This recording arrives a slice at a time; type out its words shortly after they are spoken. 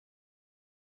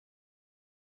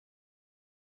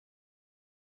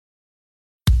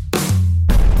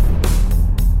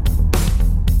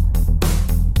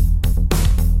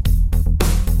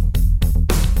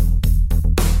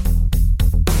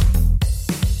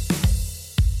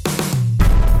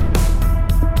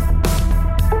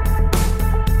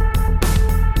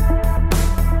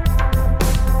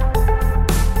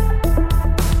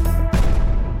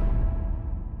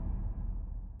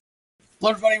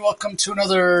Hello, everybody. Welcome to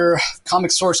another Comic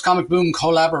Source Comic Boom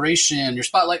collaboration. Your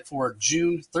spotlight for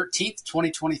June 13th,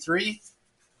 2023.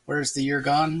 Where's the year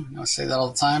gone? I say that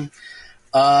all the time.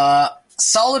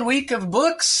 Solid week of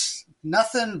books.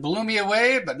 Nothing blew me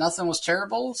away, but nothing was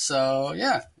terrible. So,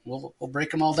 yeah, we'll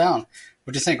break them all down.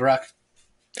 What do you think, Rock?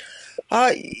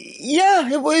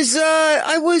 It was,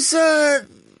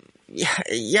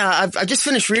 I just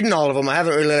finished reading all of them. I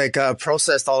haven't really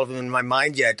processed all of them in my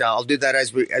mind yet. I'll do that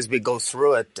as we go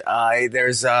through it.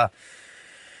 I'm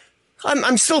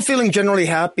still feeling generally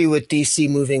happy with DC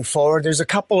moving forward. There's a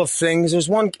couple of things. There's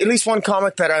at least one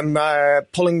comic that I'm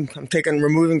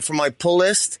removing from my pull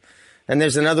list. And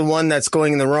there's another one that's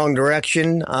going in the wrong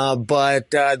direction.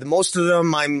 But the most of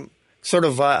them I'm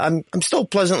still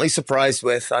pleasantly surprised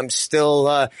with. I'm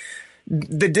still,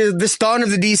 the dawn of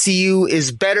the DCU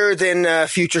is better than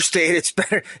Future State.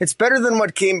 It's better than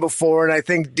what came before, and I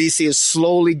think DC is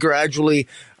slowly, gradually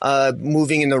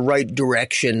moving in the right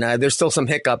direction. There's still some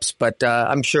hiccups, but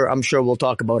I'm sure we'll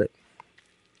talk about it.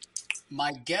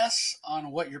 My guess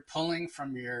on what you're pulling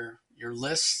from your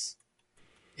list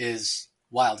is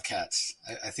Wildcats.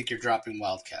 I think you're dropping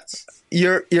Wildcats.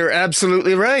 You're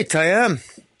absolutely right. I am.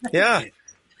 Yeah.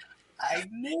 I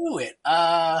knew it.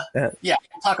 Yeah,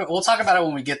 we'll talk about it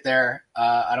when we get there.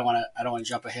 I don't want to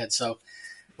jump ahead. So,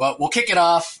 well, we'll kick it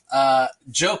off.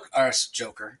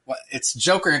 Joker. It's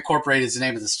Joker Incorporated is the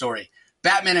name of the story.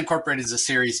 Batman Incorporated is a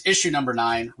series, issue number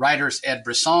 9. Writers Ed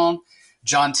Brisson,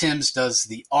 John Timms does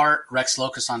the art, Rex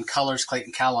Locus on colors,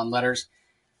 Clayton Cowell on letters.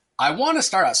 I want to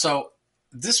start out. So,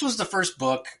 this was the first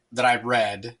book that I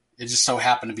read. It just so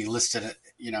happened to be listed,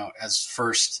 as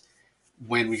first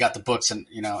when we got the books and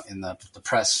in the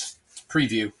press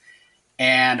preview.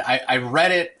 And I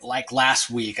read it like last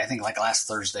week, I think like last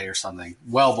Thursday or something,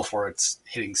 well before it's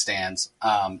hitting stands.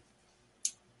 And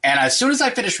as soon as I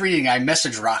finished reading, I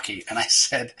messaged Rocky and I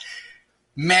said,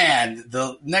 man,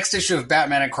 the next issue of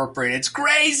Batman Incorporated, it's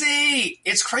crazy.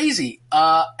 It's crazy.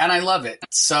 And I love it.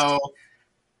 So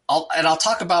I'll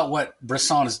talk about what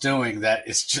Brisson is doing that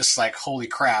is just like, holy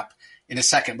crap, in a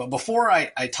second. But before I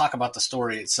talk about the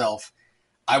story itself,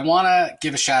 I want to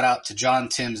give a shout out to John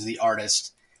Timms, the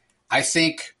artist. I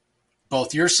think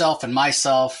both yourself and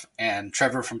myself and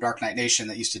Trevor from Dark Knight Nation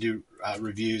that used to do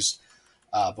reviews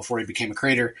before he became a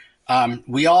creator,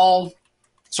 we all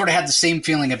sort of had the same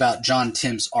feeling about John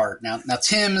Timms' art. Now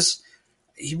Timms,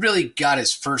 he really got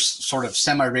his first sort of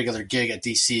semi-regular gig at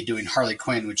DC doing Harley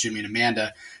Quinn with Jimmy and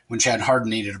Amanda when Chad Harden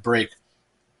needed a break.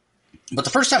 But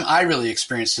the first time I really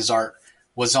experienced his art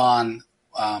was on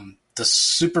the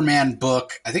Superman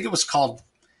book. I think it was called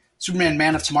Superman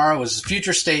Man of Tomorrow. It was a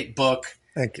Future State book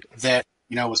that,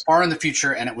 was far in the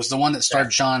future, and it was the one that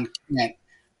starred John Kent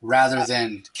rather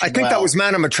than I think that was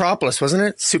Man of Metropolis, wasn't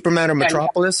it? Superman of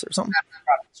Metropolis or something?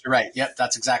 You're right. Yep,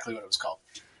 that's exactly what it was called.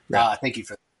 Yeah. Thank you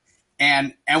for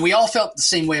that. And we all felt the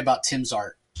same way about Tim's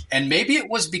art. And maybe it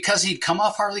was because he'd come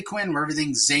off Harley Quinn where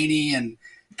everything's zany and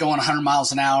going 100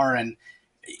 miles an hour, and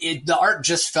the art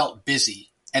just felt busy.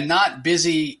 And not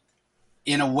busy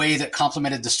in a way that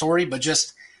complemented the story, but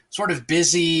just sort of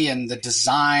busy, and the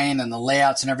design and the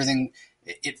layouts and everything,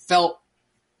 it felt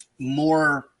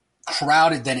more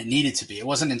crowded than it needed to be. It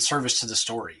wasn't in service to the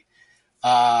story.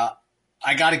 I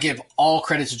got to give all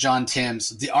credit to John Timms.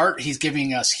 The art he's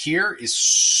giving us here is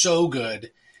so good.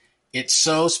 It's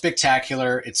so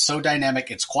spectacular. It's so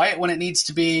dynamic. It's quiet when it needs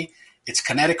to be. It's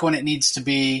kinetic when it needs to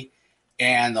be.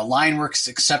 And the line work's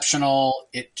exceptional.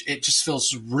 It just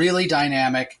feels really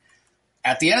dynamic.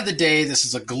 At the end of the day, this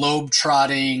is a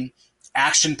globe-trotting,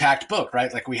 action-packed book,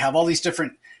 right? Like, we have all these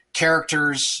different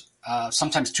characters,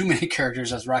 sometimes too many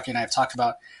characters, as Rocky and I have talked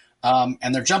about,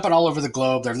 and they're jumping all over the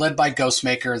globe. They're led by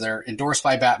Ghostmaker. They're endorsed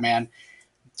by Batman.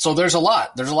 So there's a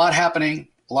lot. There's a lot happening,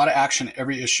 a lot of action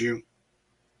every issue,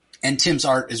 and Tim's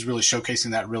art is really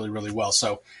showcasing that really, really well.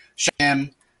 So him,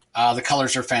 the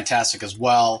colors are fantastic as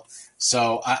well.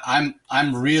 So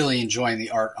I'm really enjoying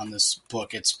the art on this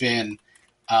book. It's been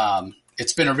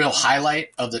a real highlight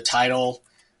of the title,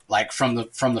 like from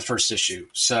the first issue.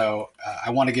 So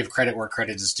I want to give credit where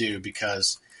credit is due,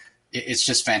 because it's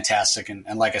just fantastic. And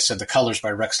like I said, the colors by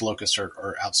Rex Locus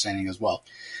are outstanding as well.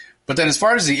 But then as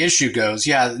far as the issue goes,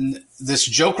 yeah, this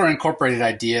Joker Incorporated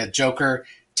idea, Joker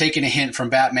taking a hint from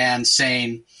Batman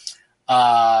saying,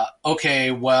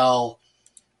 okay, well,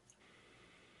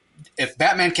 if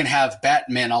Batman can have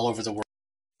Batmen all over the world,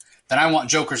 then I want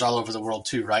Jokers all over the world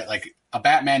too, right? Like, a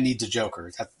Batman needs a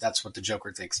Joker. That's what the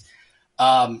Joker thinks.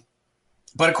 But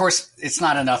of course, it's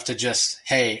not enough to just,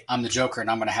 hey, I'm the Joker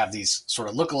and I'm going to have these sort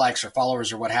of lookalikes or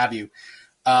followers or what have you.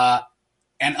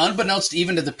 And unbeknownst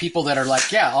even to the people that are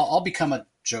like, yeah, I'll become a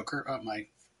Joker. Oh, my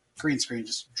green screen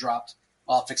just dropped.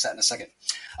 I'll fix that in a second.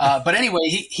 But anyway,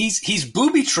 he's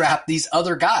booby-trapped these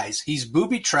other guys. He's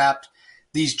booby-trapped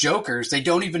these jokers. They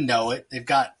don't even know it. They've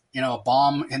got, a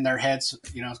bomb in their heads,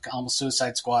 almost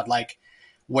Suicide Squad-like,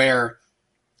 where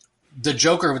the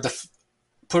Joker with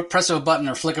the press of a button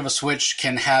or flick of a switch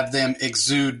can have them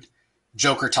exude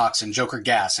Joker toxin, Joker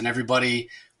gas, and everybody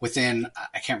within,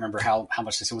 I can't remember how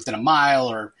much they said, within a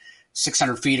mile or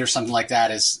 600 feet or something like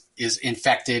that is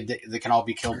infected. They can all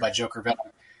be killed by Joker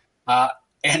venom.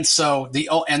 And so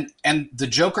the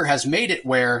Joker has made it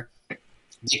where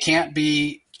they can't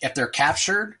be, if they're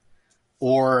captured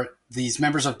or these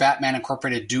members of Batman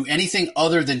Incorporated do anything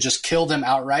other than just kill them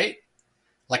outright.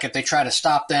 Like if they try to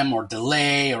stop them or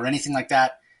delay or anything like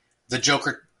that, the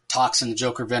Joker toxin, the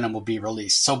Joker venom will be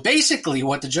released. So basically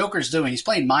what the Joker's doing, he's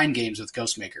playing mind games with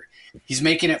Ghostmaker. He's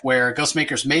making it where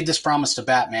Ghostmaker's made this promise to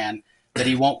Batman that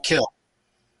he won't kill.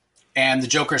 And the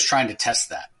Joker's trying to test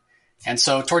that. And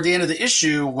so toward the end of the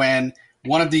issue, when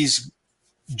one of these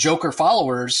Joker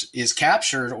followers is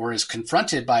captured or is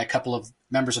confronted by a couple of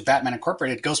members of Batman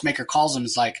Incorporated, Ghostmaker calls him,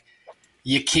 is like,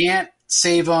 you can't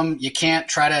save him. You can't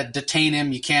try to detain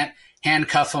him. You can't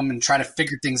handcuff him and try to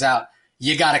figure things out.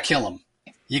 You got to kill him.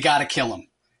 You got to kill him.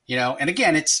 And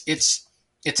again, it's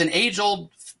an age-old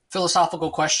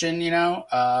philosophical question.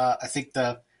 I think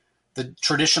the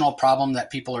traditional problem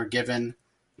that people are given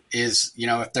is,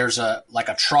 if there's a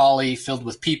trolley filled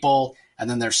with people and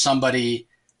then there's somebody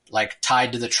like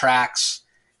tied to the tracks,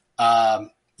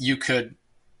 you could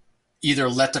either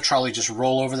let the trolley just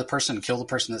roll over the person and kill the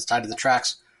person that's tied to the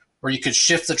tracks, or you could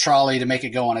shift the trolley to make it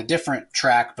go on a different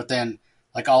track, but then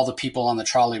like all the people on the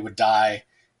trolley would die,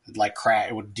 like crash,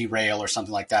 it would derail or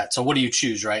something like that. So what do you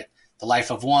choose, right? The life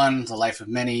of one, the life of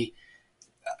many.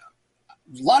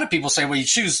 A lot of people say, well, you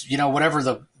choose, whatever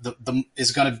the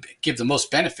is going to give the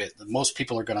most benefit, the most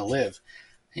people are going to live.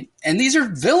 And these are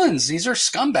villains. These are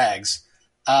scumbags.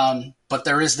 But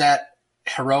there is that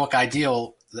heroic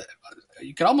ideal that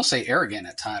you could almost say arrogant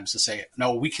at times to say,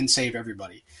 no, we can save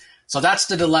everybody. So that's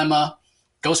the dilemma.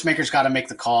 Ghostmaker's got to make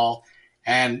the call.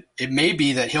 And it may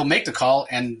be that he'll make the call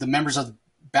and the members of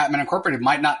Batman Incorporated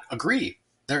might not agree.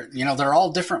 They're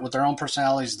all different with their own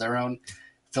personalities, their own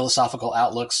philosophical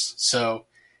outlooks. So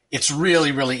it's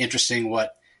really, really interesting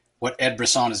what Ed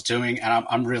Brisson is doing, and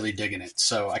I'm really digging it.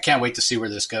 So I can't wait to see where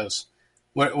this goes.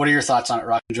 What are your thoughts on it,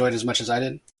 Rock? Enjoyed it as much as I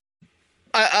did?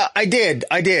 I did.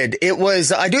 I do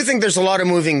think there's a lot of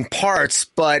moving parts,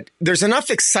 but there's enough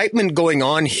excitement going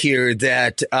on here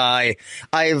that I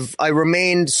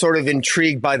remained sort of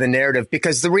intrigued by the narrative,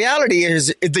 because the reality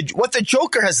is what the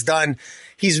Joker has done,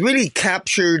 he's really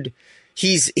captured.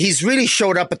 He's really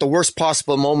showed up at the worst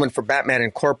possible moment for Batman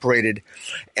Incorporated.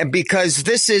 And because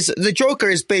the Joker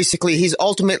is basically, he's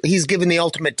given the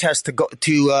ultimate test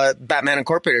to Batman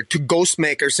Incorporated, to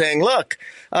Ghostmaker, saying, look,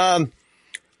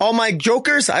 all my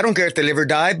Jokers, I don't care if they live or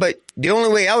die, but the only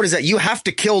way out is that you have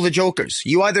to kill the Jokers.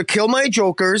 You either kill my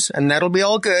Jokers, and that'll be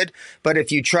all good, but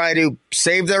if you try to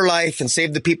save their life and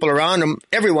save the people around them,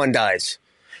 everyone dies.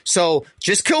 So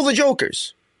just kill the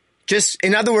Jokers.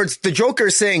 In other words, the Joker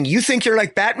is saying, you think you're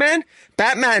like Batman?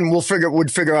 Batman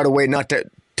would figure out a way not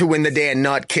to win the day and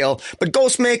not kill. But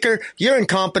Ghostmaker, you're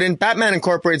incompetent. Batman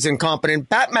Incorporated's incompetent.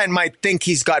 Batman might think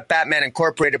he's got Batman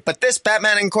Incorporated, but this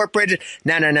Batman Incorporated,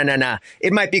 nah.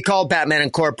 It might be called Batman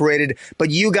Incorporated, but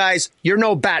you guys, you're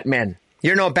no Batman.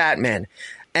 You're no Batman.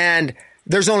 And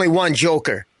there's only one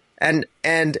Joker. And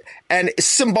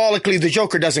symbolically, the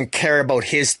Joker doesn't care about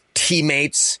his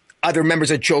teammates, other members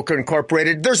of Joker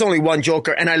Incorporated. There's only one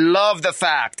Joker, and I love the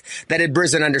fact that Ed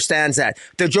Brisson understands that.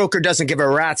 The Joker doesn't give a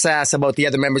rat's ass about the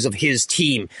other members of his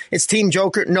team. It's Team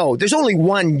Joker? No, there's only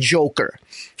one Joker.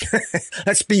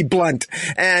 Let's be blunt.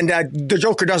 And the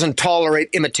Joker doesn't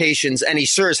tolerate imitations, and he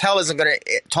sure as hell isn't going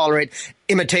to tolerate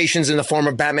imitations in the form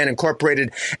of Batman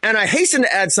Incorporated. And I hasten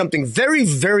to add something very,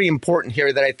 very important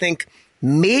here that I think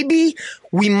maybe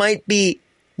we might be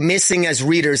missing as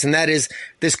readers, and that is,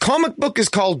 this comic book is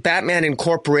called Batman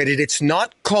Incorporated. It's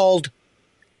not called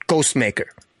Ghostmaker.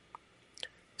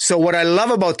 So what I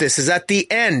love about this is at the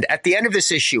end of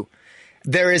this issue,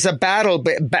 there is a battle.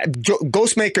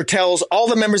 Ghostmaker tells all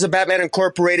the members of Batman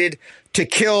Incorporated to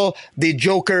kill the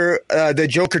Joker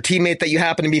teammate that you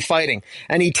happen to be fighting.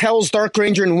 And he tells Dark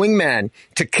Ranger and Wingman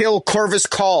to kill Corvus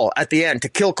Call at the end, to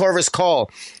kill Corvus Call.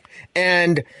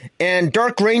 And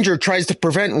Dark Ranger tries to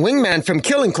prevent Wingman from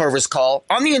killing Corvus Call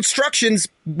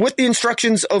with the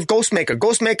instructions of Ghostmaker.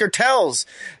 Ghostmaker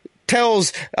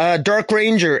tells Dark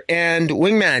Ranger and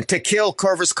Wingman to kill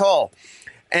Corvus Call.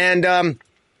 And,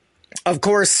 of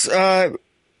course,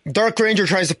 Dark Ranger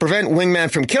tries to prevent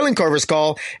Wingman from killing Corvus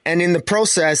Call, and in the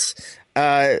process,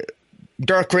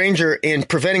 Dark Ranger, in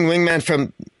preventing Wingman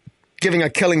from giving a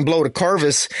killing blow to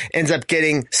Corvus, ends up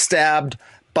getting stabbed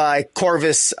by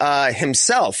Corvus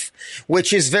himself,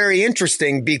 which is very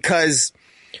interesting because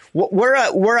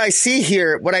what I see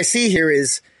here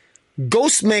is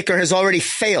Ghostmaker has already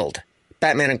failed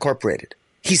Batman Incorporated.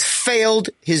 He's failed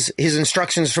his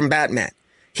instructions from Batman.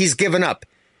 He's given up.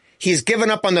 He's given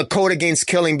up on the code against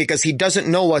killing because he doesn't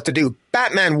know what to do.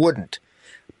 Batman wouldn't.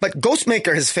 But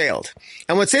Ghostmaker has failed.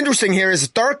 And what's interesting here is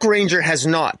Dark Ranger has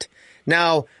not.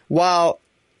 Now, while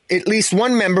at least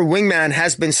one member, Wingman,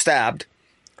 has been stabbed,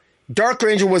 Dark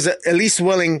Ranger was at least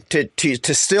willing to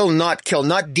still not kill,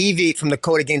 not deviate from the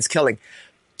code against killing.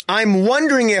 I'm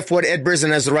wondering if what Ed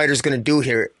Brisson as the writer is going to do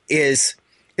here is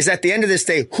at the end of this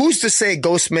day, who's to say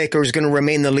Ghostmaker is going to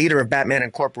remain the leader of Batman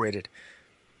Incorporated?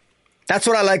 That's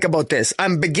what I like about this.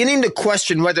 I'm beginning to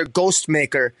question whether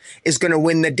Ghostmaker is going to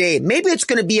win the day. Maybe it's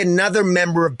going to be another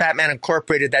member of Batman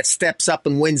Incorporated that steps up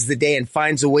and wins the day and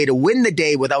finds a way to win the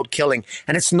day without killing.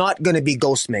 And it's not going to be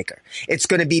Ghostmaker. It's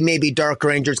going to be maybe Dark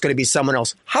Ranger. It's going to be someone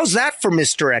else. How's that for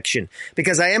misdirection?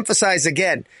 Because I emphasize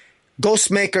again,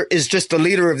 Ghostmaker is just the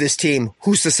leader of this team.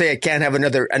 Who's to say it can't have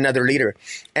another leader?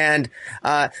 And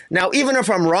now, even if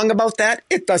I'm wrong about that,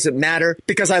 it doesn't matter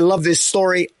because I love this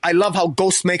story. I love how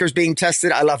Ghostmaker's being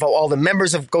tested. I love how all the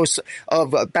members of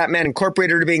Batman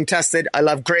Incorporated are being tested. I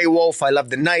love Grey Wolf. I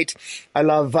love the Knight. I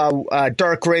love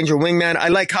Dark Ranger, Wingman. I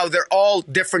like how they're all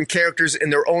different characters in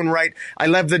their own right. I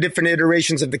love the different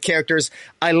iterations of the characters.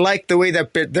 I like the way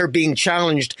that they're being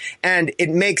challenged, and it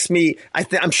makes me.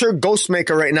 I'm sure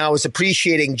Ghostmaker right now is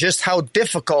appreciating just how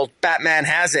difficult Batman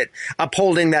has it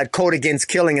upholding that code against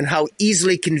killing and how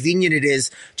easily convenient it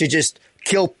is to just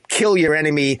kill your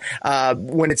enemy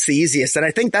when it's the easiest. And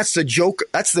I think that's the joke.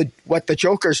 That's what the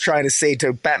Joker is trying to say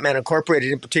to Batman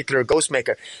Incorporated, in particular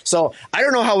Ghostmaker. So I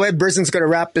don't know how Ed Brisson's going to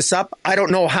wrap this up. I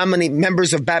don't know how many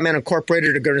members of Batman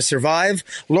Incorporated are going to survive.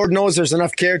 Lord knows there's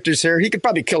enough characters here. He could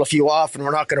probably kill a few off and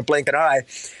we're not going to blink an eye.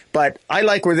 But I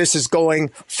like where this is going.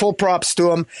 Full props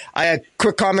to him. I had a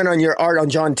quick comment on your art on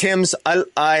John Timms.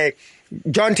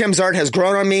 John Timms' art has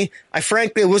grown on me. I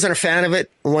frankly wasn't a fan of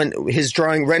it when his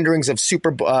drawing renderings of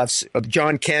of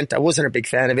John Kent. I wasn't a big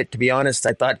fan of it, to be honest.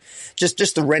 I thought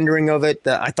just the rendering of it.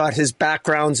 I thought his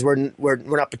backgrounds were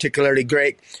not particularly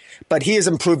great, but he has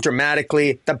improved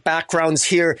dramatically. The backgrounds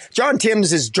here, John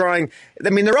Timms is drawing.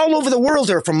 I mean, they're all over the world.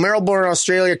 They're from Melbourne,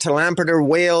 Australia, to Lampeter,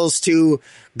 Wales, to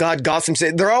Gotham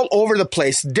City. They're all over the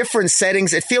place, different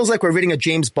settings. It feels like we're reading a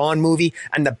James Bond movie,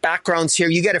 and the backgrounds here,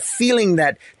 you get a feeling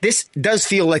that this does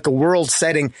feel like a world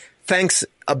setting, thanks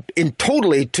in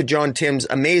totally to John Timms'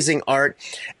 amazing art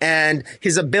and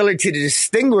his ability to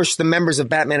distinguish the members of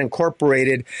Batman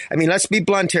Incorporated. I mean, let's be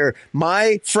blunt here.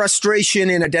 My frustration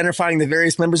in identifying the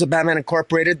various members of Batman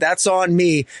Incorporated, that's on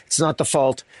me. It's not the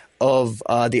fault of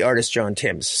the artist John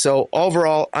Timms. So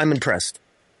overall, I'm impressed.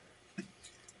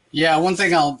 Yeah, one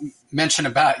thing I'll mention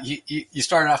about you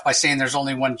started off by saying there's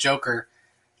only one Joker.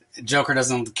 Joker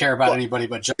doesn't care about anybody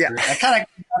but Joker. Yeah. That kind of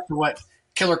goes back to what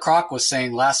Killer Croc was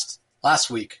saying last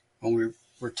week when we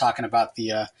were talking about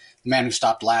the man who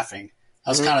stopped laughing.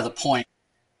 That was kind of the point,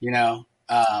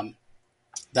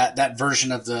 that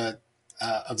version of the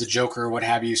Joker or what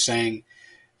have you, saying,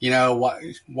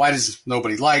 why does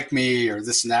nobody like me or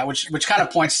this and that, which kind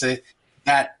of points to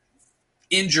that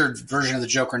injured version of the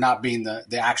Joker not being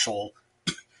the actual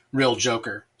real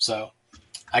Joker. So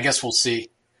I guess we'll see.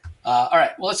 All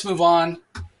right, well, let's move on.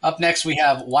 Up next, we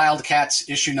have Wildcats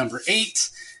issue number 8,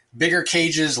 Bigger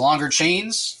Cages, Longer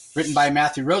Chains, written by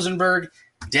Matthew Rosenberg.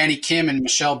 Danny Kim and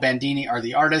Michelle Bandini are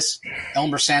the artists.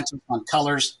 Elmer Santos on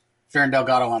colors, Farron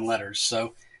Delgado on letters.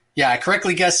 So, yeah, I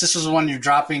correctly guessed this was the one you're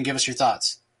dropping. Give us your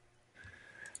thoughts.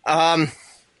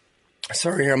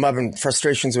 Sorry, I'm having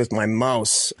frustrations with my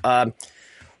mouse.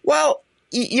 Well,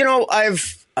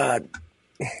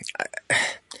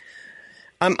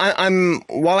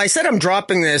 while I said I'm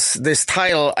dropping this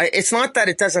title, it's not that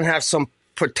it doesn't have some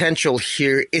potential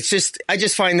here. It's just, I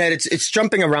just find that it's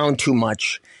jumping around too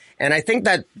much. And I think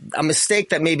that a mistake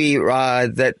that maybe,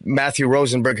 that Matthew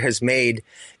Rosenberg has made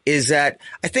is that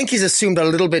I think he's assumed a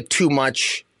little bit too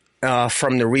much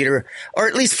from the reader, or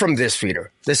at least from this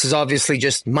reader. This is obviously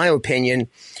just my opinion.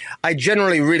 I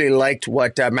generally really liked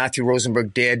what Matthew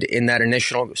Rosenberg did in that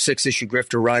initial 6-issue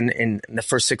grifter run in the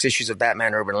first 6 issues of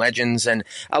Batman Urban Legends, and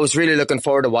I was really looking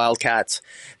forward to Wildcats.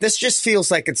 This just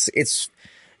feels like it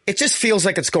just feels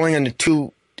like it's going into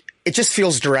two. It just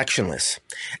feels directionless.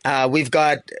 We've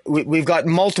got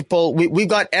multiple. We've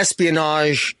got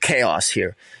espionage chaos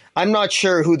here. I'm not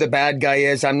sure who the bad guy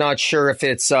is. I'm not sure if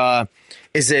it's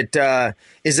Is it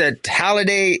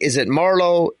Halliday? Is it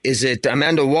Marlowe? Is it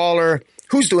Amanda Waller?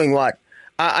 Who's doing what?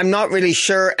 I'm not really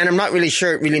sure, and I'm not really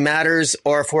sure it really matters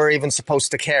or if we're even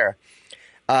supposed to care.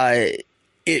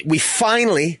 We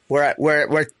finally,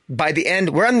 we're by the end,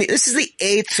 this is the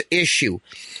 8th issue.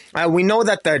 We know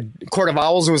that the Court of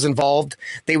Owls was involved.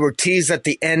 They were teased at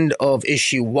the end of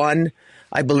issue 1,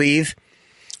 I believe.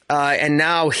 And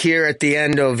now here at the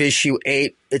end of issue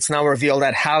 8, it's now revealed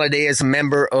that Halliday is a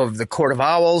member of the Court of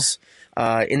Owls.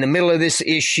 In the middle of this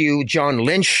issue, John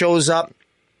Lynch shows up.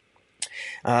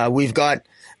 We've got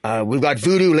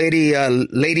Voodoo Lady,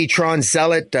 Lady Tron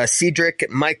Zealot, Cedric,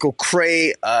 Michael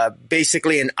Cray,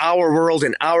 basically in our world,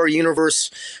 in our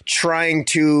universe, trying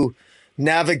to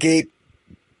navigate,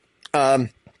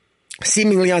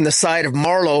 seemingly on the side of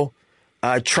Marlowe,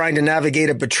 trying to navigate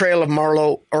a betrayal of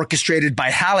Marlowe orchestrated by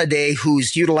Halliday,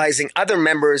 who's utilizing other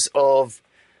members of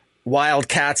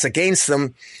Wildcats against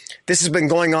them. This has been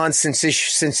going on since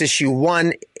issue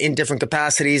 1 in different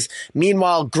capacities.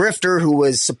 Meanwhile, Grifter, who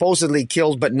was supposedly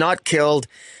killed but not killed,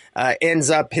 ends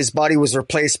up, his body was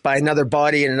replaced by another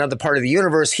body in another part of the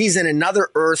universe. He's in another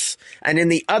Earth, and in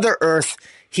the other Earth,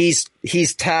 he's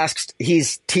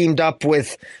teamed up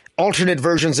with alternate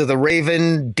versions of the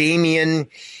Raven, Damien,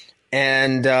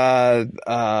 and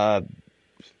a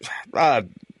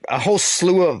whole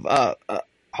slew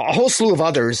of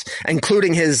others,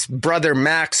 including his brother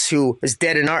Max, who is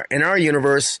dead in our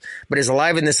universe, but is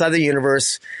alive in this other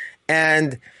universe.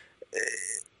 And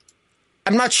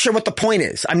I'm not sure what the point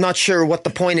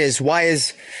is. Why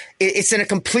is it's in a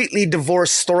completely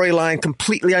divorced storyline,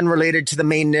 completely unrelated to the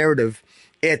main narrative.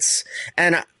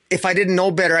 And if I didn't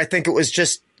know better, I think it was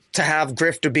just to have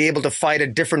Grifter be able to fight a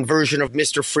different version of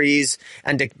Mr. Freeze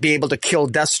and to be able to kill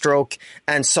Deathstroke.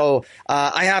 And so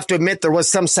I have to admit there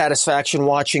was some satisfaction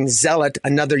watching Zealot,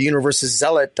 another universe's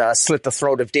Zealot, slit the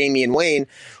throat of Damian Wayne,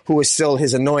 who was still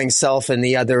his annoying self in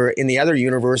the other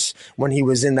universe when he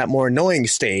was in that more annoying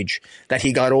stage that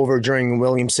he got over during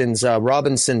Williamson's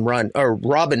Robin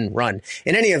run.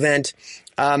 In any event,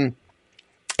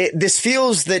 this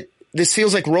feels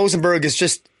like Rosenberg is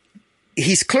just,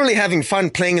 he's clearly having fun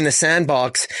playing in the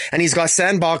sandbox, and he's got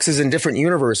sandboxes in different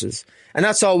universes. And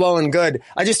that's all well and good.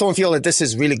 I just don't feel that this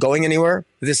is really going anywhere.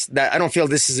 I don't feel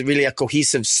this is really a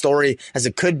cohesive story as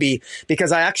it could be,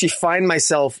 because I actually find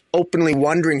myself openly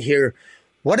wondering here,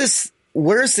 where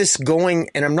is this going?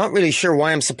 And I'm not really sure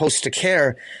why I'm supposed to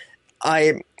care.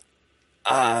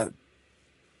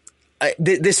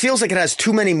 This feels like it has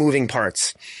too many moving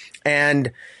parts,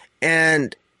 and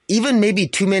even maybe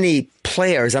too many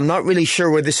players. I'm not really sure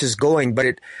where this is going,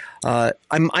 but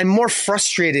I'm more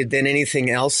frustrated than anything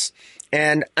else.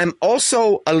 And I'm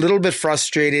also a little bit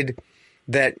frustrated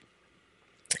that,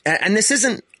 and this is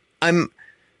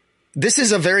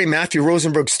a very Matthew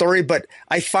Rosenberg story, but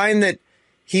I find that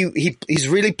he's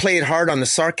really played hard on the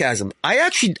sarcasm.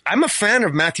 I'm a fan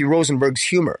of Matthew Rosenberg's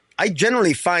humor. I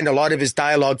generally find a lot of his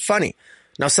dialogue funny.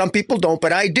 Now, some people don't,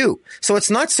 but I do. So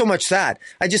it's not so much that.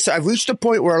 I've reached a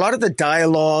point where a lot of the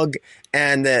dialogue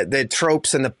and the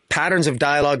tropes and the patterns of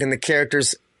dialogue and the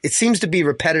characters, it seems to be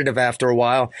repetitive after a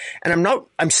while. And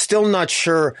I'm still not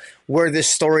sure where this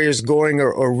story is going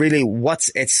or really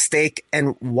what's at stake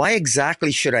and why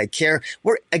exactly should I care.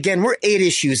 We're 8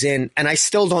 issues in, and I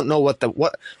still don't know what do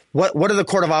the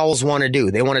Court of Owls want to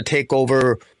do? They want to take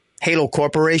over Halo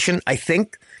Corporation, I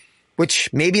think,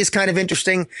 which maybe is kind of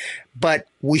interesting, but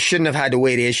we shouldn't have had to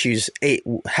wait 8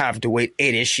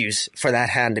 issues for that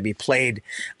hand to be played.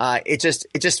 It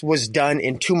just was done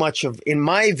in too much of, in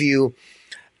my view,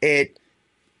 it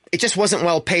just wasn't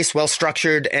well paced, well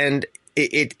structured, and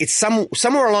it's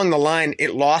somewhere along the line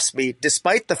it lost me,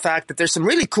 despite the fact that there's some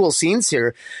really cool scenes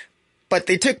here, but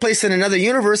they took place in another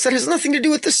universe that has nothing to do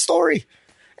with this story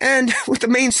and with the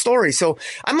main story. So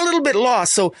I'm a little bit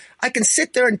lost. So I can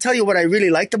sit there and tell you what I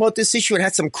really liked about this issue. It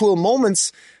had some cool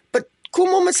moments, but cool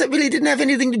moments that really didn't have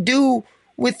anything to do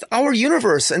with our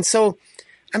universe. And so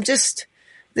it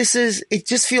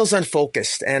just feels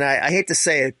unfocused. And I hate to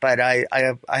say it, but I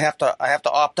have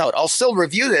to opt out. I'll still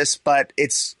review this, but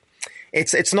it's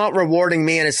not rewarding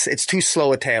me, and it's too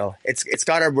slow a tale. It's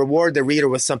got to reward the reader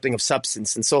with something of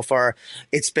substance, and so far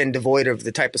it's been devoid of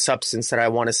the type of substance that I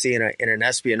want to see in an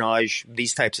espionage,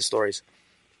 these types of stories.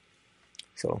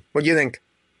 So, what do you think?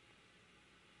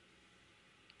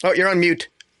 Oh, you're on mute.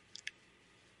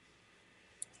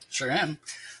 Sure am.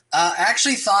 I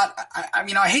actually thought,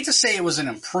 I hate to say it was an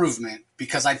improvement,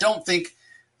 because I don't think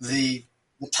the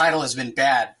title has been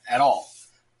bad at all.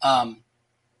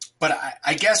 But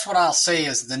I guess what I'll say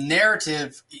is the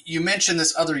narrative, you mentioned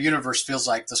this other universe feels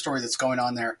like the story that's going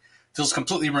on there feels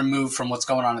completely removed from what's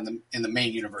going on in the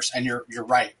main universe. And you're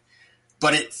right.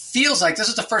 But it feels like this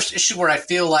is the first issue where I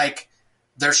feel like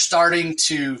they're starting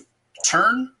to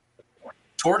turn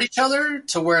toward each other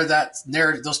to where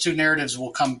those two narratives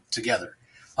will come together.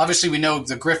 Obviously, we know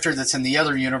the grifter that's in the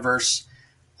other universe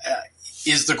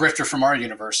is the grifter from our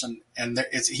universe, and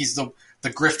he's the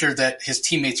grifter that his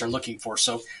teammates are looking for.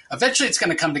 So eventually it's going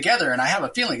to come together, and I have a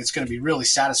feeling it's going to be really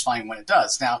satisfying when it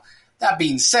does. Now, that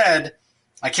being said,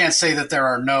 I can't say that there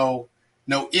are no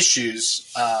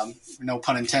issues, no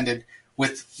pun intended,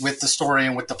 with the story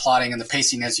and with the plotting and the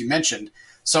pacing, as you mentioned.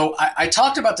 So I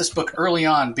talked about this book early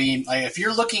on being like, if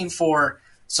you're looking for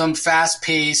some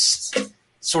fast-paced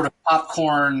sort of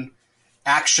popcorn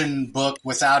action book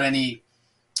without any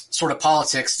sort of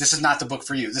politics, this is not the book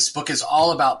for you. This book is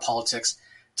all about politics.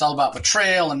 It's all about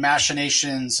betrayal and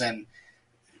machinations and,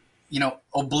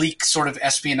 oblique sort of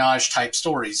espionage type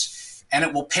stories. And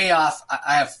it will pay off.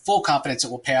 I have full confidence it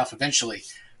will pay off eventually.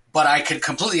 But I could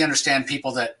completely understand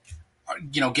people that,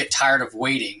 get tired of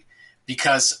waiting,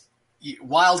 because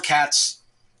Wildcats,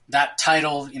 that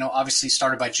title, obviously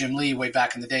started by Jim Lee way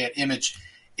back in the day at Image.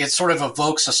 It sort of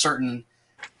evokes a certain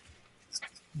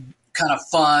kind of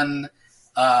fun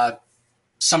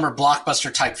summer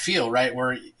blockbuster type feel, right?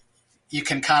 Where you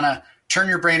can kind of turn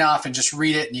your brain off and just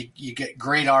read it, and you get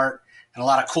great art and a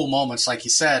lot of cool moments, like you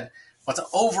said. But the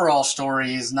overall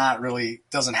story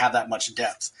doesn't have that much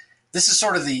depth. This is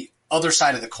sort of the other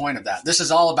side of the coin of that. This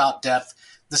is all about depth.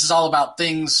 This is all about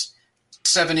things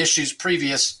 7 issues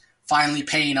previous finally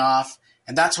paying off,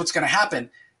 and that's what's going to happen.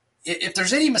 If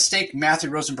there's any mistake Matthew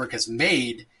Rosenberg has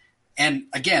made, and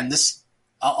again,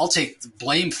 I'll take the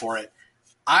blame for it.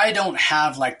 I don't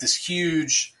have like this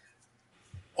huge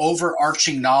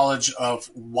overarching knowledge of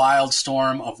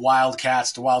Wildstorm, of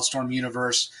Wildcats, the Wildstorm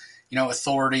universe,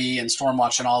 Authority and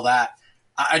Stormwatch and all that.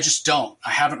 I just don't.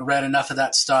 I haven't read enough of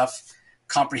that stuff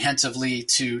comprehensively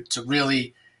to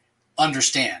really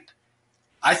understand.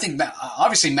 I think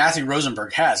obviously Matthew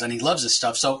Rosenberg has, and he loves this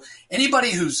stuff. So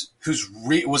anybody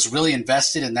was really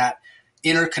invested in that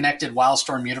interconnected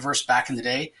Wildstorm universe back in the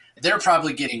day, they're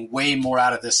probably getting way more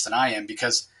out of this than I am,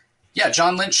 because, yeah,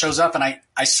 John Lynch shows up, and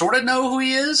I sort of know who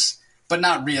he is, but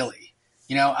not really.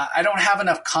 I don't have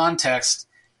enough context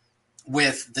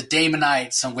with the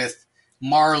Damonites and with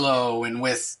Marlowe and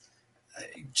with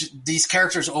these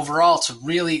characters overall to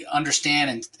really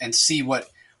understand and see what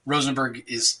Rosenberg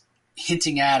is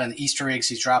hinting at and the Easter eggs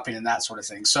he's dropping and that sort of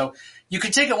thing. So you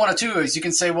can take it one of two ways. You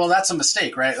can say, well, that's a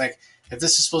mistake, right? Like, if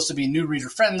this is supposed to be new reader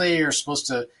friendly or supposed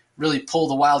to really pull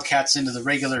the Wildcats into the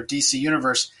regular DC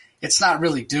universe, it's not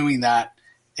really doing that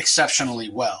exceptionally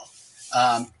well.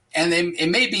 And it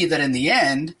may be that in the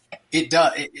end, it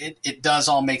does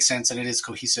all make sense and it is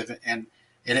cohesive and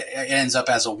it ends up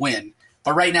as a win.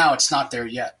 But right now, it's not there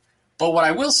yet. But what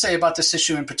I will say about this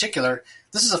issue in particular,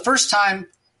 this is the first time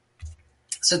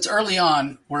since early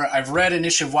on where I've read an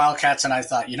issue of Wildcats and I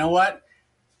thought, you know what?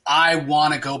 I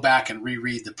want to go back and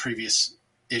reread the previous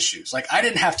issues. Like, I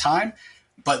didn't have time,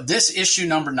 but this issue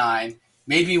number 9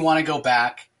 made me want to go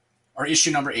back, or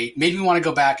issue number 8 made me want to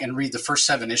go back and read the first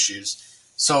 7 issues.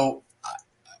 So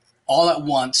all at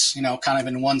once, kind of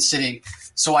in one sitting,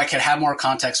 so I could have more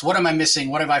context. What am I missing?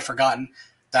 What have I forgotten?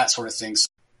 That sort of thing. So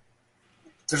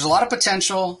there's a lot of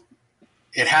potential.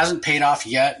 It hasn't paid off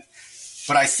yet,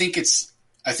 but I think it's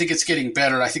getting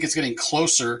better. I think it's getting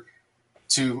closer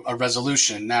to a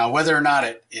resolution. Now, whether or not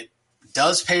it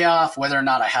does pay off, whether or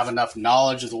not I have enough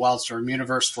knowledge of the Wildstorm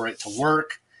universe for it to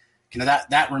work,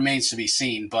 that remains to be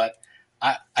seen. But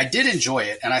I did enjoy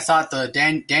it, and I thought the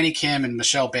Danny Kim and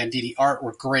Michelle Banditti art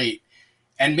were great.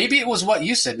 And maybe it was what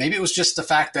you said. Maybe it was just the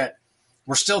fact that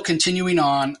we're still continuing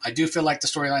on. I do feel like the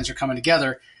storylines are coming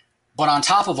together. But on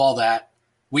top of all that,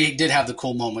 we did have the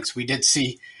cool moments. We did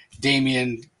see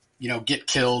Damian, get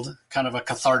killed, kind of a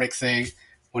cathartic thing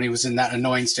when he was in that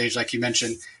annoying stage, like you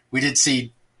mentioned. We did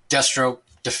see Deathstroke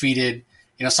defeated,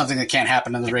 something that can't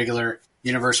happen in the regular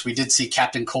universe. We did see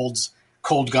Captain Cold's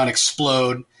cold gun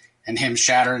explode and him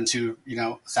shatter into,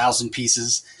 1,000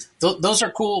 pieces. Those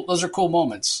are cool. Those are cool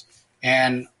moments.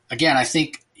 And again, I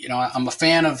think, I'm a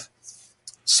fan of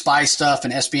spy stuff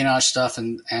and espionage stuff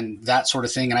and that sort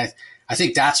of thing. And I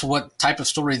think that's what type of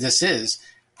story this is.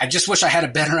 I just wish I had a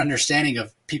better understanding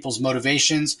of people's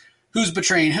motivations, who's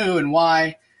betraying who and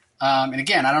why. And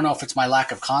again, I don't know if it's my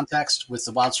lack of context with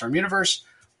the Wildstorm universe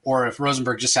or if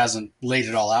Rosenberg just hasn't laid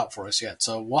it all out for us yet.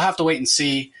 So we'll have to wait and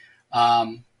see.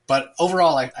 But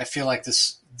overall, I feel like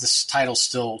this title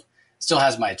still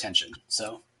has my attention.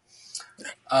 So,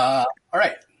 all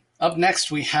right. Up next,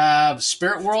 we have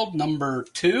Spirit World number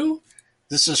 2.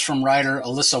 This is from writer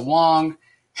Alyssa Wong.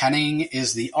 Henning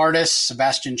is the artist,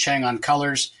 Sebastian Chang on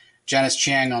colors, Janice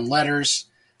Chiang on letters.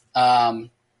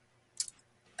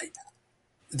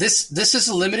 This is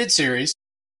a limited series.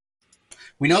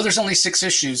 We know there's only 6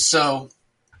 issues, so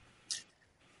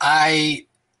I'm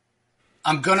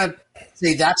going to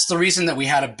say that's the reason that we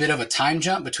had a bit of a time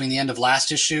jump between the end of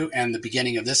last issue and the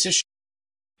beginning of this issue.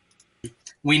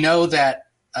 We know that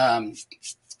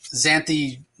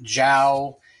Xanthi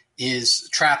Zhao is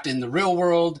trapped in the real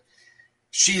world.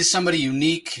 She is somebody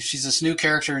unique. She's this new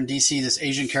character in DC, this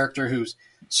Asian character who's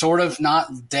sort of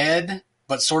not dead,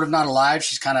 but sort of not alive.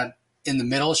 She's kind of in the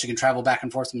middle. She can travel back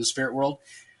and forth in the spirit world.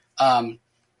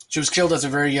 She was killed as a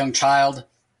very young child.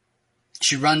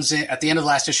 She runs in at the end of the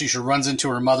last issue. She runs into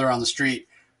her mother on the street.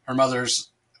 Her mother's,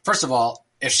 first of all,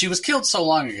 if she was killed so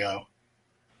long ago,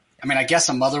 I mean, I guess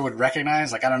a mother would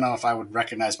recognize. Like, I don't know if I would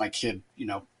recognize my kid,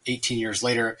 18 years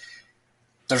later.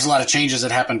 There's a lot of changes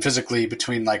that happen physically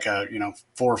between like a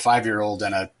 4 or 5 year old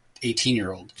and a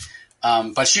 18-year-old.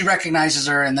 But she recognizes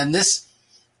her, and then this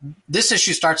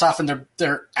issue starts off, and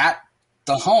they're at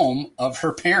the home of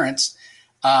her parents,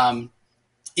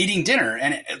 eating dinner,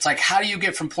 and it's like, how do you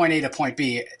get from point A to point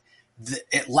B?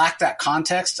 It lacked that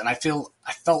context, and I felt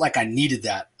like I needed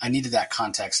that. I needed that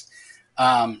context.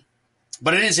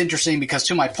 But it is interesting because,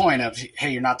 to my point of,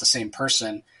 hey, you're not the same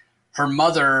person. Her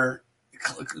mother,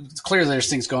 clearly there's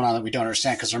things going on that we don't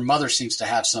understand, because her mother seems to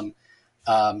have some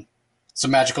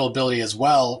magical ability as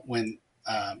well. When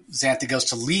Xanthi goes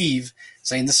to leave,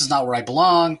 saying this is not where I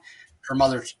belong, her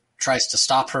mother tries to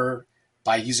stop her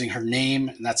by using her name,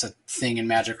 and that's a thing in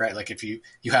magic, right? Like if you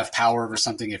have power over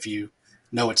something, if you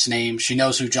know its name. She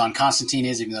knows who John Constantine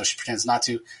is, even though she pretends not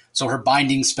to. So her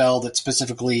binding spell that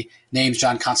specifically names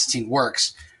John Constantine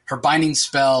works. Her binding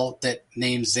spell that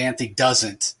names Xanthi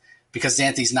doesn't, because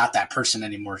Xanthi's not that person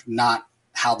anymore, not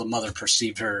how the mother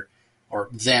perceived her or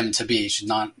them to be. She's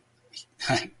not –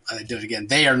 I did it again.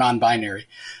 They are non-binary.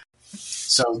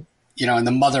 So, and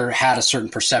the mother had a certain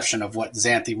perception of what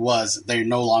Xanthi was. They're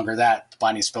no longer that. The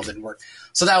binding spell didn't work.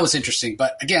 So that was interesting.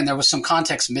 But, again, there was some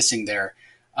context missing there.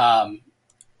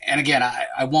 And again,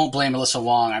 I won't blame Alyssa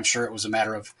Wong. I'm sure it was a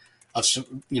matter of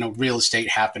real estate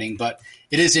happening, but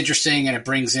it is interesting, and it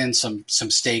brings in some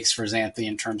stakes for Xanthi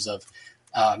in terms of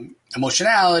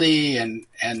emotionality and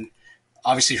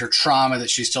obviously her trauma that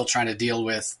she's still trying to deal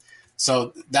with.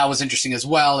 So that was interesting as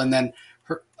well. And then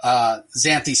her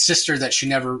Xanthi's sister that she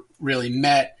never really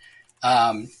met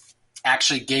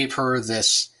actually gave her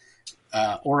this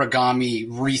origami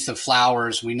wreath of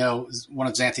flowers. We know one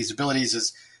of Xanthi's abilities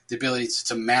is the ability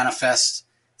to manifest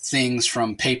things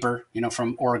from paper,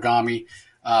 from origami,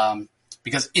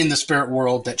 because in the spirit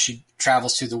world that she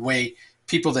travels to, the way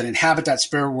people that inhabit that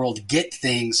spirit world get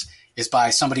things is by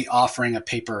somebody offering a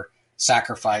paper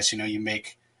sacrifice. You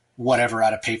make whatever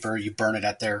out of paper, you burn it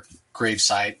at their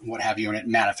gravesite, what have you, and it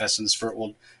manifests in the spirit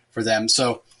world for them.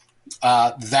 So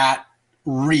that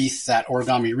wreath, that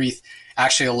origami wreath,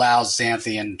 actually allows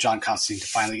Xanthi and John Constantine to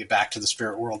finally get back to the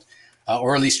spirit world,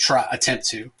 or at least attempt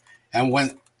to.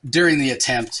 And during the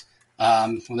attempt,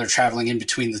 when they're traveling in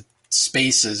between the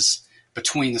spaces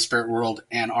between the spirit world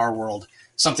and our world,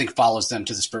 something follows them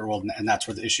to the spirit world, and that's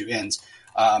where the issue ends.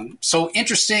 So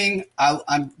interesting.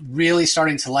 I'm really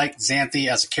starting to like Xanthi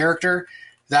as a character.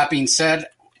 That being said,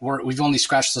 we've only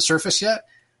scratched the surface yet.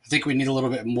 I think we need a little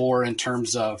bit more in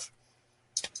terms of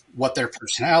what their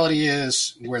personality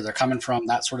is, where they're coming from,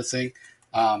 that sort of thing.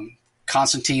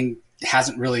 Constantine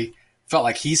hasn't really felt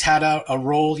like he's had a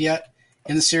role yet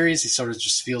in the series. He sort of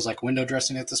just feels like window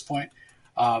dressing at this point.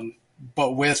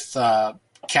 But with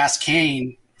Cass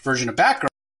Kane version of Batgirl,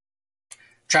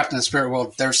 trapped in the spirit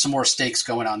world, there's some more stakes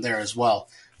going on there as well.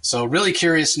 So really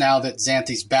curious now that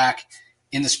Xanthi's back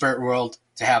in the spirit world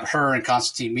to have her and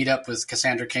Constantine meet up with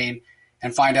Cassandra Cain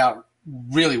and find out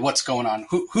really what's going on.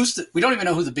 We don't even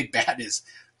know who the big bad is.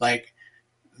 Like,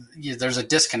 there's a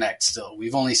disconnect still.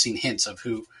 We've only seen hints of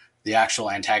who the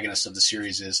actual antagonist of the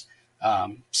series is.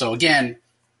 So again,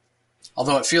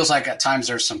 although it feels like at times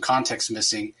there's some context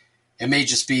missing, it may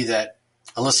just be that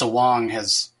Alyssa Wong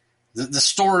has the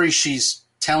story she's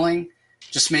telling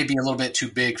just may be a little bit too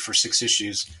big for 6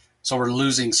 issues. So we're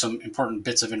losing some important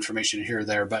bits of information here or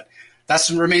there, but that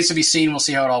remains to be seen. We'll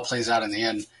see how it all plays out in the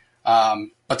end.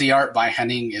 But the art by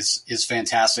Henning is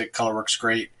fantastic. Color works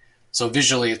great. So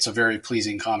visually, it's a very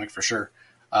pleasing comic for sure.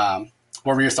 What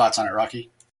were your thoughts on it,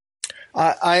 Rocky?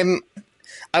 I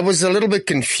was a little bit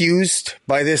confused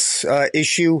by this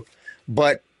issue,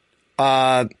 but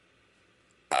I'm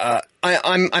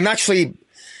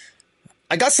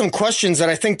I got some questions that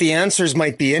I think the answers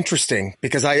might be interesting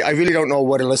because I really don't know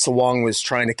what Alyssa Wong was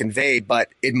trying to convey, but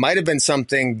it might have been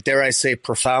something, dare I say,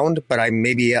 profound, but I'm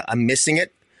missing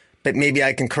it, but maybe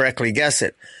I can correctly guess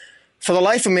it. For the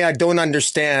life of me, I don't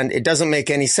understand. It doesn't make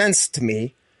any sense to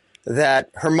me that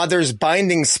her mother's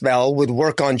binding spell would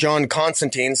work on John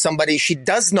Constantine, somebody she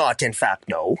does not, in fact,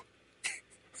 know.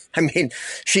 I mean,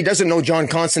 she doesn't know John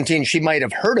Constantine. She might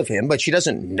have heard of him, but she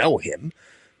doesn't know him.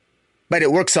 But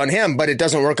it works on him, but it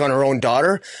doesn't work on her own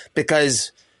daughter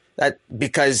because I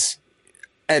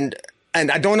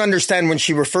don't understand when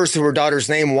she refers to her daughter's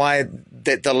name why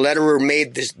the letterer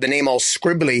made the name all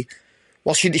scribbly.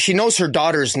 Well, she knows her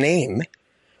daughter's name.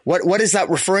 What is that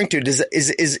referring to? Is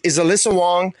Alyssa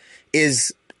Wong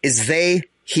is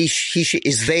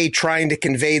they trying to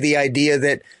convey the idea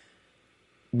that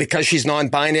because she's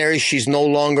non-binary, she's no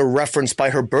longer referenced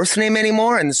by her birth name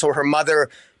anymore, and so her mother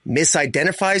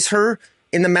misidentifies her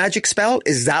in the magic spell?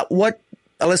 Is that what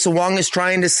Alyssa Wong is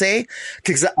trying to say?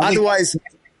 Because otherwise...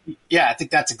 Yeah, I think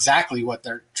that's exactly what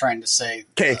they're trying to say.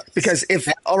 Okay, because if...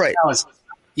 All right.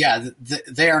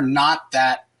 They are not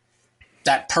that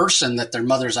person that their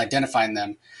mother's identifying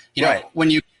them. You know, right. When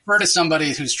you refer to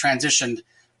somebody who's transitioned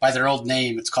by their old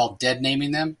name, it's called dead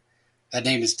naming them. That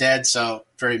name is dead, so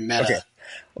very meta.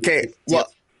 Okay.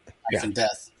 Well, life and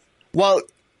death. Well,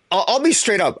 I'll be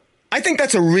straight up. I think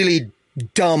that's a really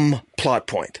dumb plot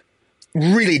point.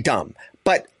 Really dumb.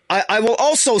 But I will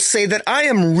also say that I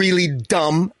am really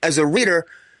dumb as a reader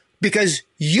because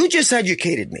you just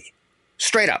educated me.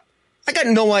 Straight up. I got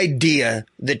no idea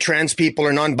that trans people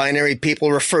or non-binary people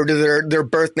refer to their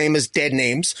birth name as dead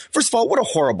names. First of all, what a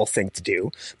horrible thing to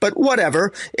do. But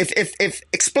whatever. If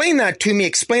explain that to me,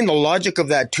 explain the logic of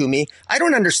that to me. I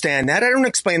don't understand that. I don't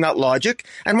explain that logic.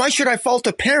 And why should I fault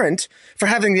a parent for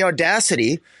having the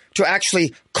audacity to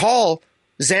actually call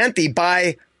Xanthi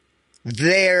by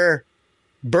their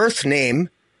birth name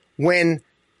when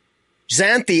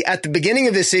Xanthi at the beginning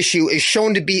of this issue is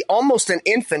shown to be almost an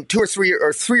infant, 2 or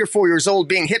 3 or 4 years old,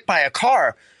 being hit by a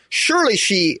car.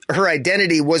 Surely her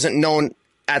identity wasn't known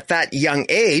at that young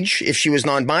age if she was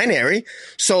non-binary.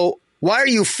 So why are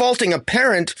you faulting a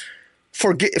parent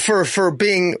for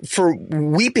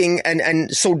weeping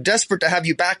and so desperate to have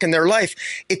you back in their life?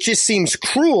 It just seems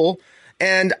cruel,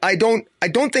 and I don't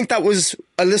think that was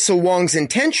Alyssa Wong's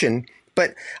intention.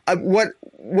 But what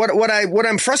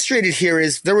I'm frustrated here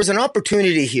is there was an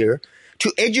opportunity here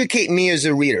to educate me as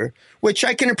a reader, which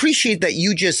I can appreciate that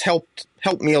you just helped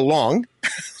me along.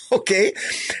 Okay.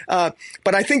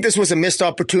 But I think this was a missed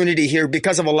opportunity here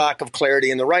because of a lack of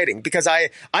clarity in the writing, because I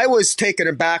was taken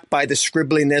aback by the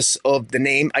scribbliness of the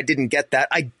name. I didn't get that.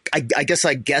 I guess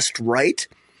I guessed right,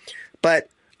 but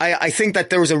I think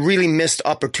that there was a really missed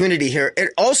opportunity here.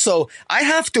 It also, I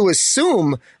have to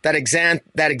assume that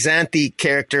Xanthi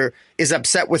character is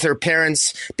upset with her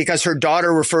parents because her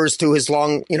daughter refers to his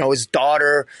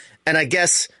daughter. And I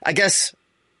guess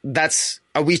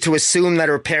are we to assume that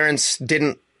her parents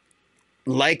didn't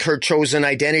like her chosen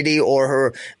identity,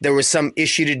 or there was some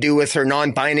issue to do with her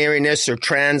non-binariness or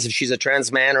trans, if she's a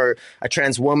trans man or a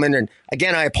trans woman. And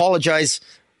again, I apologize.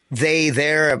 I'm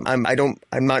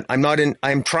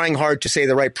trying hard to say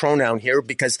the right pronoun here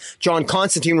because John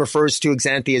Constantine refers to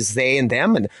Xanthi as they and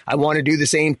them, and I want to do the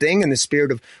same thing in the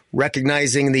spirit of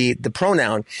recognizing the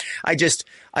pronoun. I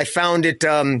found it,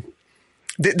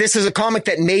 this is a comic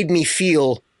that made me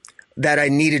feel that I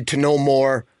needed to know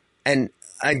more and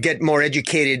I'd get more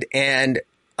educated. And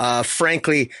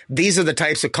frankly, these are the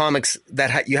types of comics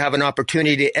that you have an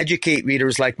opportunity to educate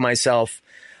readers like myself.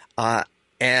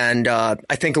 And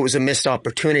I think it was a missed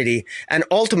opportunity. And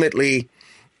ultimately,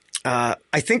 I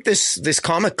think this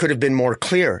comic could have been more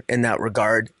clear in that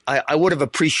regard. I would have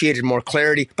appreciated more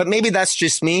clarity, but maybe that's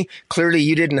just me. Clearly,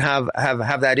 you didn't have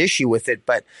that issue with it,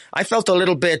 but I felt a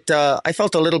little bit.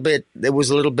 It was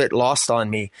a little bit lost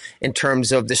on me in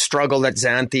terms of the struggle that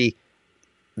Xanthi,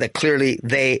 that clearly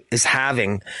they is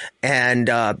having, and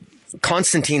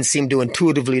Constantine seemed to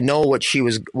intuitively know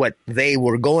what they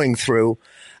were going through.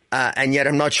 And yet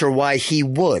I'm not sure why he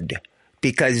would,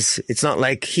 because it's not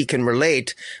like he can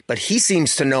relate, but he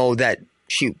seems to know that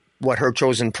what her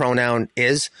chosen pronoun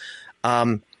is.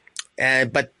 But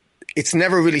it's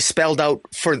never really spelled out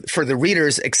for the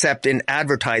readers except in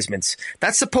advertisements.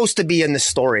 That's supposed to be in the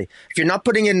story. If you're not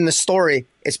putting it in the story,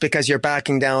 it's because you're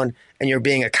backing down and you're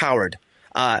being a coward.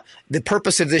 The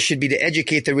purpose of this should be to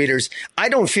educate the readers. I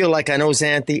don't feel like I know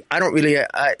Xanthi. I don't really,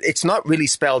 it's not really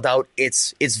spelled out.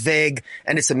 It's vague,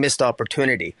 and it's a missed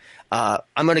opportunity.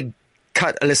 I'm going to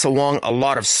cut Alyssa Wong a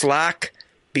lot of slack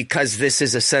because this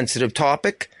is a sensitive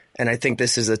topic And I think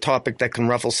this is a topic that can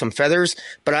ruffle some feathers.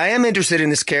 But I am interested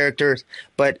in this character.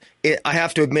 But I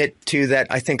have to admit, too, that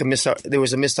I think there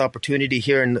was a missed opportunity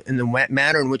here in the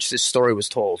manner in which this story was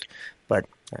told. But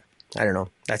I don't know.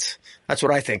 That's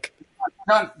what I think.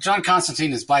 John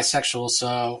Constantine is bisexual,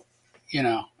 so,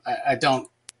 I don't.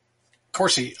 Of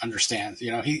course he understands.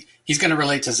 He's going to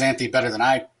relate to Xanthi better than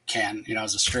I can,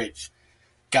 as a straight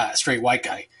white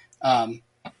guy.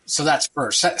 So that's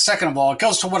first. Second of all, it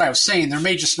goes to what I was saying. There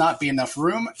may just not be enough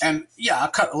room. And I'll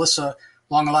cut Alyssa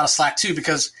along a lot of slack too,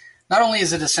 because not only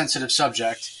is it a sensitive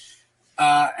subject,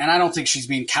 and I don't think she's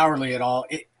being cowardly at all.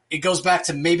 It goes back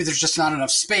to maybe there's just not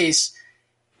enough space,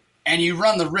 and you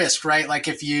run the risk, right? Like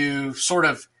if you sort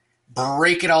of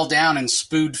break it all down and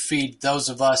spoon feed those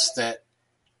of us that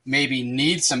maybe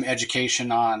need some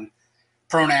education on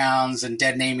pronouns and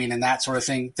dead naming and that sort of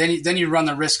thing, then you run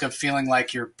the risk of feeling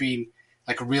like you're being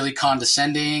like really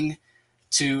condescending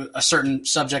to a certain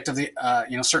subject of the,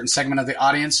 certain segment of the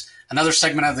audience. Another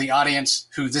segment of the audience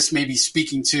who this may be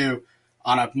speaking to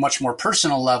on a much more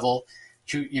personal level,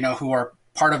 who are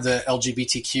part of the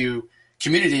LGBTQ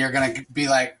community, are going to be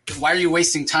like, why are you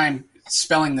wasting time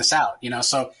spelling this out?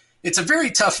 So it's a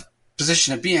very tough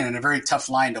position to be in and a very tough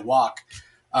line to walk.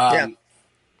 I'll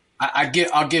give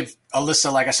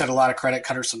Alyssa, like I said, a lot of credit,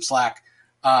 cut her some slack.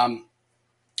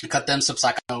 Cut them some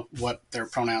slack. I know what their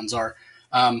pronouns are.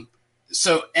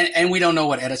 So we don't know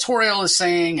what editorial is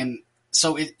saying. And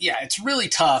so it's really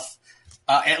tough.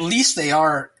 At least they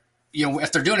are,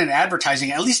 if they're doing it in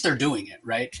advertising, at least they're doing it,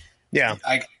 right? Yeah.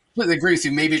 I completely agree with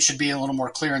you. Maybe it should be a little more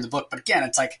clear in the book, but again,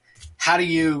 it's like, how do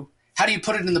you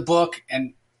put it in the book?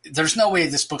 And there's no way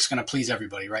this book's going to please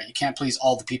everybody, right? You can't please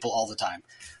all the people all the time.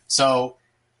 So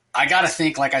I got to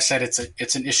think, like I said,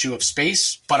 it's an issue of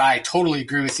space, but I totally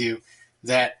agree with you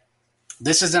that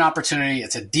this is an opportunity.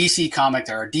 It's a DC comic.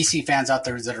 There are DC fans out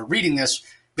there that are reading this,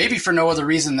 maybe for no other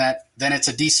reason than it's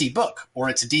a DC book or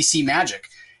it's a DC magic.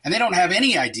 And they don't have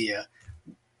any idea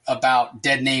about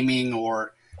dead naming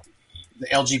or the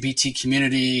LGBT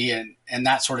community and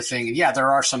that sort of thing. And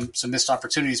there are some missed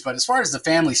opportunities. But as far as the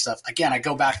family stuff, again, I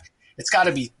go back, it's got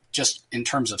to be just in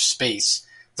terms of space.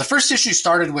 The first issue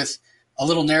started with a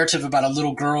little narrative about a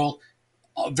little girl,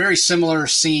 a very similar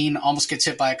scene, almost gets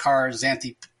hit by a car.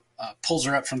 Xanthi pulls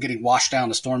her up from getting washed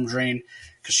down a storm drain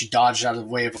because she dodged out of the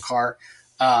way of a car.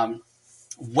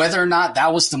 Whether or not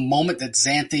that was the moment that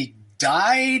Xanthi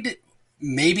died,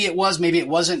 maybe it was, maybe it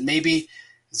wasn't. Maybe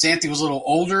Xanthi was a little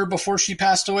older before she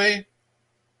passed away,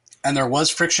 and there was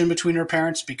friction between her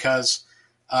parents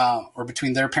or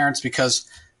between their parents because,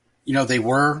 they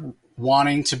were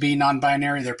wanting to be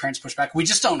non-binary. Their parents pushed back. We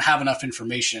just don't have enough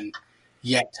information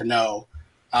yet to know.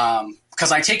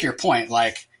 Because I take your point,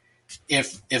 like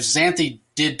if Xanthi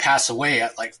did pass away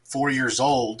at like 4 years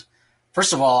old,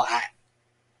 first of all,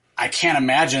 I can't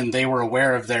imagine they were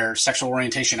aware of their sexual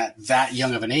orientation at that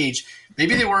young of an age.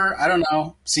 Maybe they were, I don't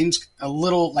know, seems a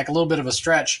little bit of a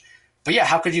stretch. But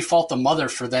how could you fault the mother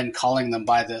for then calling them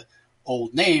by the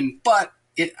old name? But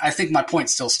I think my point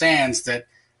still stands that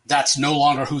that's no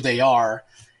longer who they are.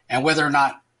 And whether or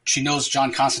not she knows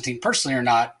John Constantine personally or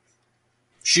not,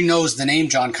 she knows the name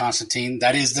John Constantine.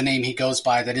 That is the name he goes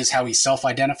by. That is how he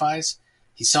self-identifies.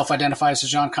 He self-identifies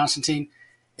as John Constantine.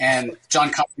 And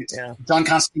John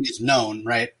Constantine is known,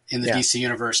 right, in the DC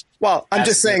universe. Well, I'm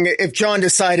just saying, if John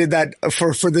decided that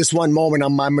for this one moment,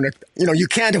 I'm going to, you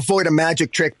can't avoid a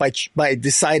magic trick by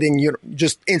deciding,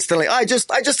 just instantly, I just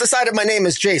decided my name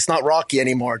is Jace, not Rocky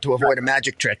anymore, to avoid a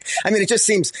magic trick. I mean,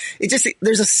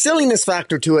 there's a silliness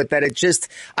factor to it that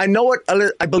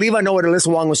I believe I know what Alyssa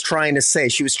Wong was trying to say.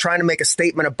 She was trying to make a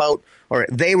statement about, or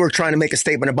they were trying to make a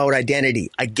statement about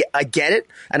identity. I get it,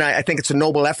 and I think it's a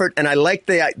noble effort, and I like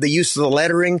the use of the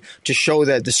lettering to show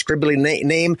the scribbly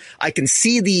name. I can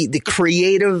see the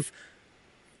creative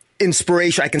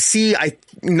inspiration. I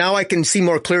can see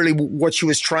more clearly what she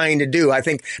was trying to do. I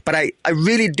think, but I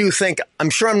really do think, I'm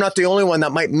sure I'm not the only one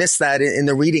that might miss that in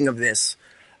the reading of this.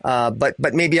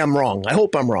 But maybe I'm wrong. I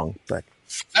hope I'm wrong, but.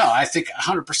 No, I think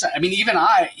 100%. I mean,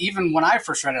 even when I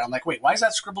first read it, I'm like, wait, why is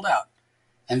that scribbled out?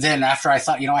 And then after I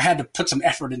thought, I had to put some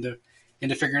effort into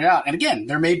figuring it out. And again,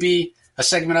 there may be a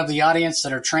segment of the audience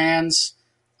that are trans,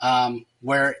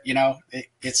 where,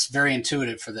 it's very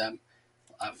intuitive for them.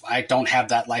 I don't have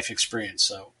that life experience.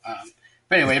 So,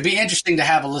 but anyway, it'd be interesting to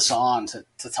have Alyssa on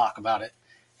to talk about it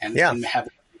and have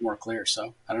it more clear.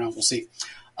 So I don't know. We'll see.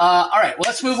 All right, well,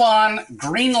 let's move on.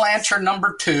 Green Lantern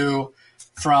 #2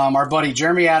 from our buddy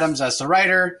Jeremy Adams as the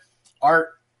writer. Art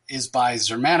is by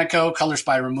Zermanico, colors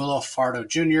by Romulo Fardo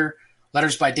Jr.,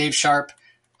 letters by Dave Sharp.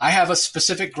 I have a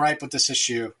specific gripe with this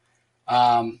issue.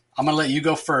 I'm going to let you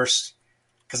go first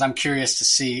because I'm curious to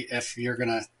see if you're going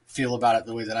to feel about it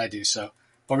the way that I do. So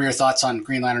what were your thoughts on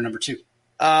Green Lantern number 2?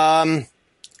 I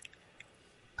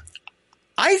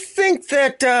think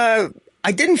that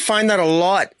I didn't find that a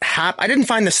lot I didn't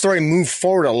find the story move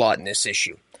forward a lot in this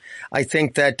issue. I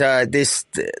think that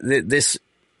this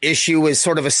issue is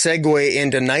sort of a segue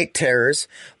into Night Terrors.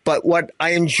 But what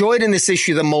I enjoyed in this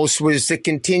issue the most was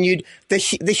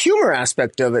the humor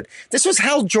aspect of it. This was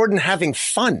Hal Jordan having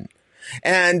fun.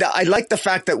 And I like the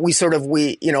fact that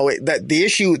that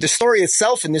the story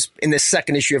itself in this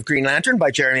second issue of Green Lantern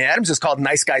by Jeremy Adams is called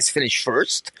Nice Guys Finish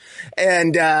First.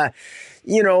 And,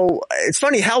 it's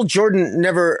funny, Hal Jordan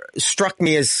never struck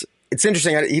me as, it's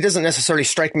interesting. He doesn't necessarily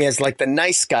strike me as like the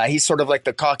nice guy. He's sort of like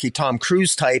the cocky Tom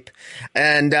Cruise type.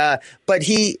 And, but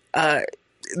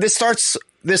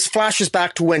this flashes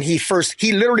back to when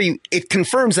it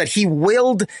confirms that he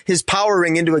willed his power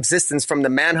ring into existence from the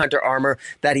Manhunter armor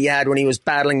that he had when he was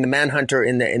battling the Manhunter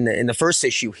in the first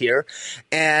issue here.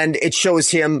 And it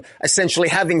shows him essentially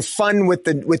having fun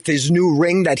with his new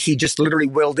ring that he just literally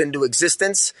willed into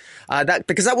existence.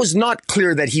 Because that was not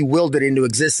clear that he willed it into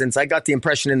existence. I got the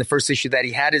impression in the first issue that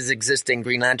he had his existing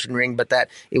Green Lantern ring, but that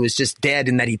it was just dead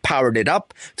and that he powered it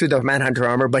up through the Manhunter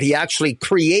armor. But he actually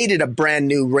created a brand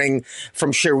new ring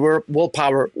from sheer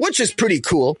willpower, which is pretty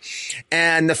cool.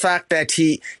 And the fact that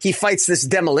he fights this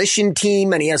demolition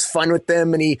team and he has fun with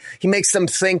them, and he makes them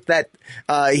think that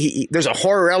there's a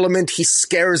horror element. He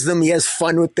scares them. He has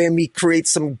fun with them. He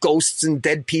creates some ghosts and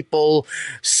dead people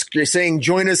saying,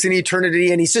 "Join us in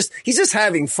eternity." And he's just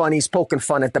having fun. He's poking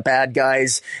fun at the bad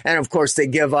guys. And of course they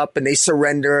give up and they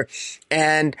surrender.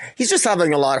 And he's just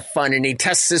having a lot of fun, and he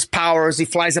tests his powers. He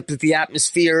flies up to the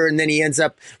atmosphere, and then he ends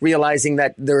up realizing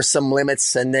that there are some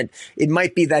limits, and that it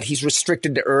might be that he's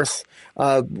restricted to Earth,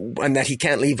 and that he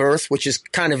can't leave Earth, which is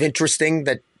kind of interesting.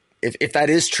 That if that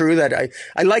is true, that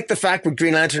I like the fact with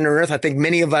Green Lantern on Earth. I think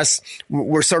many of us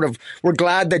we're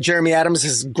glad that Jeremy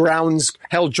Adams grounds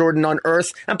Hal Jordan on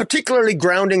Earth, and particularly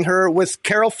grounding her with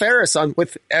Carol Ferris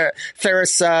with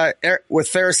Ferris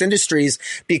Industries,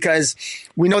 because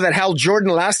we know that Hal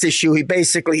Jordan last issue he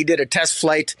did a test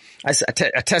flight,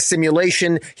 a test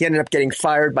simulation. He ended up getting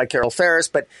fired by Carol Ferris,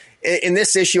 but in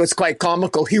this issue, it's quite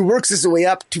comical. He works his way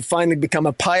up to finally become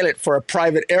a pilot for a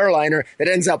private airliner that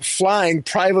ends up flying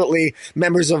privately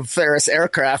members of Ferris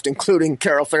Aircraft, including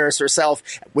Carol Ferris herself,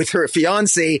 with her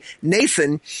fiance,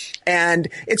 Nathan. And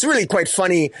it's really quite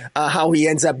funny how he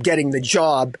ends up getting the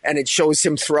job, and it shows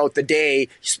him throughout the day.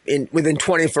 Within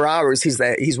 24 hours,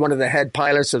 he's one of the head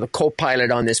pilots or the co-pilot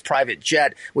on this private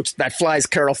jet, that flies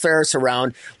Carol Ferris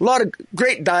around. A lot of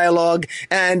great dialogue.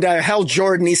 And Hal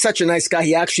Jordan, he's such a nice guy.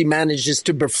 He actually manages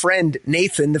to befriend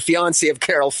Nathan, the fiance of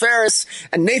Carol Ferris,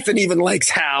 and Nathan even likes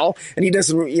Hal, and he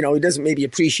doesn't maybe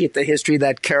appreciate the history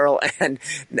that Carol and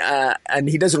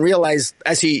he doesn't realize,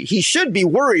 as he should be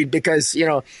worried, because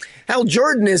Hal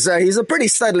Jordan he's a pretty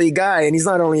studly guy, and he's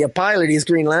not only a pilot, he's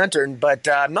Green Lantern, but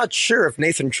I'm not sure if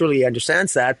Nathan truly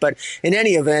understands that. But in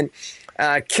any event,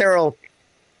 Carol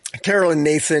and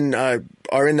Nathan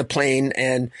are in the plane,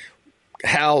 and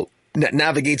Hal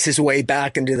navigates his way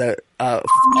back into the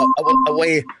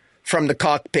away from the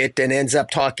cockpit and ends up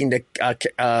talking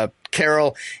to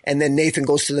Carol. And then Nathan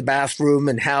goes to the bathroom,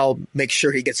 and Hal makes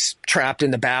sure he gets trapped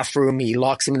in the bathroom. He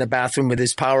locks him in the bathroom with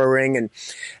his power ring,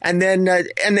 and then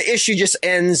the issue just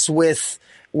ends with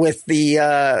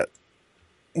the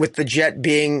jet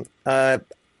being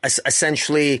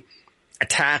essentially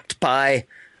attacked by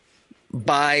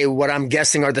what I'm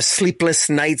guessing are the sleepless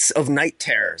nights of Night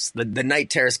Terrors, the Night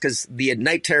Terrors, because the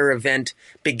Night Terror event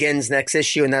begins next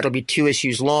issue, and that'll be 2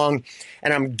 issues long.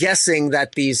 And I'm guessing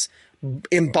that these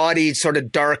embodied sort of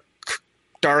dark,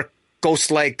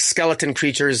 ghost-like skeleton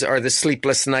creatures are the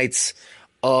sleepless nights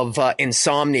of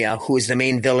Insomnia, who is the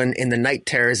main villain in the Night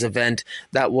Terrors event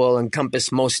that will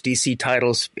encompass most DC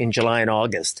titles in July and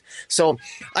August. So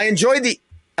I enjoyed the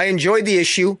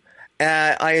issue.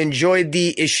 I enjoyed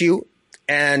the issue.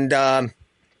 And and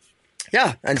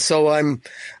so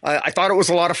I thought it was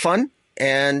a lot of fun,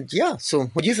 and so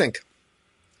what do you think?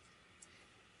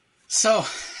 So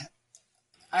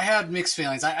I had mixed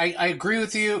feelings. I agree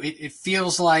with you. It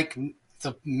feels like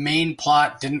the main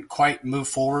plot didn't quite move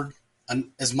forward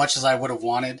as much as I would have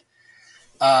wanted.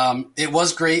 It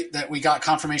was great that we got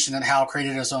confirmation that Hal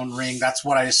created his own ring. That's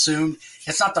what I assumed.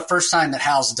 It's not the first time that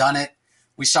Hal's done it.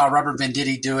 We saw Robert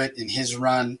Venditti do it in his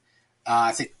run.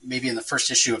 I think maybe in the first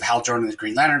issue of Hal Jordan and the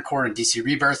Green Lantern Corps and DC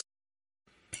Rebirth.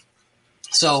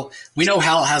 So we know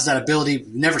Hal has that ability.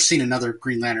 Never seen another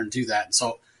Green Lantern do that.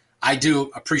 So I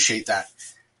do appreciate that.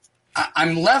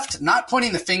 I'm left not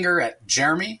pointing the finger at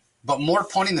Jeremy, but more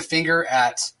pointing the finger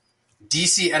at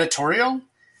DC editorial,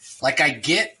 Like, I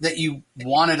get that you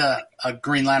wanted a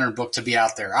Green Lantern book to be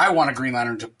out there. I want a Green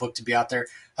Lantern book to be out there,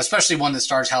 especially one that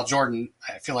stars Hal Jordan.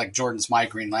 I feel like Jordan's my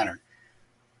Green Lantern.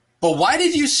 But why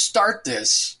did you start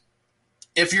this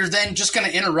if you're then just going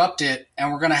to interrupt it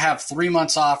and we're going to have 3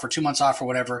 months off or 2 months off or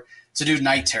whatever to do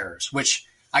Night Terrors, which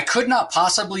I could not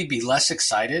possibly be less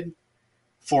excited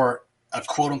for a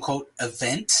quote-unquote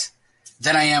event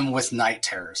than I am with Night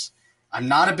Terrors. I'm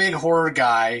not a big horror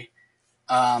guy.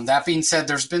 That being said,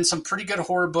 there's been some pretty good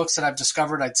horror books that I've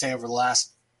discovered, I'd say, over the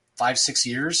last 5-6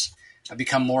 years. I've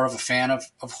become more of a fan of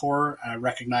horror, and I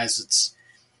recognize its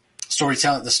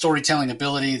storytelling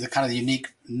ability, the kind of unique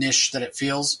niche that it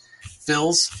fills,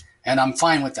 and I'm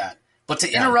fine with that. But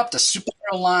to interrupt a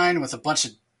superhero line with a bunch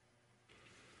of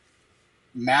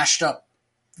mashed up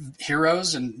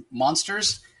heroes and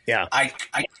monsters, I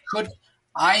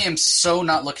am so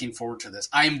not looking forward to this.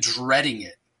 I am dreading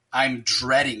it.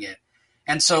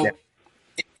 And so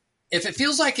if it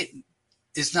feels like it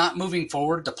is not moving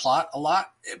forward the plot a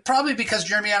lot, probably because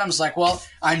Jeremy Adams is like, well,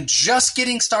 I'm just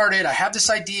getting started. I have this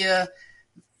idea,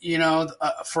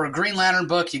 for a Green Lantern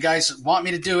book. You guys want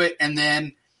me to do it. And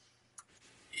then,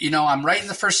 I'm writing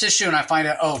the first issue and I find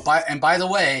out, by the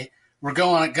way, we're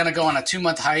going to go on a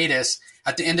 2-month hiatus.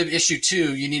 At the end of issue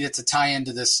 2, you need it to tie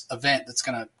into this event that's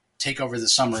going to take over the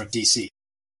summer of DC.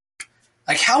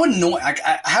 Like, how annoying!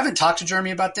 I haven't talked to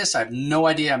Jeremy about this. I have no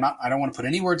idea. I don't want to put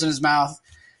any words in his mouth.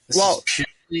 This is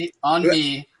purely on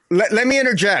me. Let me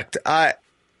interject.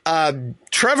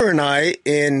 Trevor and I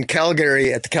in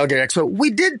Calgary at the Calgary Expo,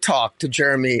 we did talk to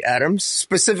Jeremy Adams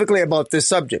specifically about this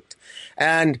subject.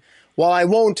 And while I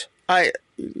won't say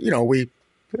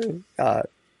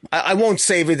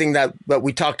everything that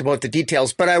we talked about, the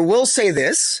details, but I will say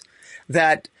this,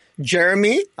 that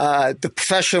Jeremy, the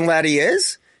professional that he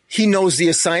is, he knows the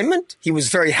assignment. He was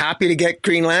very happy to get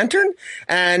Green Lantern,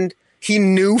 and he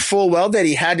knew full well that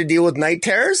he had to deal with Night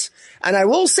Terrors. And I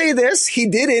will say this, he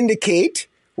did indicate,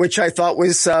 which I thought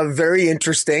was very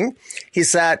interesting. He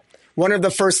said one of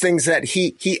the first things that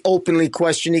he openly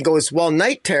questioned, he goes, well,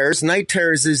 Night Terrors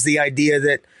is the idea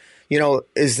that,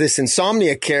 is this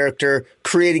insomnia character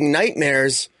creating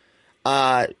nightmares,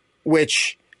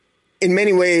 which in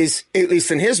many ways, at least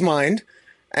in his mind,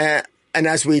 and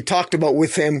as we talked about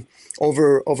with him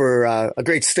over a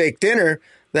great steak dinner,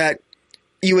 that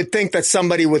you would think that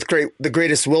somebody with the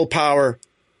greatest willpower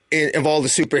of all the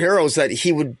superheroes, that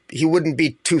he wouldn't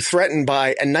be too threatened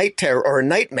by a night terror or a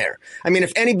nightmare. I mean,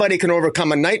 if anybody can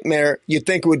overcome a nightmare, you'd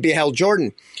think it would be Hal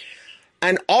Jordan.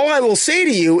 And all I will say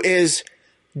to you is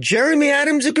Jeremy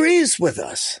Adams agrees with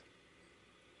us.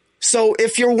 So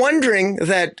if you're wondering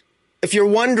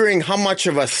how much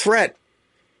of a threat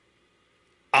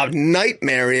a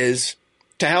nightmare is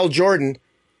to Hal Jordan,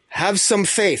 have some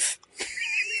faith.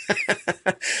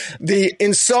 The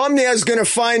Insomnia is going to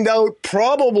find out,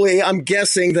 probably, I'm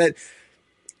guessing, that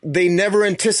they never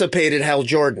anticipated Hal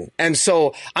Jordan. And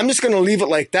so I'm just going to leave it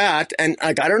like that. And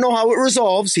I don't know how it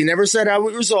resolves. He never said how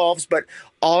it resolves, but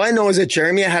all I know is that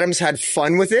Jeremy Adams had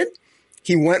fun with it.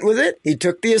 He went with it. He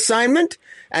took the assignment,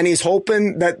 and he's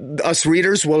hoping that us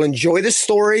readers will enjoy the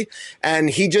story. And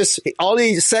all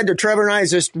he said to Trevor and I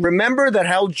is just remember that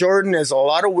Hal Jordan has a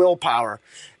lot of willpower.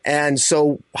 And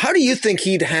so how do you think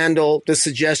he'd handle the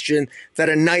suggestion that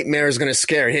a nightmare is going to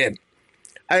scare him?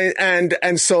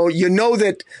 And so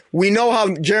that we know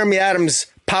how Jeremy Adams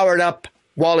powered up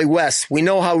Wally West. We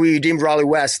know how we redeemed Wally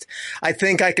West. I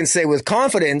think I can say with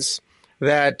confidence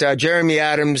that Jeremy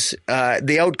Adams,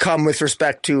 the outcome with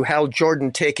respect to Hal Jordan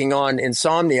taking on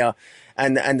Insomnia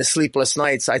and the Sleepless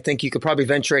Nights, I think you could probably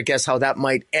venture a guess how that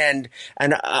might end.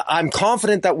 And I'm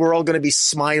confident that we're all going to be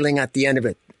smiling at the end of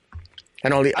it.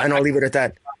 And I'll leave it at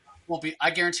that. I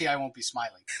guarantee I won't be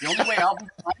smiling. The only way I'll be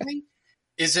smiling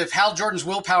is if Hal Jordan's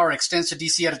willpower extends to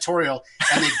DC editorial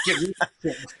and they get rid of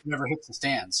it never hits the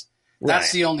stands. That's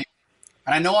right. The only.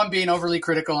 And I know I'm being overly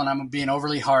critical and I'm being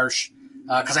overly harsh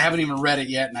because I haven't even read it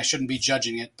yet and I shouldn't be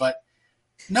judging it. But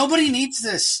nobody needs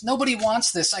this. Nobody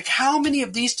wants this. Like, how many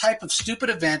of these type of stupid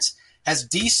events has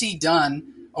DC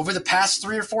done over the past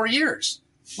 3 or 4 years?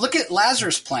 Look at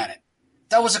Lazarus Planet.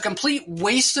 That was a complete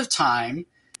waste of time.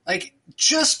 Like,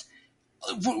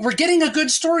 we're getting a good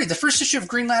story. The first issue of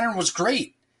Green Lantern was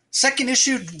great. Second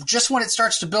issue, just when it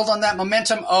starts to build on that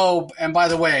momentum, oh, and by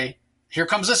the way, here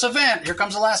comes this event. Here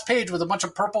comes the last page with a bunch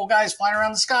of purple guys flying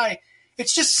around the sky.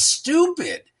 It's just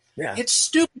stupid. Yeah. It's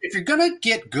stupid. If you're going to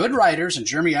get good writers, and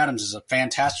Jeremy Adams is a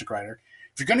fantastic writer,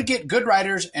 if you're going to get good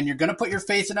writers and you're going to put your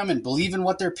faith in them and believe in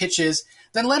what their pitch is,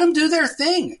 then let them do their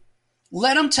thing.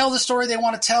 Let them tell the story they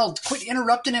want to tell. Quit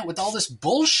interrupting it with all this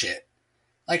bullshit.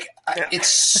 Like, it's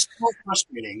so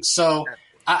frustrating. So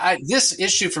this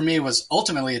issue for me was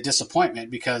ultimately a disappointment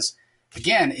because,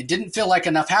 again, it didn't feel like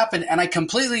enough happened, and I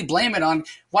completely blame it on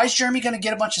why is Jeremy going to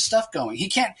get a bunch of stuff going? He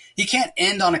can't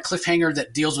end on a cliffhanger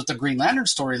that deals with the Green Lantern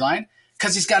storyline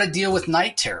because he's got to deal with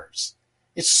Night Terrors.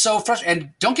 It's so frustrating.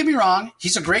 And don't get me wrong,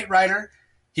 he's a great writer.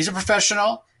 He's a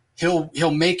professional. He'll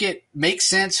make it make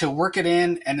sense. He'll work it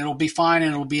in, and it'll be fine,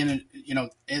 and it'll be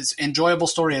as enjoyable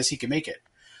story as he can make it.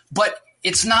 But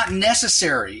it's not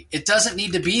necessary. It doesn't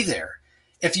need to be there.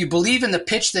 If you believe in the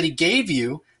pitch that he gave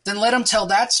you, then let him tell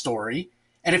that story.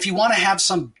 And if you want to have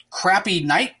some crappy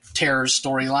Night Terrors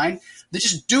storyline, then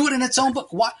just do it in its own book.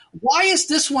 Why is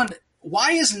this one?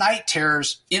 Why is Night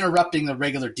Terrors interrupting the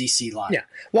regular DC line? Yeah,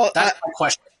 well, that's my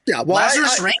question. Yeah, well,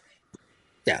 Lazarus Reign.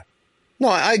 Yeah, no,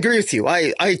 I agree with you.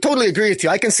 I totally agree with you.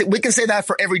 We can say that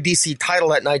for every DC title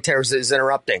that Night Terrors is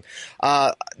interrupting.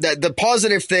 The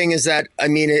positive thing is that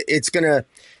it's gonna,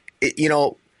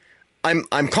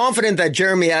 I'm confident that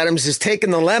Jeremy Adams has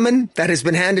taken the lemon that has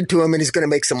been handed to him and he's going to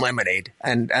make some lemonade.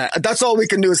 And that's all we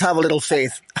can do is have a little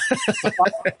faith.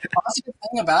 The positive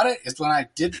thing about it is when I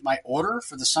did my order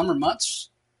for the summer months,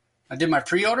 I did my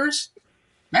pre-orders.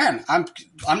 Man, I'm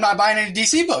not buying any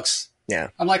DC books. Yeah.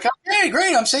 I'm like, okay,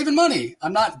 great. I'm saving money.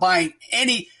 I'm not buying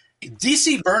any.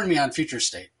 DC burned me on Future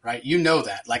State, right? You know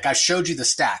that. Like I showed you the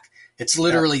stack. It's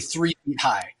literally 3 feet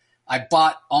high. I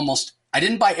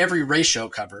didn't buy every ratio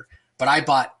cover, but I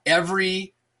bought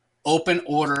every open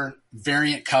order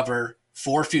variant cover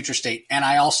for Future State, and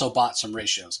I also bought some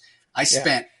ratios. I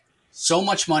spent so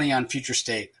much money on Future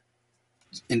State,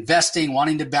 investing,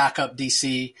 wanting to back up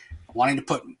DC, wanting to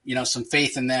put some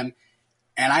faith in them,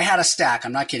 and I had a stack.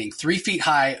 I'm not kidding, 3 feet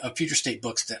high of Future State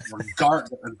books that were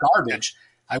garbage.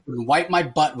 I would wipe my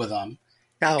butt with them.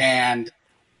 Now, and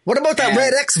what about that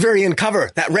Red X variant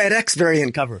cover?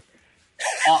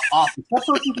 Awful. That's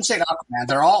what people say to Aquaman.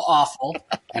 They're all awful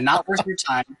and not worth your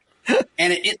time.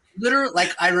 And it literally,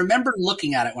 like, I remember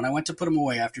looking at it when I went to put them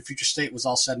away after Future State was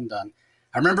all said and done.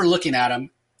 I remember looking at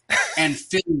them and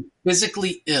feeling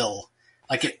physically ill.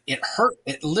 Like it hurt.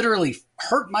 It literally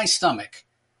hurt my stomach.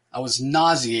 I was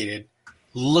nauseated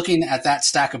looking at that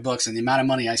stack of books and the amount of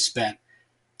money I spent,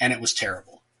 and it was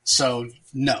terrible. So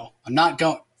no, I'm not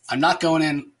going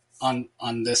in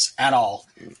on this at all.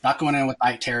 Not going in with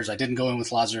Night Terrors. I didn't go in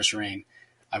with Lazarus Reign.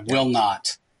 I will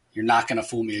not. You're not going to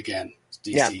fool me again,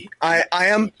 DC.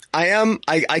 Yeah,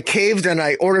 I caved and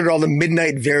I ordered all the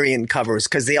Midnight variant covers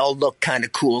because they all look kind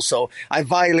of cool. So I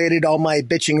violated all my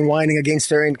bitching and whining against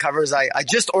variant covers. I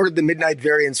just ordered the Midnight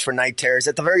variants for Night Terrors.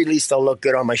 At the very least, they'll look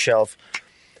good on my shelf.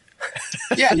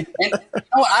 Yeah, and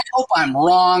I hope I'm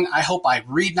wrong. I hope I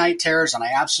read Night Terrors and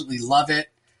I absolutely love it.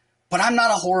 But I'm not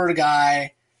a horror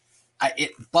guy.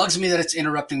 It bugs me that it's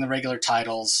interrupting the regular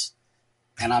titles,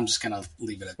 and I'm just going to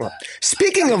leave it at that.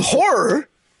 Speaking of horror,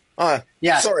 sorry.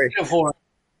 Speaking of horror.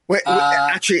 Wait,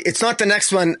 actually, it's not the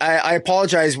next one. I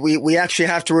apologize. We actually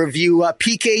have to review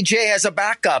PKJ as a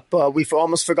backup. We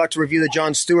almost forgot to review the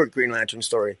Jon Stewart Green Lantern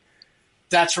story.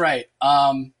 That's right.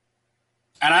 And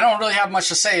I don't really have much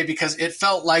to say because it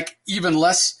felt like even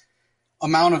less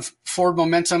amount of forward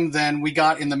momentum than we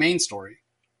got in the main story.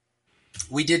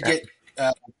 We did get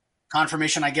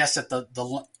confirmation, I guess, that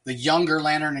the younger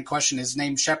Lantern in question is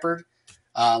named Shepherd,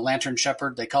 Lantern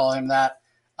Shepherd. They call him that.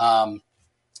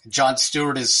 Jon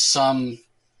Stewart has some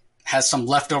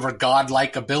leftover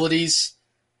godlike abilities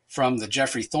from the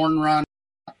Geoffrey Thorne run.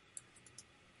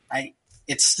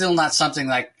 It's still not something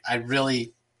like I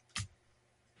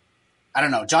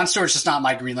don't know. Jon Stewart's just not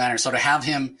my Green Lantern. So to have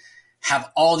him have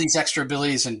all these extra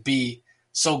abilities and be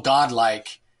so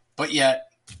godlike, but yet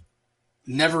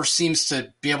never seems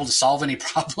to be able to solve any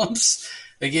problems.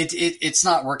 Like it's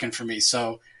not working for me.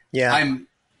 So yeah, I'm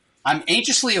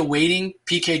anxiously awaiting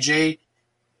PKJ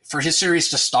for his series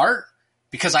to start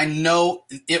because I know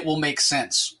it will make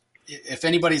sense. If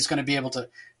anybody's going to be able to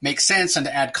make sense and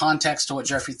to add context to what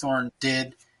Geoffrey Thorne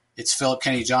did, it's Philip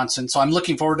Kennedy Johnson. So I'm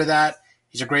looking forward to that.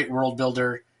 He's a great world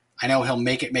builder. I know he'll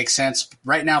make it make sense.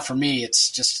 Right now for me,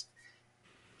 it's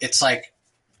like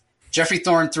Geoffrey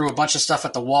Thorne threw a bunch of stuff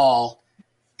at the wall.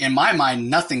 In my mind,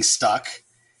 nothing stuck,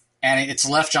 and it's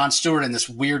left Jon Stewart in this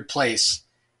weird place,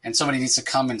 and somebody needs to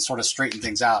come and sort of straighten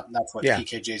things out, and that's what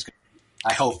PKJ is going to do,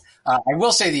 I hope. I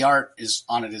will say the art is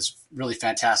really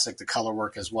fantastic, the color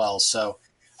work as well. So,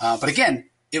 but again,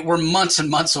 we're months and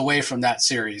months away from that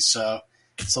series, so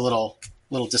it's a little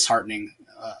disheartening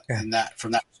from that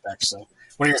respect. So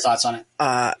What are your thoughts on it?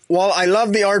 Well, I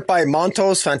love the art by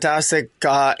Montos, fantastic.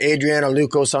 Adriana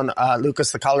Lucas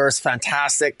Lucas, the colorist,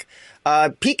 fantastic.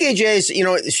 PKJ's,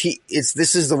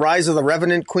 this is the rise of the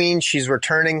Revenant Queen. She's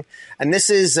returning, and this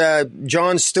is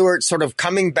Jon Stewart sort of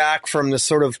coming back from the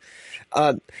sort of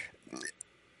I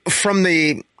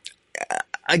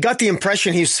got the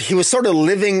impression he was sort of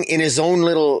living in his own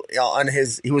little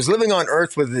he was living on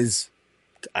Earth with his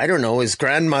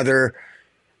grandmother,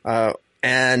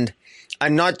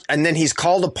 and then he's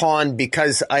called upon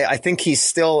because I think he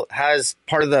still has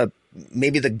part of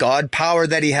maybe the god power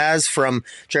that he has from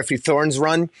Jeffrey Thorne's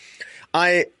run.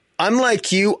 I'm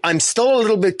like you. I'm still a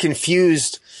little bit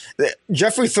confused.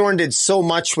 Jeffrey Thorne did so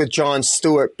much with Jon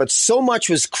Stewart, but so much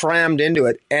was crammed into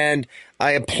it. And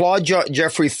I applaud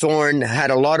Jeffrey Thorne, had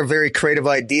a lot of very creative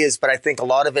ideas, but I think a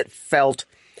lot of it felt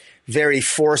very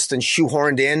forced and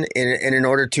shoehorned in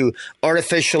order to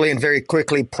artificially and very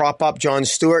quickly prop up Jon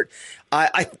Stewart.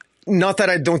 Not that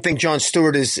I don't think Jon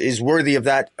Stewart is worthy of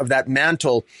that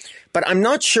mantle, but I'm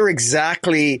not sure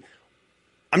exactly.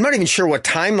 I'm not even sure what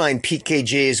timeline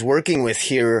PKJ is working with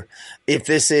here. If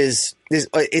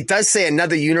it does say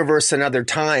another universe, another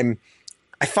time.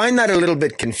 I find that a little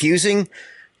bit confusing.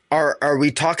 Are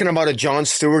we talking about a Jon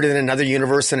Stewart in another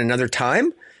universe and another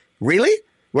time? Really?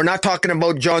 We're not talking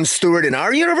about Jon Stewart in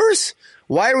our universe?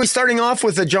 Why are we starting off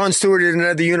with a Jon Stewart in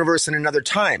another universe and another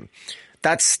time?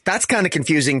 That's kind of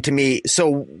confusing to me.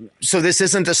 So this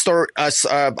isn't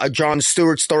a Jon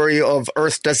Stewart story of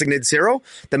Earth Designated Zero,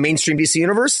 the mainstream DC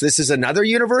universe. This is another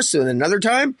universe and another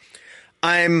time.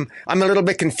 I'm a little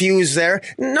bit confused there.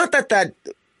 Not that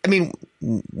I mean,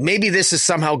 maybe this is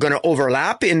somehow going to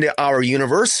overlap into our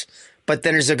universe. But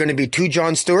then is there going to be two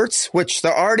Jon Stewarts? Which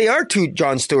there already are two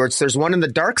Jon Stewarts. There's one in the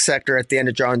dark sector at the end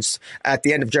of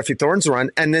Jeffrey Thorne's run,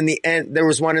 and then there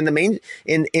was one in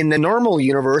the normal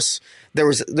universe. There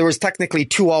was technically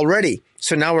two already.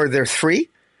 So now are there three?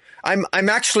 I'm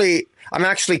actually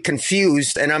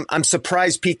confused, and I'm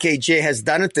surprised PKJ has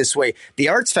done it this way. The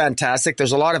art's fantastic.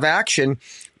 There's a lot of action,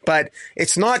 but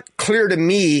it's not clear to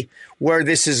me where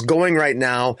this is going right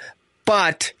now.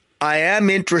 But I am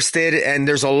interested, and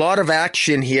there's a lot of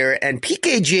action here. And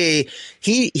PKJ,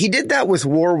 he did that with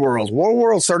Warworld.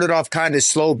 Warworld started off kind of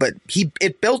slow, but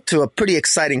it built to a pretty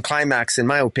exciting climax, in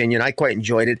my opinion. I quite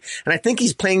enjoyed it. And I think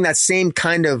he's playing that same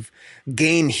kind of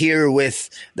game here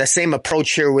with the same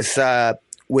approach here with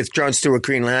Jon Stewart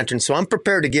Green Lantern. So I'm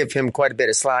prepared to give him quite a bit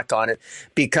of slack on it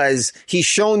because he's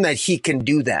shown that he can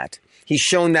do that. He's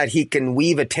shown that he can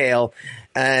weave a tale.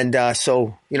 And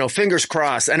so, fingers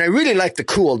crossed. And I really like the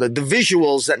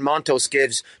visuals that Montos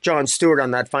gives Jon Stewart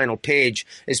on that final page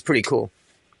is pretty cool,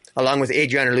 along with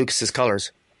Adriana Lucas's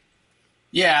colors.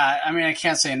 Yeah, I mean, I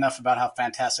can't say enough about how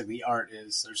fantastic the art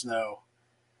is. There's no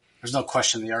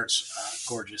question the art's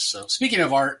gorgeous. So speaking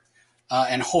of art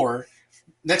and horror,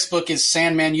 next book is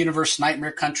Sandman Universe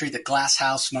Nightmare Country, The Glass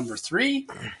House #3.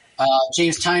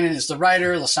 James Tynion is the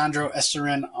writer, Lissandro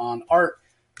Esterin on art,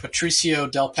 Patricio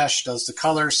Del Pesce does the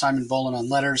colors, Simon Boland on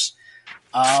letters.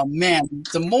 Man,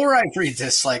 the more I read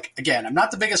this, again, I'm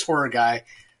not the biggest horror guy.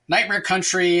 Nightmare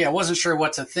Country, I wasn't sure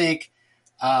what to think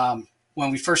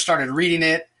when we first started reading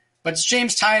it. But it's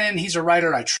James Tynion. He's a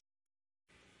writer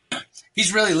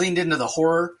he's really leaned into the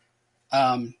horror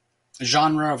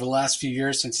genre over the last few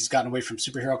years since he's gotten away from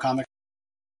superhero comics.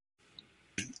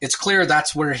 It's clear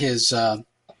that's where his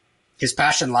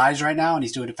passion lies right now, and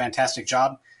he's doing a fantastic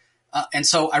job. And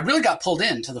so I really got pulled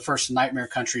into the first Nightmare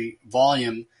Country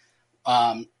volume,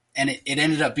 and it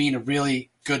ended up being a really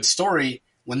good story.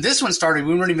 When this one started,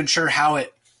 we weren't even sure how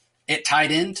it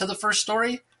tied into the first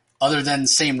story, other than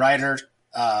same writer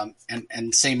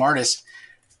and same artist.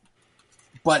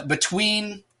 But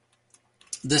between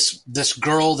this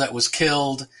girl that was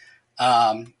killed,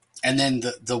 and then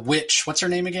the witch, what's her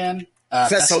name again?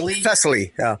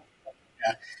 Thessaly, yeah.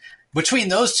 Between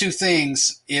those two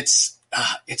things, it's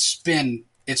been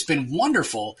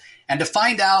wonderful, and to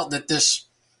find out that this,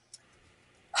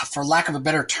 for lack of a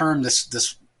better term,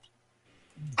 this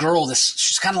girl,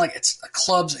 she's kind of like, it's a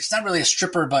club. It's not really a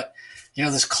stripper, but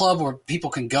this club where people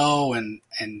can go and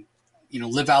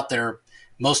live out their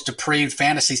most depraved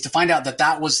fantasies. To find out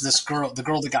that was this girl, the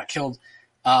girl that got killed.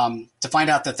 To find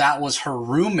out that was her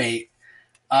roommate.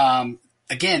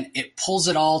 Again, it pulls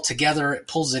it all together. It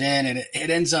pulls it in, and it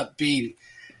ends up being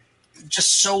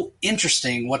just so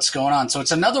interesting what's going on. So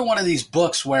it's another one of these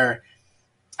books where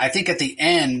I think at the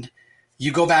end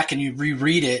you go back and you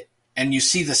reread it and you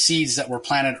see the seeds that were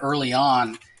planted early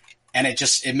on, and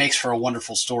it makes for a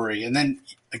wonderful story. And then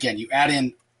again, you add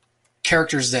in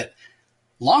characters that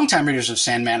longtime readers of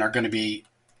Sandman are going to be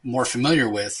more familiar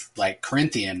with, like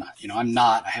Corinthian.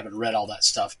 I haven't read all that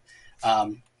stuff.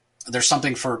 There's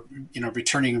something for,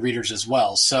 returning readers as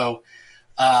well. So,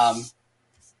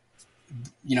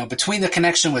 between the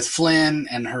connection with Flynn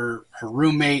and her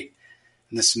roommate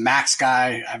and this Max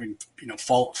guy having,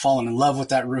 fallen in love with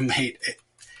that roommate,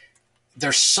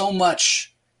 there's so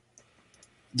much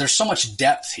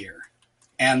depth here.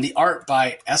 And the art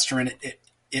by Esther,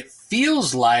 it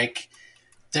feels like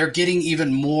they're getting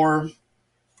even more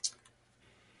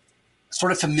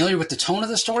sort of familiar with the tone of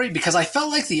the story, because I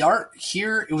felt like the art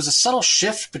here, it was a subtle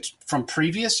shift from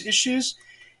previous issues.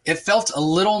 It felt a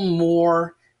little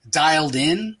more dialed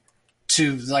in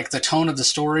to like the tone of the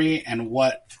story and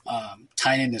what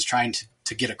Tynion is trying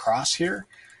to get across here.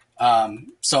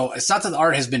 So it's not that the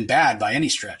art has been bad by any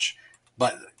stretch,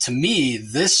 but to me,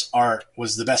 this art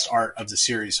was the best art of the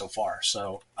series so far.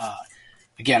 So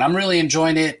again, I'm really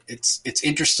enjoying it. It's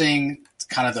interesting. It's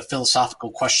kind of the philosophical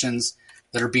questions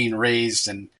that are being raised,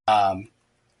 and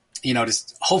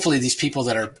just hopefully these people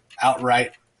that are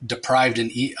outright depraved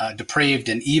and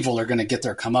evil are going to get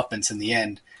their comeuppance in the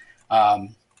end.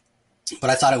 But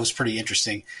I thought it was pretty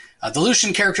interesting. The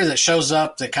Lucian character that shows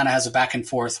up that kind of has a back and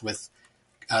forth with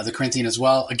the Corinthian as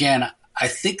well. Again, I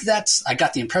think I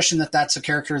got the impression that that's a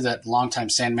character that longtime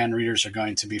Sandman readers are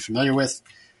going to be familiar with.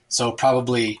 So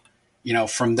probably,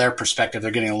 from their perspective,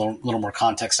 they're getting a little more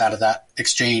context out of that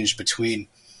exchange between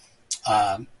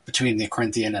the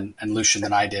Corinthian and Lucian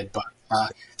than I did. But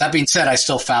that being said, I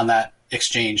still found that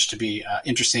exchange to be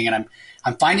interesting, and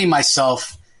I'm finding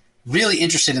myself really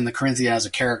interested in the Corinthian as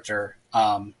a character.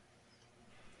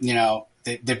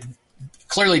 They've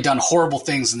clearly done horrible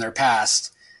things in their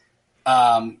past,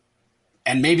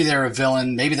 and maybe they're a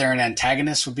villain, maybe they're an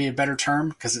antagonist would be a better term,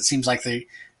 because it seems like they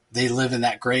live in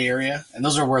that gray area, and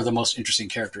those are where the most interesting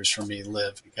characters for me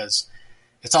live, because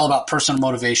it's all about personal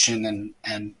motivation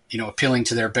and appealing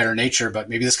to their better nature. But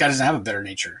maybe this guy doesn't have a better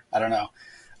nature. I don't know.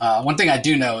 One thing I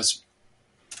do know is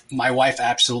my wife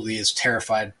absolutely is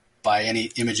terrified by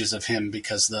any images of him,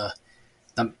 because the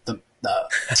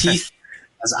teeth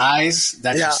as eyes,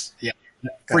 that just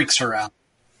freaks her out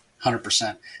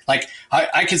 100%. Like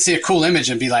I could see a cool image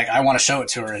and be like, I want to show it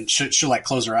to her, and she'll like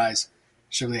close her eyes.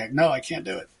 She'll be like, no, I can't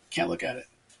do it. Can't look at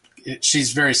it.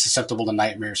 She's very susceptible to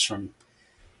nightmares from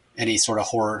any sort of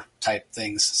horror type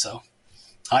things. So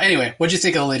anyway, what'd you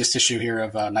think of the latest issue here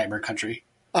of Nightmare Country?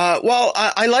 Well,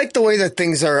 I like the way that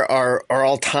things are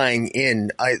all tying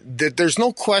in. There's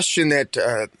no question that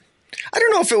I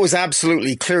don't know if it was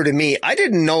absolutely clear to me. I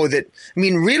didn't know that. I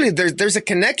mean, really, there's a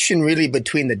connection really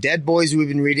between the Dead Boys we've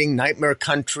been reading, Nightmare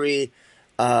Country,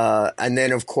 and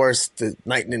then of course the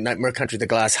Nightmare Country, the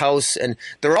Glass House, and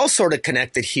they're all sort of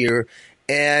connected here.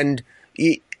 And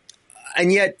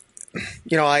yet,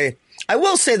 I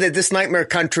will say that this Nightmare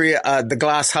Country, the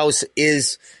Glass House,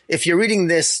 is, if you're reading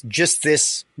just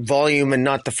this volume and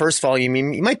not the first volume,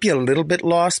 you might be a little bit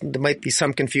lost. There might be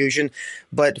some confusion.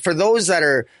 But for those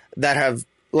that have,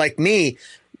 like me,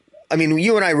 I mean,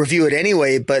 you and I review it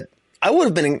anyway, but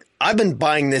I've been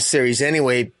buying this series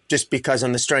anyway, just because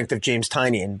on the strength of James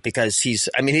Tynion, because he's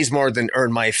more than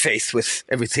earned my faith with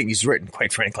everything he's written,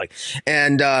 quite frankly.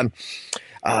 And,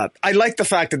 I like the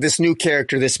fact that this new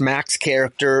character, this Max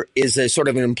character, is a sort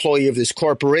of an employee of this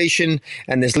corporation,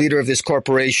 and this leader of this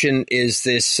corporation is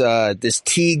this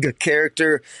Teague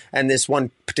character, and this one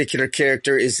particular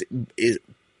character is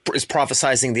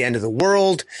prophesizing the end of the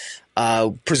world,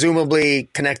 presumably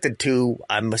connected to,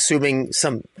 I'm assuming,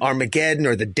 some Armageddon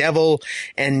or the devil.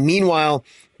 And meanwhile,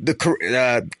 the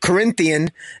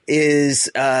Corinthian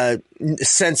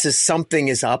senses something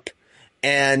is up,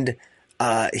 and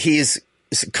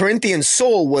Corinthian's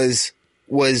soul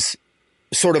was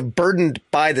sort of burdened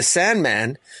by the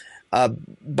Sandman.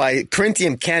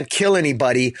 Corinthian can't kill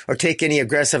anybody or take any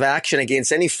aggressive action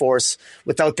against any force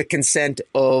without the consent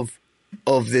of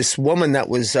this woman that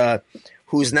was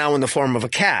who's now in the form of a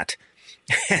cat.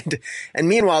 And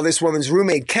meanwhile, this woman's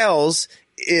roommate Kells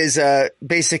is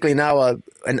basically now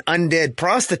an undead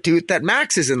prostitute that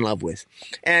Max is in love with.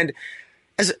 And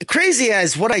as crazy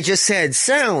as what I just said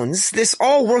sounds, this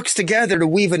all works together to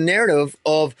weave a narrative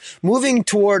of moving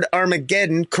toward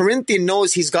Armageddon. Corinthian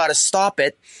knows he's got to stop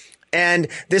it. And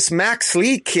this Max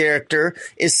Lee character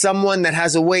is someone that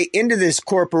has a way into this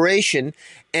corporation,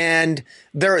 and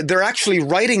they're actually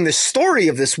writing the story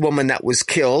of this woman that was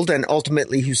killed and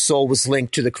ultimately whose soul was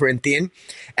linked to the Corinthian.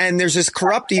 And there's this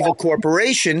corrupt evil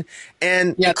corporation,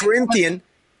 and the Corinthian.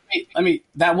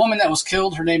 That woman that was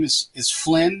killed, her name is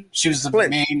Flynn. She was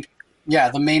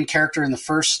the main character in the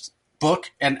first book.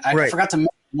 And I forgot to mention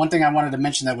one thing I wanted to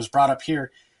mention that was brought up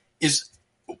here is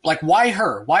like, why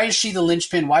her? Why is she the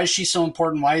linchpin? Why is she so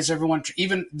important? Why is everyone,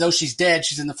 even though she's dead,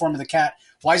 she's in the form of the cat?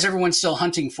 Why is everyone still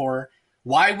hunting for her?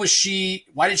 Why did she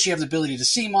have the ability to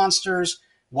see monsters?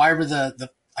 Why were the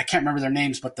I can't remember their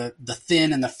names, but the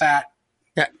thin and the fat.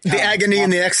 Yeah, the agony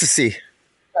and the ecstasy.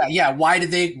 Yeah.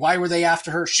 Why were they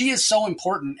after her? She is so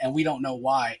important and we don't know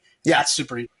why. Yeah. That's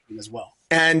super interesting as well.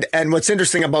 And what's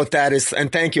interesting about that is,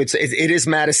 and thank you, it is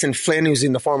Madison Flynn who's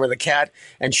in the form of the cat,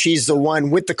 and she's the one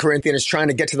with the Corinthians trying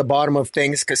to get to the bottom of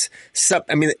things because,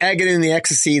 the agony and the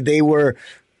ecstasy, they were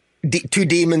two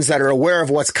demons that are aware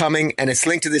of what's coming, and it's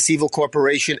linked to this evil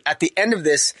corporation. At the end of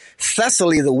this,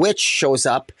 Thessaly the witch shows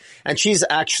up, and she's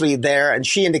actually there, and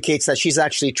she indicates that she's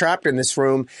actually trapped in this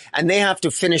room, and they have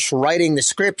to finish writing the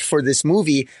script for this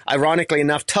movie, ironically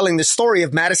enough, telling the story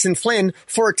of Madison Flynn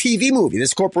for a TV movie.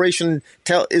 This corporation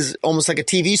is almost like a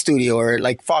TV studio or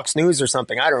like Fox News or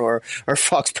something, I don't know, or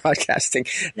Fox Broadcasting.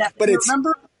 Yeah, but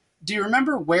do you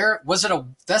remember where was it a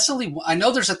Thessaly? I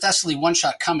know there's a Thessaly one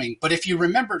shot coming, but if you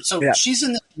remember, she's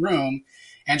in this room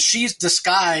and she's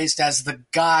disguised as the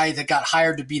guy that got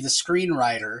hired to be the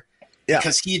screenwriter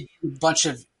because he did a bunch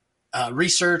of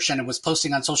research and was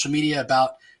posting on social media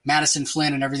about Madison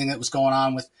Flynn and everything that was going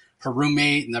on with her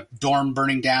roommate and the dorm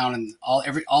burning down and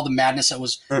all the madness that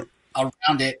was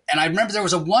around it. And I remember there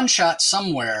was a one shot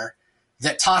somewhere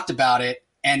that talked about it,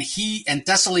 and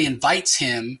Thessaly invites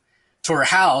him to her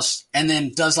house and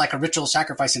then does like a ritual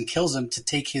sacrifice and kills him to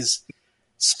take his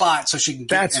spot so she can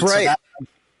get. That's right.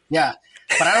 Yeah.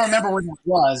 But I don't remember where that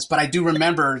was, but I do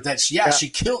remember that she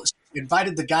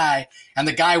invited the guy, and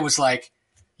the guy was like,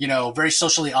 very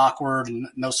socially awkward and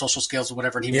no social skills or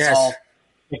whatever. And he was all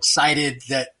excited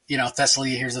that,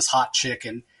 Thessaly, here's this hot chick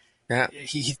and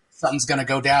something's going to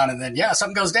go down. And then,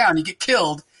 something goes down, you get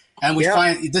killed. And we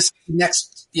find this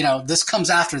next, this comes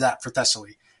after that for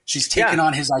Thessaly. She's taken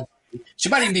on his identity. She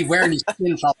might even be wearing his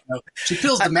skin. She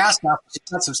peels the mask off. She's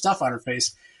got some stuff on her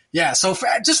face. Yeah, so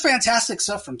just fantastic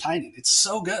stuff from Tynan. It's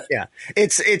so good. Yeah,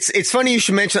 it's funny you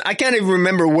should mention. I can't even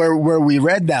remember where we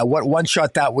read that, what one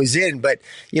shot that was in, but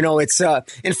it's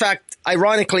in fact,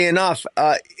 ironically enough,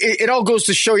 it all goes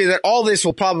to show you that all this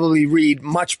will probably read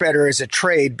much better as a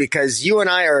trade because you and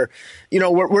I are,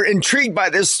 we're intrigued by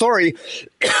this story.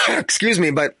 Excuse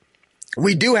me, but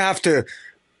we do have to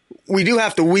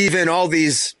weave in all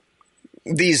these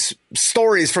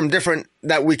stories from different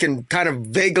that we can kind of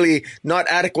vaguely not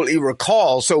adequately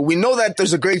recall. So we know that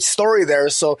there's a great story there.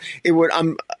 So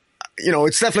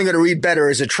it's definitely going to read better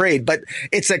as a trade, but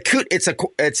it's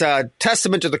a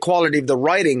testament to the quality of the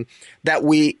writing that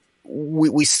we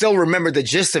still remember the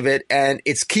gist of it, and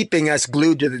it's keeping us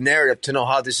glued to the narrative to know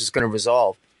how this is going to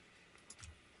resolve.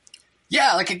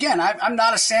 Yeah, like again, I'm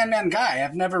not a Sandman guy.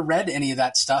 I've never read any of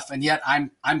that stuff, and yet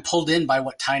I'm pulled in by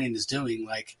what Tynan is doing.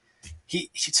 Like he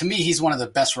to me, he's one of the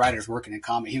best writers working in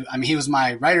comic. He was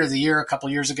my writer of the year a couple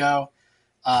years ago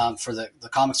for the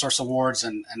Comic Source Awards,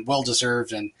 and well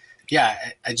deserved. And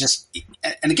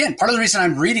and again, part of the reason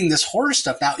I'm reading this horror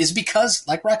stuff now is because,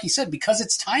 like Rocky said, because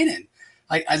it's Tynan.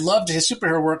 I loved his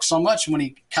superhero work so much when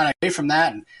he kind of away from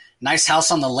that. And Nice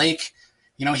House on the Lake.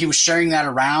 He was sharing that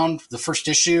around the first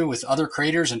issue with other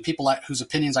creators and people whose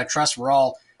opinions I trust were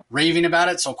all raving about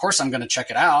it. So of course I'm going to check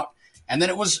it out. And then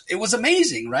it was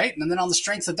amazing, right? And then on the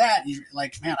strength of that, you're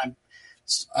like, man,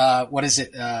 what is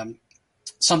it?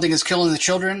 Something is Killing the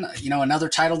Children. Another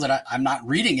title that I'm not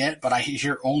reading it, but I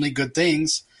hear only good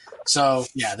things. So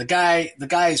yeah, the guy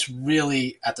is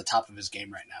really at the top of his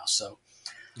game right now. So,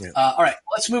 all right,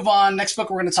 let's move on. Next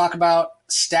book we're going to talk about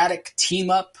Static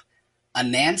Team Up.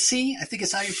 Anansi, I think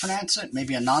is how you pronounce it.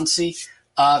 Maybe Anansi.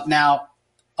 Now,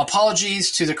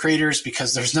 apologies to the creators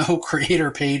because there's no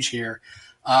creator page here.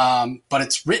 But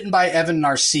it's written by Evan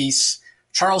Narcisse,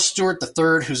 Charles Stewart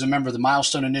III, who's a member of the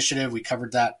Milestone Initiative. We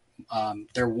covered that,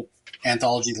 their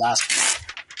anthology last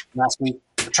week.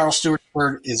 Charles Stewart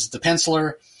III is the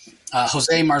penciler.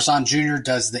 Jose Marzan Jr.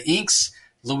 does the inks.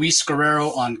 Luis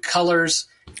Guerrero on colors.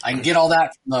 I can get all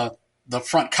that from the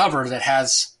front cover that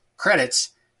has credits,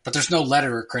 but there's no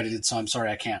letterer credited, so I'm sorry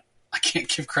I can't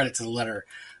give credit to the letterer.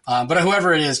 But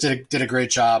whoever it is did a great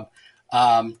job.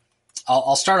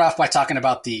 I'll start off by talking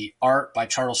about the art by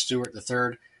Charles Stewart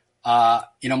III.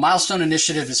 Milestone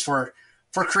Initiative is for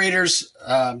creators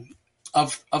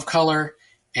of color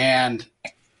and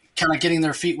kind of getting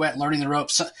their feet wet, learning the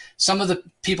ropes. Some of the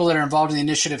people that are involved in the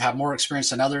initiative have more experience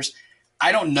than others.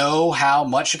 I don't know how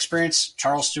much experience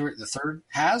Charles Stewart III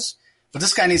has, but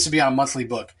this guy needs to be on a monthly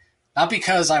book. Not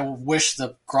because I wish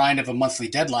the grind of a monthly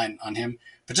deadline on him,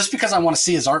 but just because I want to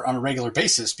see his art on a regular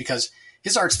basis because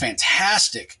his art's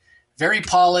fantastic, very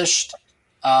polished,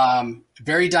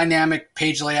 Very dynamic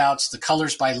page layouts. The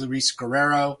colors by Luis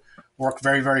Guerrero work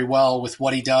very, very well with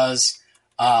what he does.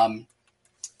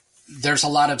 There's a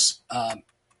lot of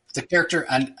the character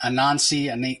Anansi.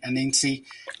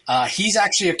 He's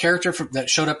actually a character that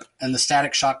showed up in the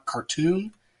Static Shock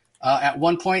cartoon at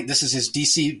one point. This is his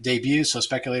DC debut, so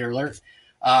speculator alert.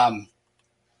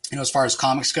 As far as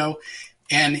comics go,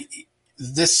 and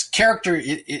this character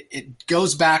it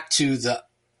goes back to the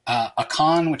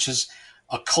Akan, which is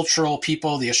a cultural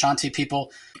people, the Ashanti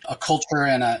people, a culture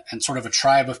and sort of a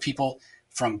tribe of people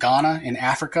from Ghana in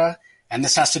Africa. And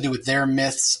this has to do with their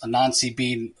myths, Anansi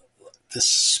being this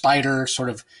spider, sort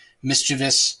of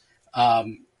mischievous, I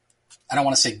don't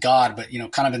want to say god, but,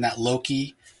 kind of in that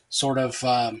Loki sort of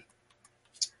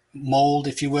mold,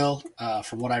 if you will,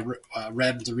 from what I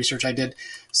read, the research I did.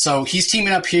 So he's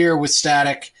teaming up here with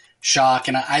Static Shock.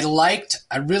 And I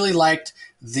really liked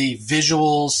the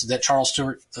visuals that Charles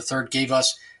Stewart III gave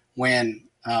us when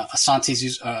Asani's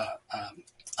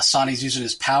using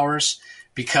his powers,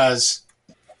 because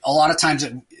a lot of times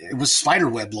it was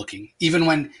spiderweb looking. Even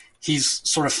when he's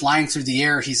sort of flying through the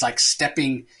air, he's like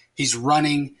he's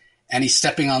running, and he's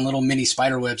stepping on little mini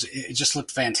spiderwebs. It just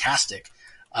looked fantastic.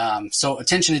 So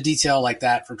attention to detail like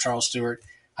that from Charles Stewart,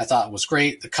 I thought was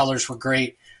great. The colors were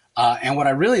great. And what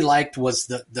I really liked was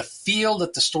the feel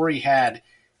that the story had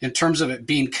in terms of it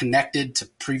being connected to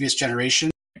previous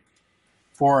generations.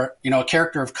 For, a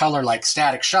character of color like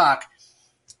Static Shock,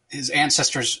 his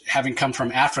ancestors having come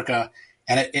from Africa,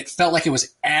 and it felt like it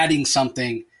was adding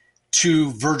something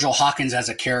to Virgil Hawkins as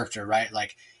a character, right?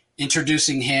 Like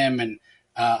introducing him, and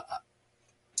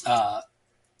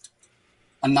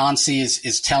Anansi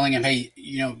is telling him, hey,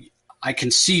 I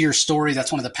can see your story.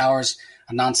 That's one of the powers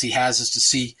Anansi has, is to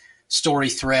see story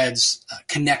threads,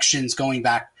 connections going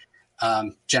back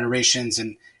generations,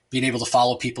 and being able to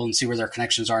follow people and see where their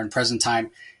connections are in present time.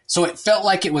 So it felt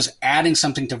like it was adding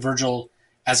something to Virgil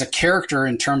as a character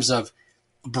in terms of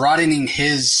broadening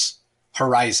his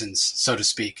horizons, so to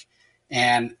speak.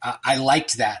 And I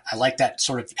liked that. I liked that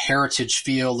sort of heritage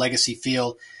feel, legacy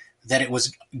feel that it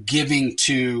was giving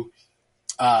to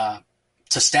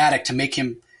Static, to make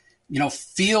him,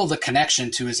 feel the connection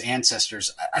to his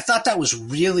ancestors. I thought that was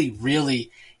really,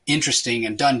 really interesting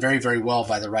and done very, very well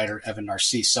by the writer Evan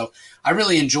Narcisse. So I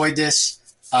really enjoyed this.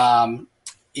 I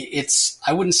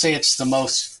wouldn't say it's the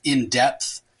most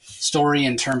in-depth story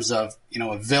in terms of,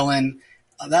 a villain.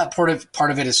 That part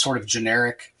of it is sort of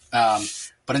generic.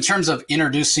 But in terms of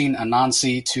introducing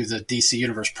Anansi to the DC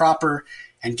universe proper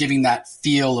and giving that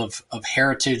feel of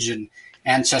heritage and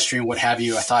ancestry and what have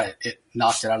you, I thought it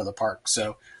knocked it out of the park.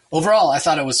 So overall, I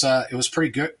thought it was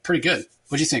pretty good.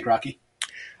 What do you think, Rocky?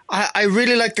 I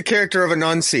really like the character of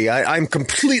Anansi. I'm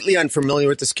completely unfamiliar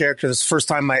with this character. This is the first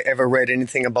time I ever read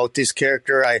anything about this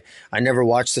character. I never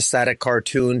watched the Static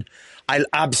cartoon. I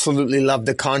absolutely love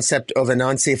the concept of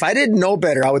Anansi. If I didn't know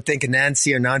better, I would think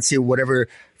Anansi, whatever,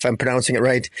 if I'm pronouncing it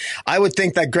right. I would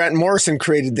think that Grant Morrison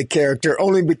created the character,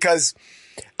 only because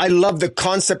I love the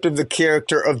concept of the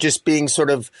character of just being sort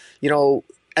of,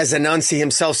 as Anansi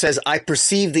himself says, I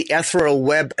perceive the ethereal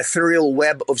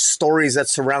web of stories that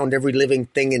surround every living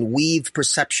thing and weave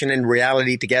perception and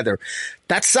reality together.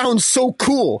 That sounds so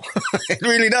cool. It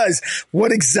really does.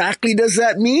 What exactly does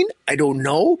that mean? I don't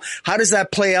know. How does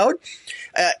that play out?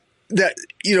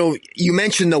 You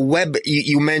mentioned the web.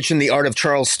 You mentioned the art of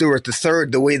Charles Stewart III,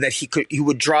 the way that he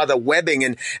would draw the webbing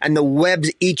and the webs,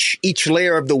 each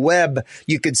layer of the web,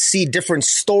 you could see different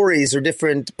stories or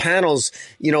different panels,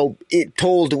 it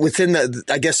told within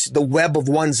the web of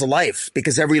one's life,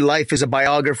 because every life is a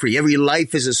biography. Every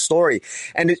life is a story.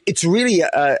 And it's really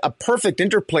a perfect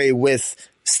interplay with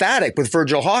Static, with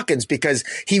Virgil Hawkins, because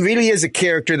he really is a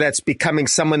character that's becoming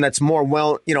someone that's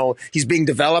more he's being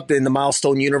developed in the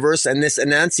Milestone universe, and this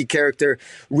Anansi character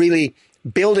really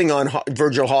building on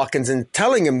Virgil Hawkins and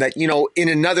telling him that, in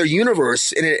another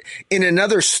universe, in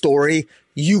another story,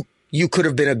 you could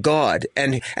have been a god.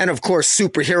 And of course,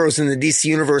 superheroes in the DC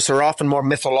universe are often more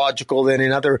mythological than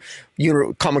in other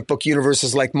comic book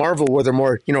universes like Marvel, where they're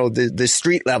more, the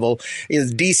street level.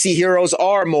 DC heroes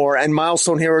are more, and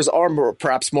Milestone heroes are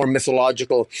perhaps more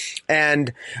mythological.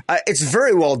 And it's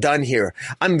very well done here.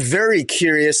 I'm very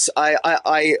curious.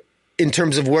 in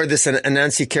terms of where this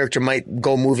Anansi character might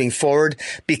go moving forward,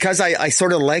 because I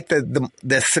sort of like the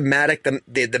thematic,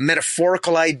 the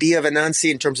metaphorical idea of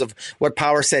Anansi in terms of what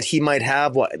power set he might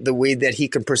have, the way that he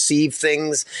can perceive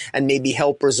things and maybe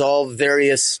help resolve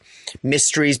various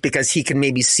mysteries, because he can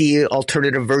maybe see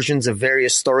alternative versions of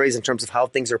various stories in terms of how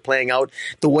things are playing out.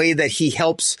 The way that he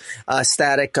helps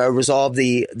Static resolve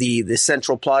the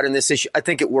central plot in this issue, I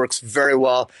think it works very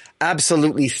well.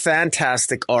 Absolutely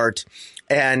fantastic art.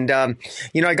 And,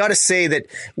 I got to say that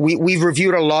we've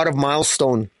reviewed a lot of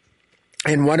Milestone.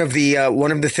 And one of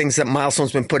the things that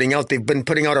Milestone's been putting out, they've been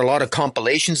putting out a lot of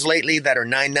compilations lately that are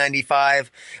 $9.95,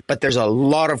 but there's a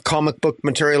lot of comic book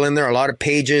material in there, a lot of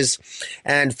pages.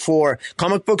 And for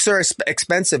comic books are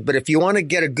expensive, but if you want to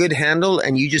get a good handle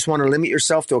and you just want to limit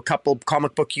yourself to a couple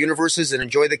comic book universes and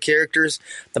enjoy the characters,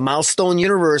 the Milestone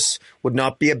universe would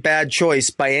not be a bad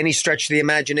choice by any stretch of the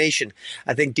imagination.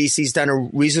 I think DC's done a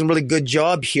reasonably good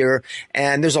job here,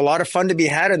 and there's a lot of fun to be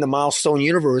had in the Milestone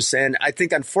universe. And I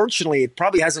think, unfortunately, it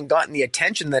probably hasn't gotten the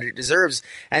attention that it deserves.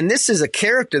 And this is a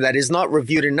character that is not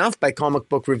reviewed enough by comic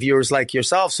book reviewers like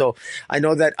yourself. So I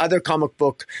know that other comic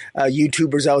book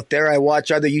YouTubers out there, I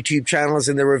watch other YouTube channels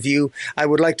in the review. I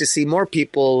would like to see more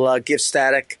people give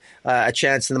Static a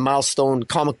chance, in the Milestone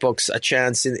comic books a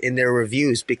chance in their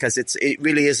reviews, because it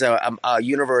really is a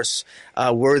universe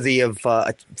worthy of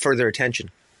further attention.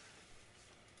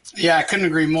 Yeah, I couldn't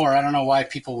agree more. I don't know why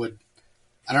people would.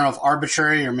 I don't know if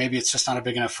arbitrary or maybe it's just not a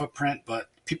big enough footprint, but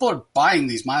people are buying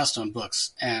these Milestone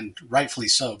books, and rightfully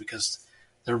so, because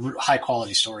they're high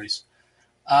quality stories.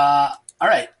 All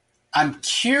right. I'm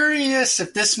curious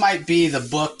if this might be the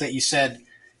book that you said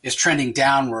is trending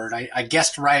downward. I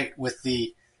guessed right with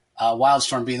the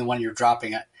Wildstorm being the one you're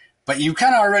dropping it, but you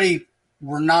kind of already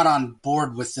were not on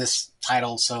board with this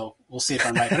title, so we'll see if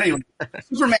I'm right. But anyway,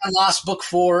 Superman Lost Book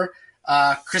 4.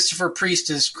 Christopher Priest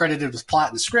is credited with plot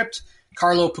and script.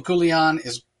 Carlo Puculian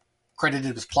is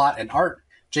credited with plot and art.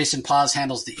 Jason Paz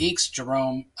handles the inks.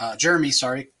 Jeremy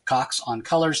Cox on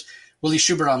colors. Willie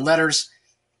Schubert on letters.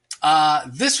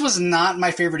 This was not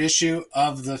my favorite issue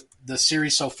of the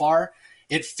series so far.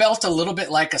 It felt a little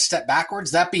bit like a step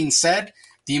backwards. That being said,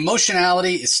 the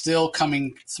emotionality is still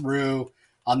coming through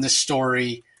on this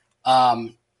story.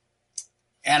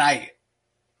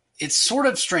 It's sort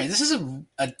of strange. This is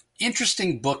an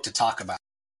interesting book to talk about.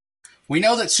 We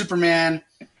know that Superman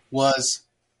was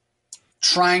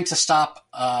trying to stop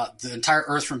the entire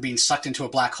Earth from being sucked into a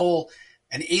black hole.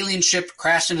 An alien ship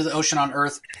crashed into the ocean on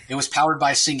Earth. It was powered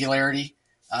by Singularity,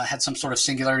 had some sort of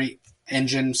Singularity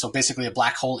engine, so basically a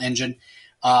black hole engine.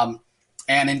 And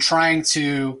in trying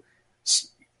to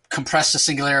compress the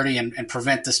Singularity and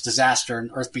prevent this disaster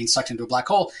and Earth being sucked into a black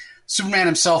hole, Superman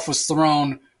himself was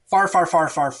thrown far, far, far,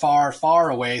 far, far, far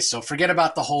away. So forget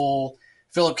about the whole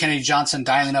Philip Kennedy Johnson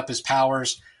dialing up his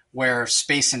powers, where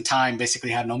space and time basically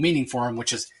had no meaning for him,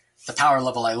 which is the power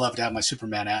level I love to have my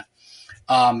Superman at.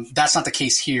 That's not the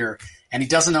case here. And he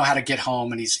doesn't know how to get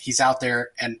home, and he's out there.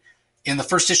 And in the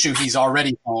first issue, he's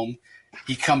already home.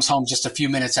 He comes home just a few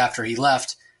minutes after he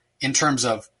left in terms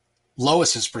of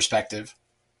Lois's perspective.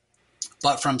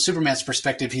 But from Superman's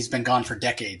perspective, he's been gone for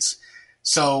decades.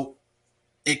 So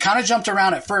it kind of jumped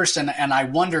around at first, and I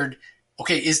wondered,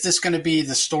 okay, is this going to be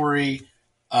the story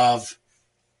of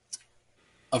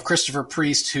Christopher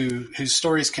Priest, whose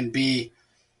stories can be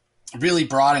really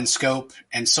broad in scope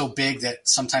and so big that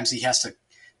sometimes he has to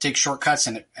take shortcuts,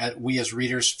 and we as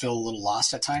readers feel a little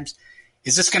lost at times?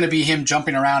 Is this going to be him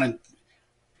jumping around and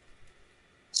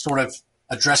sort of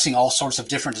addressing all sorts of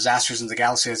different disasters in the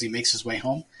galaxy as he makes his way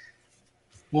home?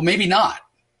 Well, maybe not.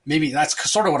 Maybe that's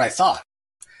sort of what I thought.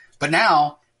 But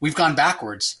now we've gone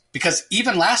backwards, because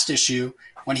even last issue,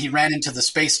 when he ran into the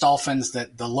space dolphins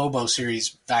that the Lobo series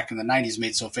back in the 90s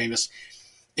made so famous,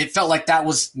 it felt like that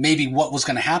was maybe what was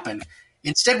going to happen.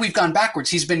 Instead, we've gone backwards.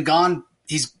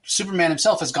 Superman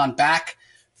himself has gone back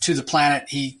to the planet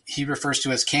he refers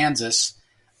to as Kansas,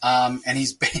 and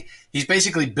he's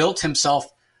basically built himself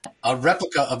a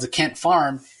replica of the Kent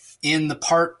farm in the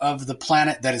part of the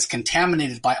planet that is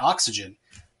contaminated by oxygen,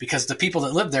 because the people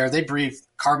that live there, they breathe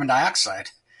carbon dioxide.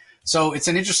 So it's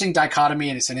an interesting dichotomy,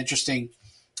 and it's an interesting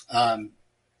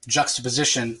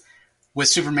juxtaposition with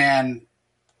Superman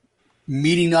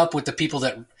meeting up with the people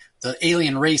the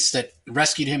alien race that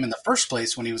rescued him in the first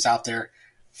place when he was out there,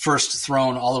 first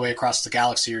thrown all the way across the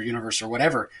galaxy or universe or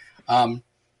whatever. And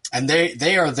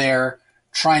they are there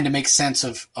trying to make sense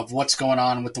of what's going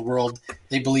on with the world.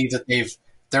 They believe that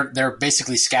they're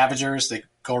basically scavengers. They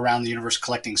go around the universe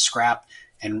collecting scrap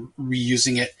and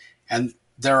reusing it. And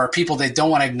there are people that don't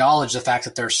want to acknowledge the fact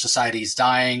that their society is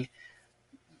dying.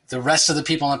 The rest of the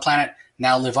people on the planet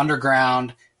now live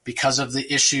underground. because of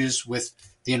the issues with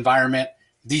the environment.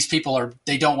 These people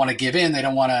they don't want to give in. They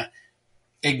don't want to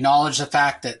acknowledge the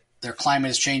fact that their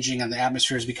climate is changing and the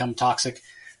atmosphere has become toxic.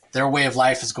 Their way of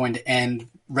life is going to end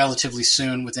relatively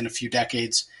soon, within a few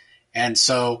decades. And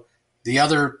so the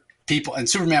other people, and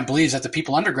Superman believes that the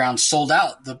people underground sold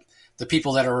out the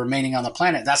people that are remaining on the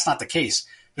planet. That's not the case.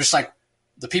 There's like,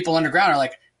 the people underground are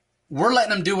like, we're letting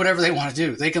them do whatever they want to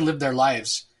do. They can live their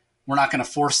lives. We're not going to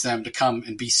force them to come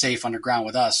and be safe underground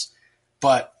with us.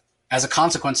 But as a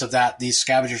consequence of that, these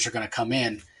scavengers are going to come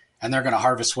in and they're going to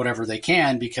harvest whatever they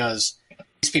can, because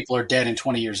these people are dead in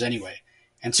 20 years anyway.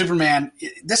 And Superman,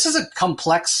 this is a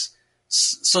complex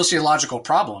sociological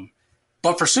problem.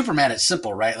 But for Superman, it's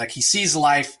simple, right? Like, he sees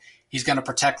life. He's going to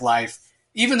protect life.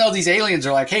 Even though these aliens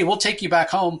are like, hey, we'll take you back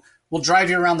home. We'll drive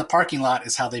you around the parking lot,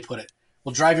 is how they put it.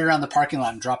 We'll drive you around the parking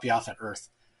lot and drop you off at Earth.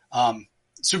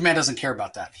 Superman doesn't care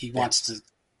about that. He wants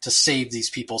to save these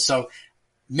people. So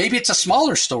maybe it's a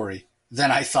smaller story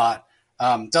than I thought.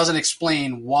 Doesn't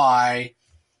explain why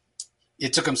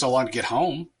it took him so long to get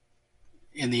home.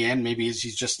 In the end, maybe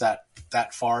he's just that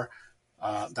far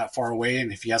away,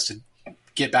 and if he has to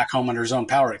get back home under his own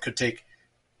power, it could take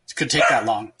that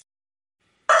long.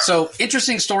 So,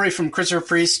 interesting story from Christopher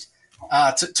Priest.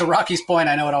 To Rocky's point,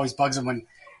 I know it always bugs him when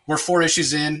we're 4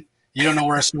 issues in, you don't know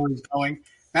where a story is going.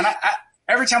 And I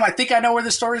every time I think I know where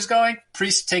the story is going,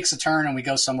 Priest takes a turn and we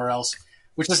go somewhere else,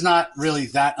 which is not really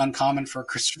that uncommon for a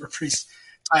Christopher Priest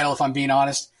title, if I'm being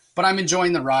honest. But I'm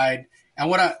enjoying the ride. And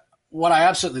what I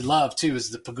absolutely love, too, is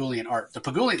the Pagulian art. The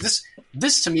Pagulian,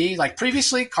 this to me, like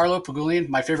previously, Carlo Pagulian,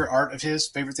 my favorite art of his,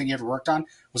 favorite thing he ever worked on,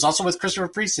 was also with Christopher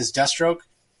Priest. His Deathstroke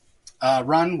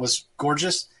run was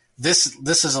gorgeous. This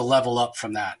is a level up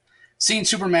from that. Seeing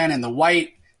Superman in the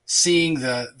white, seeing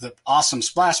the awesome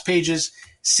splash pages,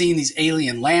 seeing these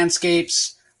alien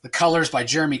landscapes, the colors by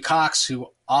Jeremy Cox, who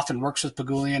often works with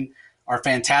Pagulian, are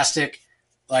fantastic.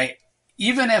 Like,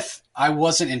 even if I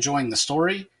wasn't enjoying the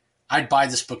story, I'd buy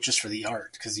this book just for the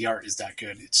art, because the art is that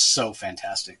good. It's so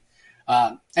fantastic.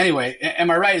 Anyway,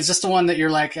 am I right? Is this the one that you're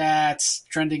like, it's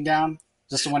trending down? Is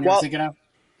this the one you're thinking of?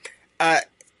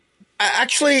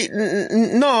 Actually,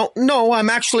 no, I'm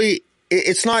actually,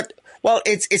 it's not, well,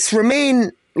 it's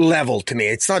remain level to me.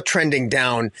 It's not trending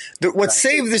down. What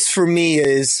saved this for me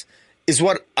is it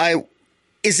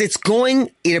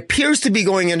appears to be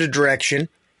going in a direction,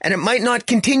 and it might not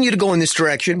continue to go in this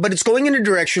direction, but it's going in a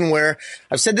direction where,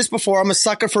 I've said this before, I'm a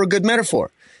sucker for a good metaphor.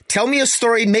 Tell me a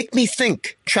story, make me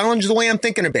think, challenge the way I'm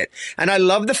thinking a bit. And I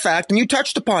love the fact, and you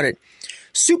touched upon it,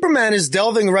 Superman is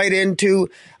delving right into,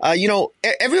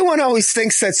 everyone always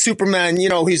thinks that Superman,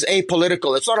 he's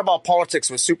apolitical. It's not about politics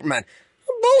with Superman.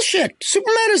 Bullshit.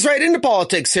 Superman is right into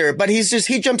politics here, but he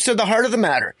jumps to the heart of the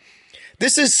matter.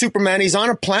 This is Superman. He's on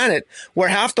a planet where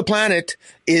half the planet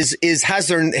has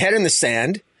their head in the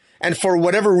sand. And for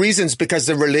whatever reasons, because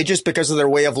they're religious, because of their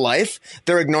way of life,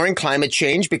 they're ignoring climate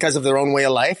change because of their own way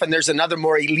of life. And there's another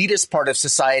more elitist part of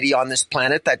society on this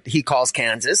planet that he calls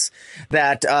Kansas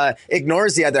that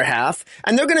ignores the other half.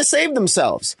 And they're going to save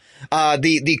themselves.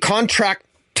 The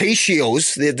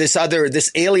contractatios,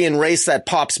 this alien race that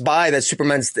pops by that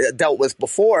Superman's dealt with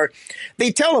before,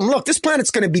 they tell him, look, this planet's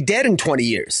going to be dead in 20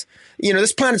 years.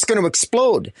 This planet's going to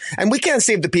explode, and we can't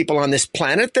save the people on this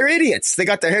planet. They're idiots. They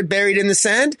got their head buried in the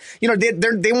sand.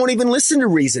 They won't even listen to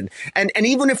reason. And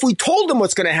even if we told them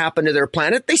what's going to happen to their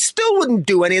planet, they still wouldn't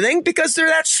do anything because they're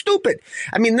that stupid.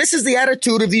 I mean, this is the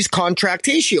attitude of these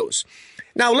contractatios.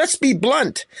 Now, let's be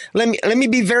blunt. Let me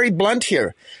be very blunt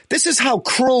here. This is how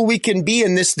cruel we can be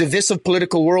in this divisive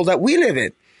political world that we live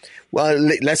in. Well,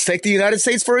 let's take the United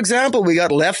States, for example. We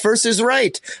got left versus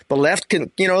right. The left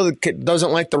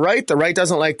doesn't like the right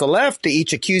doesn't like the left. They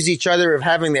each accuse each other of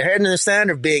having their head in the sand,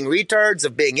 of being retards,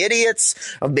 of being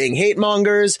idiots, of being hate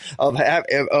mongers, of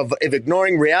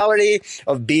ignoring reality,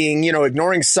 of being,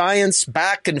 ignoring science,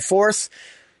 back and forth.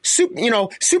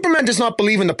 Superman does not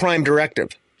believe in the prime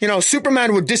directive.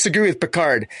 Superman would disagree with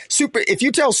Picard. If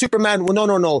you tell Superman, well,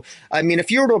 no. I mean,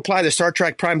 if you were to apply the Star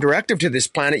Trek Prime Directive to this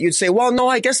planet, you'd say, well, no,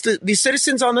 I guess the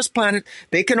citizens on this planet,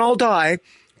 they can all die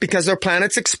because their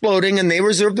planet's exploding and they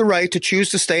reserve the right to choose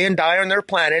to stay and die on their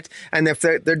planet. And if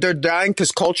they're dying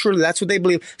because culturally that's what they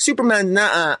believe. Superman,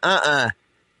 no.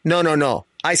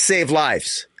 I save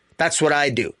lives. That's what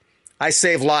I do. I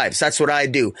save lives. That's what I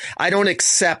do. I don't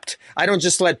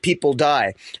just let people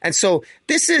die. And so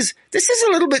this is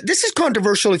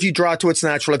controversial if you draw it to its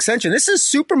natural extension. This is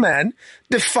Superman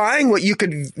defying what you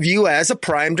could view as a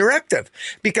prime directive.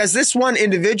 Because this one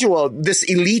individual, this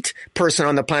elite person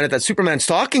on the planet that Superman's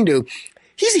talking to,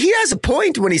 he has a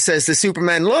point when he says to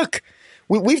Superman, look,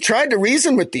 We've tried to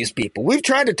reason with these people. We've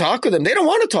tried to talk with them. They don't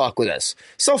want to talk with us.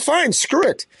 So fine, screw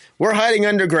it. We're hiding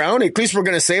underground. At least we're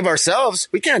going to save ourselves.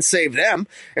 We can't save them.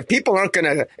 If people aren't going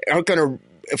to,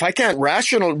 if I can't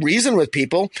rational reason with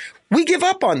people, we give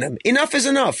up on them. Enough is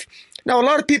enough. Now, a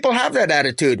lot of people have that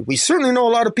attitude. We certainly know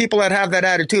a lot of people that have that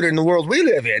attitude in the world we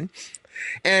live in.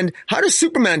 And how does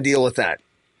Superman deal with that?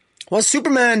 Well,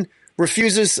 Superman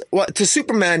refuses to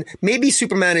Superman. Maybe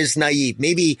Superman is naive.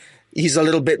 Maybe he's a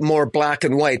little bit more black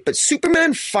and white, but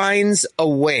Superman finds a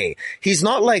way. He's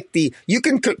not like you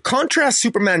can contrast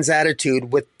Superman's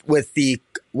attitude with what the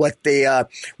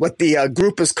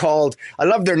group is called. I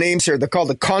love their names here. They're called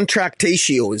the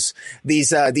contractatios.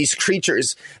 These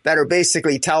creatures that are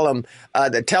basically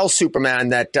that tell Superman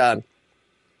that,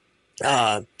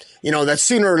 that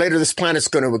sooner or later this planet's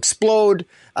going to explode.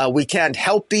 We can't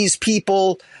help these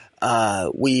people.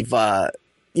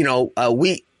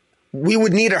 We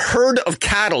would need a herd of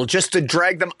cattle just to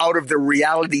drag them out of their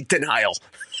reality denial.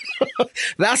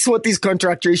 That's what these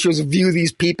contract ratios view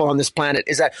these people on this planet,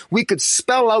 is that we could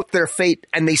spell out their fate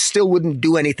and they still wouldn't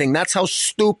do anything. That's how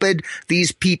stupid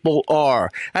these people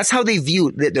are. That's how they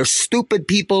view that. They're stupid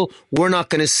people. We're not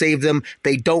going to save them.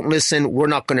 They don't listen. We're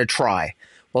not going to try.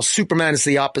 Well, Superman is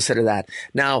the opposite of that.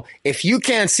 Now, if you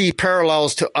can't see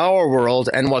parallels to our world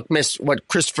and what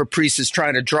Christopher Priest is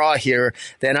trying to draw here,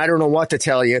 then I don't know what to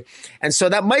tell you. And so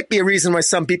that might be a reason why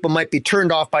some people might be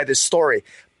turned off by this story.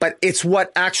 But it's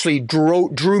what actually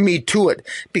drew me to it,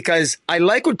 because I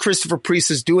like what Christopher Priest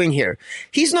is doing here.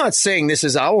 He's not saying this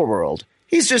is our world.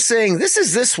 He's just saying this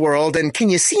is this world, and can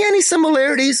you see any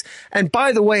similarities? And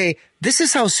by the way, this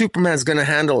is how Superman's going to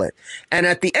handle it. And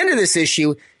at the end of this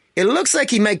issue, it looks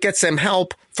like he might get some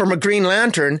help from a Green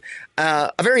Lantern,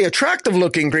 a very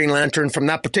attractive-looking Green Lantern from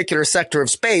that particular sector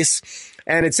of space.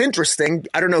 And it's interesting.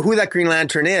 I don't know who that Green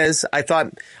Lantern is. I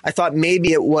thought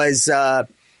maybe it was I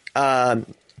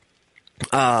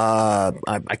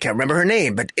can't remember her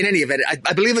name, but in any event,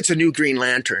 I believe it's a new Green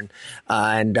Lantern,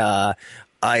 and I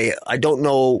don't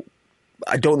know.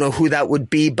 I don't know who that would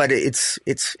be, but it's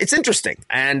interesting,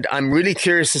 and I'm really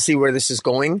curious to see where this is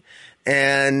going.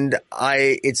 And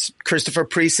it's Christopher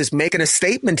Priest is making a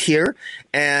statement here,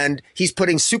 and he's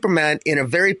putting Superman in a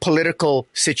very political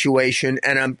situation,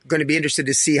 and I'm going to be interested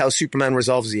to see how Superman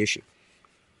resolves the issue.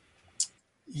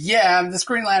 Yeah, this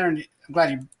Green Lantern, I'm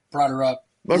glad you brought her up.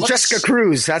 Well, Jessica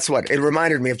Cruz, that's what. It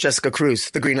reminded me of Jessica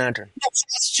Cruz, the Green Lantern.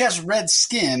 It's just red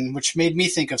skin, which made me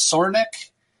think of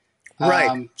Sornik.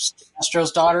 Right.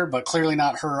 Astro's daughter, but clearly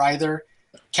not her either.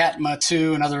 Katma,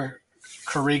 too, another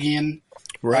Karigian.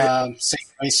 Right. Same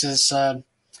races.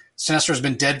 Sinestro's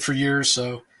been dead for years,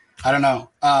 so I don't know.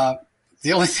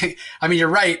 The only thing, I mean, you're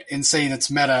right in saying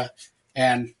it's meta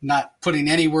and not putting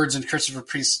any words in Christopher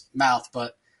Priest's mouth,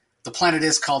 but the planet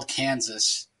is called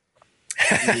Kansas.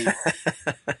 The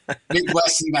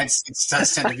Midwest of the United States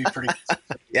does tend to be pretty.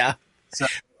 Yeah. So,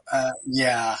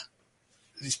 yeah,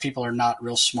 these people are not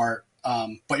real smart.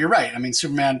 But you're right. I mean,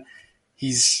 Superman,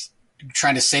 he's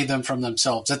trying to save them from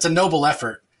themselves. That's a noble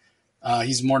effort.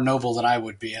 He's more noble than I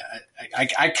would be.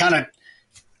 I kind of,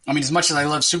 I mean, as much as I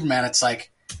love Superman, it's like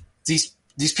these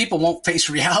people won't face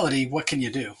reality. What can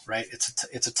you do, right?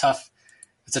 It's a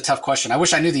tough question. I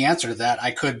wish I knew the answer to that.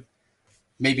 I could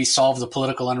maybe solve the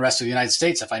political unrest of the United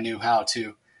States if I knew how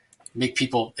to make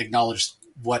people acknowledge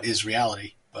what is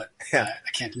reality, but I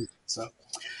can't do it. So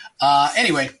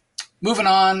anyway, moving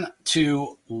on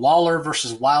to Waller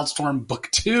versus Wildstorm, Book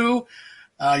 2.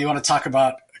 You want to talk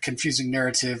about confusing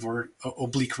narrative or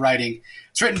oblique writing.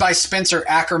 It's written by Spencer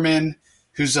Ackerman,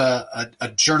 who's a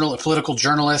political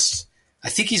journalist. I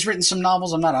think he's written some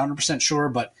novels. I'm not 100% sure,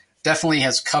 but definitely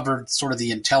has covered sort of the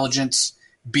intelligence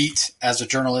beat as a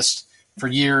journalist for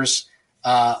years.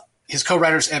 His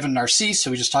co-writer is Evan Narcisse,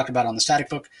 who we just talked about on the Static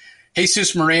Book.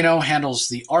 Jesus Moreno handles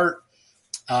the art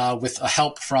with a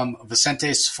help from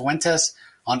Vicente Fuentes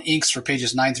on inks for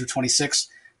pages 9 through 26.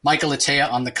 Michael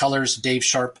Atea on the colors, Dave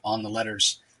Sharp on the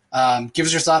letters. Give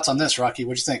us your thoughts on this, Rocky.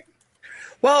 What do you think?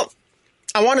 Well,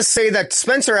 I want to say that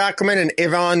Spencer Ackerman and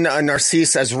Evan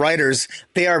Narcisse as writers,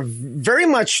 they are very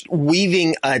much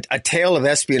weaving a tale of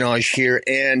espionage here.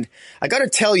 And I got to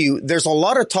tell you, there's a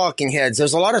lot of talking heads.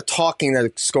 There's a lot of talking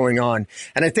that's going on.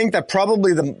 And I think that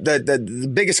probably the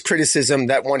biggest criticism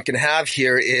that one can have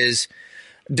here is,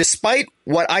 despite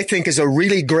what I think is a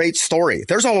really great story,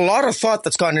 there's a lot of thought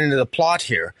that's gone into the plot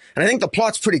here. And I think the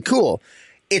plot's pretty cool.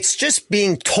 it's just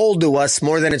being told to us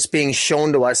more than it's being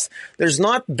shown to us. There's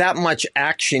not that much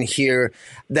action here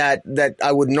that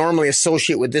I would normally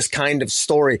associate with this kind of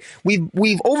story.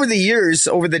 We've over the years,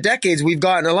 over the decades, we've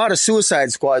gotten a lot of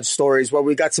Suicide Squad stories where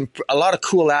we got a lot of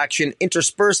cool action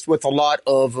interspersed with a lot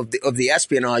of the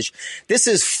espionage. This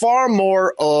is far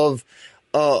more of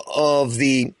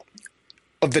the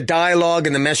dialogue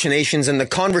and the machinations and the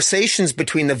conversations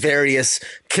between the various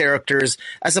characters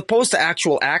as opposed to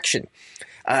actual action.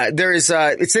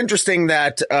 It's interesting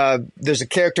that there's a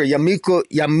character,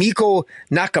 Yamiko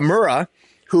Nakamura,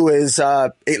 who is,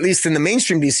 at least in the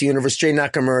mainstream DC universe, Jay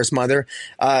Nakamura's mother.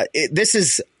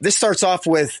 This starts off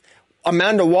with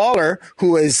Amanda Waller,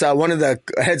 who is one of the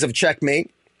heads of Checkmate,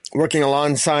 working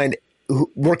alongside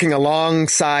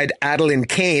Adeline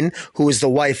Kane, who is the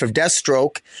wife of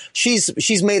Deathstroke.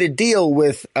 She's made a deal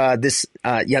with this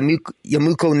Yamiko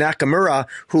Nakamura,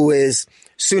 who is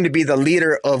soon to be the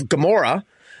leader of Gamora,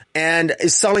 and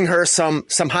is selling her some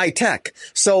high tech.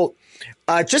 So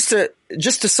just to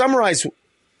summarize,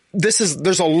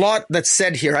 there's a lot that's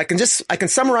said here. I can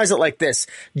summarize it like this.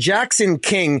 Jackson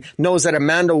King knows that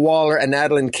Amanda Waller and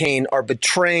Adeline Kane are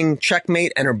betraying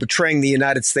Checkmate and are betraying the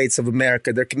United States of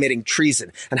America. They're committing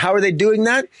treason. And how are they doing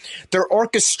that? They're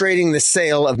orchestrating the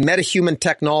sale of metahuman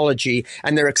technology,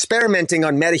 and they're experimenting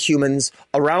on metahumans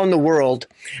around the world,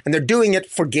 and they're doing it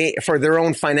for their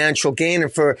own financial gain.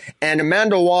 And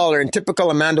Amanda Waller, in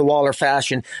typical Amanda Waller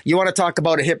fashion, you want to talk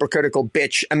about a hypocritical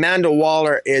bitch. Amanda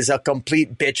Waller is a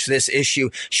complete bitch this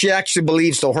issue. She actually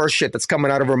believes the horseshit that's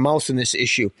coming out of her mouth in this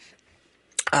issue.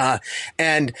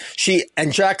 And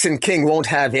Jackson King won't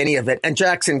have any of it. And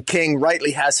Jackson King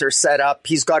rightly has her set up.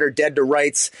 He's got her dead to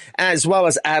rights, as well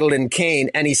as Adeline Kane.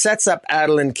 And he sets up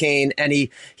Adeline Kane, and he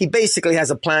basically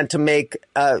has a plan to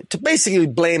basically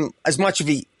blame as much of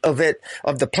the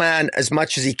plan as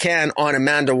much as he can on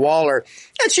Amanda Waller.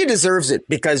 And she deserves it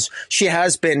because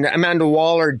Amanda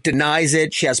Waller denies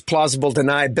it. She has plausible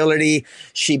deniability.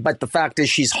 But the fact is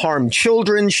she's harmed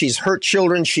children. She's hurt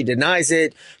children. She denies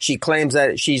it. She claims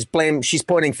that she's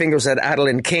pointing fingers at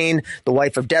Adeline Kane, the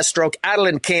wife of Deathstroke.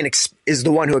 Adeline Kane is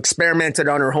the one who experimented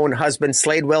on her own husband,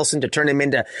 Slade Wilson, to turn him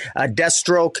into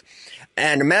Deathstroke.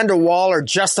 And Amanda Waller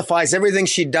justifies everything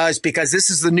she does because this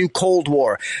is the new Cold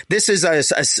War. This is a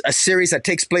series that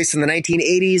takes place in the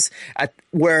 1980s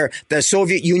where the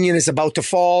Soviet Union is about to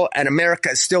fall and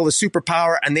America is still the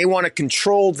superpower, and they want to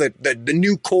control the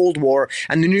new Cold War.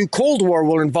 And the new Cold War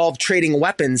will involve trading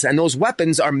weapons, and those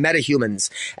weapons are metahumans.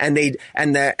 And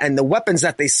the weapons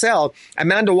that they sell,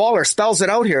 Amanda Waller spells it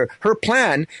out here. Her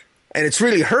plan, and it's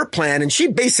really her plan, and she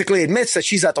basically admits that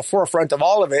she's at the forefront of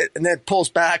all of it and then pulls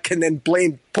back and then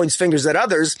points fingers at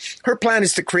others. Her plan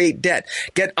is to create debt,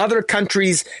 get other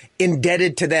countries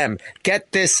indebted to them,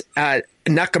 get this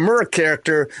Nakamura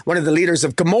character, one of the leaders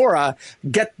of Gamora,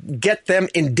 get them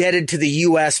indebted to the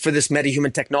U.S. for this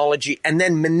metahuman technology, and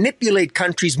then manipulate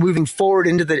countries moving forward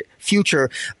into the future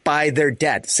by their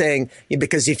debt, saying,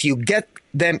 because if you get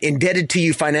them indebted to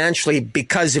you financially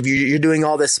because of you're doing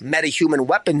all this metahuman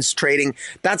weapons trading,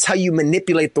 that's how you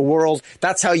manipulate the world.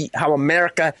 That's how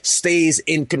America stays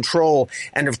in control.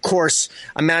 And of course,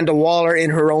 Amanda Waller, in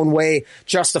her own way,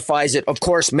 justifies it. Of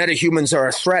course, metahumans are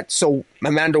a threat. So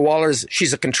Amanda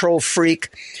she's a control freak,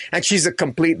 and she's a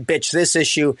complete bitch this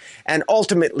issue. And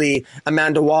ultimately,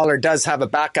 Amanda Waller does have a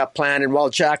backup plan. And while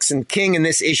Jackson King in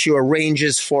this issue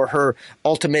arranges for her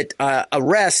ultimate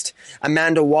arrest,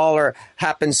 Amanda Waller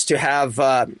happens to have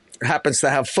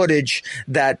footage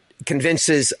that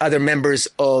convinces other members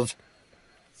of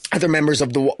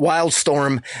the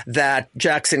Wildstorm that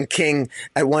Jackson King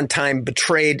at one time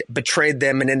betrayed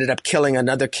them and ended up killing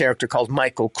another character called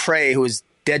Michael Cray, who is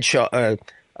Deathshot,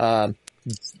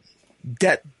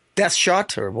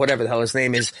 or whatever the hell his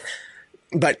name is.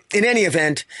 But in any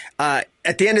event, at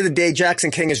the end of the day, Jackson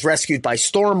King is rescued by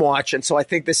Stormwatch, and so I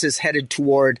think this is headed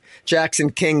toward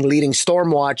Jackson King leading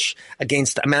Stormwatch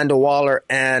against Amanda Waller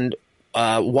and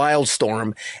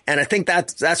Wildstorm, and I think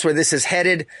that's where this is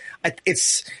headed.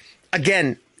 It's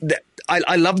again.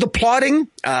 I love the plotting.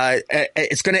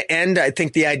 It's going to end. I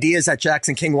think the idea is that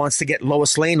Jackson King wants to get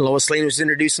Lois Lane. Lois Lane was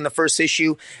introduced in the first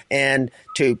issue, and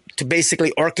to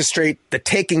basically orchestrate the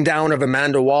taking down of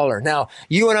Amanda Waller. Now,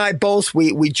 you and I both,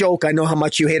 we joke. I know how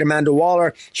much you hate Amanda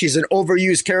Waller. She's an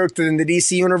overused character in the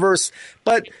DC universe,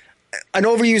 but an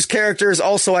overused character is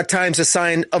also at times a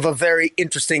sign of a very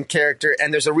interesting character,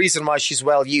 and there's a reason why she's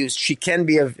well used.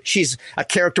 She's a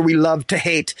character we love to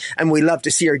hate, and we love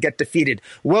to see her get defeated.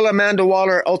 Will Amanda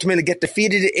Waller ultimately get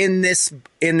defeated in this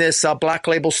Black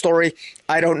Label story?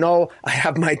 I don't know. I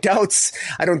have my doubts.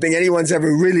 I don't think anyone's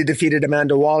ever really defeated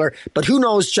Amanda Waller, but who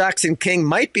knows? Jackson King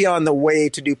might be on the way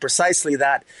to do precisely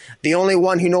that. The only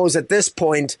one who knows at this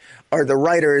point are the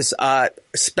writers,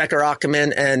 Specker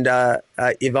Ackerman and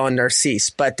Yvonne Narcisse.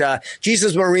 But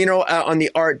Jesus Marino on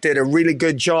the art did a really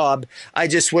good job. I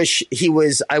just wish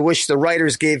I wish the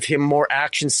writers gave him more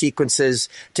action sequences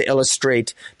to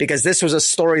illustrate, because this was a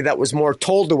story that was more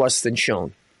told to us than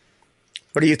shown.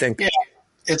 What do you think? Yeah,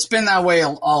 it's been that way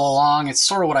all along. It's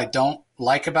sort of what I don't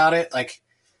like about it. Like,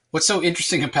 what's so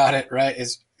interesting about it, right,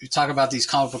 is you talk about these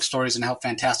comic book stories and how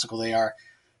fantastical they are.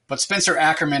 But Spencer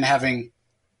Ackerman, having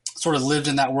sort of lived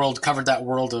in that world, covered that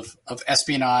world of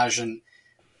espionage and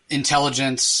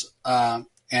intelligence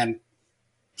and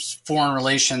foreign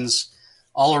relations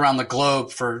all around the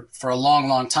globe for a long,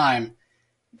 long time.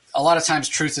 A lot of times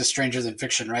truth is stranger than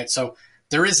fiction, right? So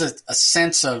there is a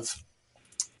sense of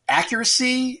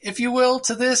accuracy, if you will,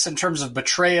 to this in terms of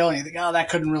betrayal. And you think, oh, that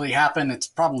couldn't really happen. It's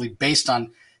probably based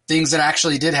on things that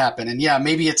actually did happen. And yeah,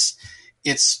 maybe it's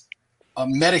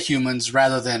metahumans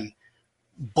rather than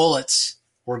bullets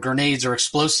or grenades or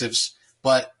explosives,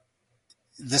 but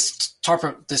this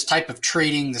type of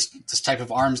trading, this type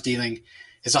of arms dealing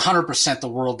is 100% the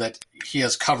world that he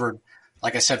has covered,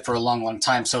 like I said, for a long, long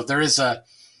time. So there is a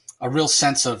real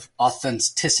sense of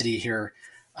authenticity here.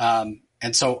 And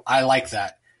so I like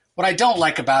that. What I don't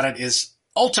like about it is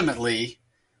ultimately,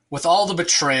 with all the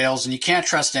betrayals and you can't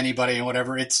trust anybody and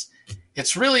whatever, it's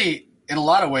really, in a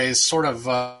lot of ways, sort of,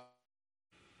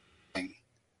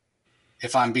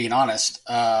 if I'm being honest,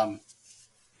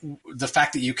 the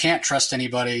fact that you can't trust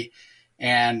anybody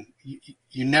and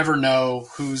you never know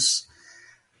who's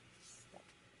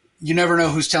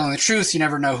telling the truth. You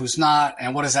never know who's not.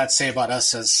 And what does that say about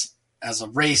us as a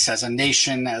race, as a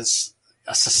nation, as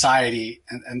a society?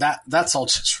 And that's all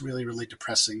just really, really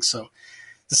depressing. So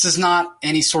this is not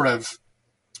any sort of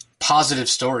positive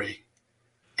story.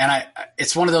 And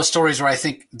it's one of those stories where I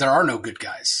think there are no good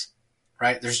guys,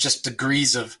 right? There's just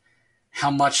degrees of how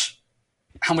much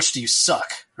do you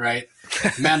suck, right?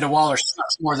 Amanda Waller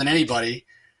sucks more than anybody,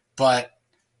 but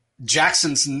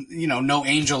Jackson's, no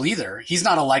angel either. He's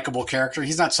not a likable character.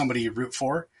 He's not somebody you root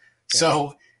for. Yeah.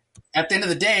 So at the end of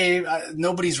the day,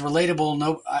 nobody's relatable.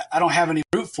 No, I don't have any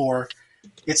root for.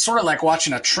 It's sort of like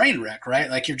watching a train wreck, right?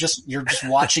 Like you're just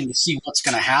watching to see what's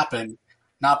going to happen,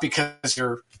 not because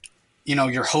you're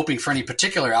hoping for any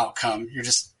particular outcome. You're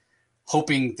just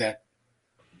hoping that,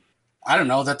 I don't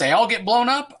know, that they all get blown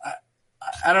up.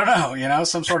 I don't know,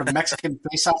 some sort of Mexican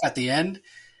face-off at the end,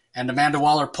 and Amanda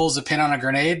Waller pulls the pin on a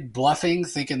grenade, bluffing,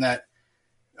 thinking that,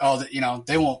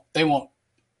 they won't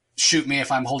shoot me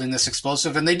if I'm holding this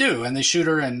explosive, and they do, and they shoot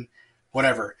her and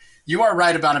whatever. You are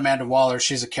right about Amanda Waller.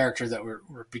 She's a character that we're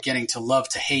beginning to love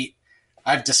to hate.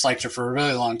 I've disliked her for a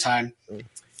really long time.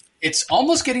 It's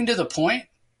almost getting to the point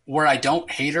where I don't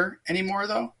hate her anymore,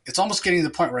 though. It's almost getting to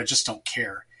the point where I just don't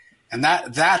care. And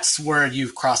that's where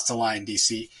you've crossed the line,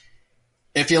 DC.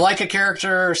 If you like a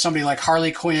character, somebody like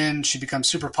Harley Quinn, she becomes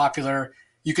super popular.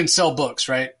 You can sell books,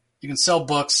 right? You can sell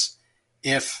books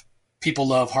if people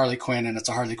love Harley Quinn and it's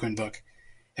a Harley Quinn book.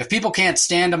 If people can't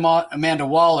stand Amanda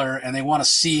Waller and they want to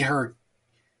see her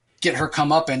get her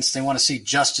comeuppance, they want to see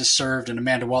justice served and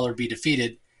Amanda Waller be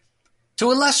defeated,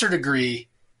 to a lesser degree,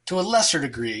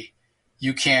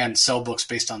 you can sell books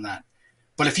based on that.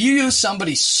 But if you use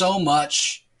somebody so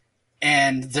much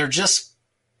and they're just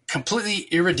completely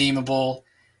irredeemable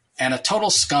and a total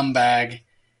scumbag,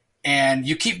 and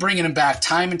you keep bringing them back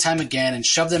time and time again and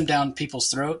shove them down people's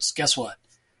throats, guess what?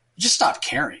 You just stop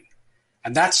caring.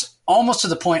 And that's almost to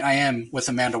the point I am with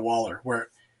Amanda Waller, where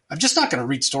I'm just not going to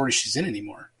read stories she's in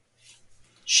anymore.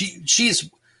 She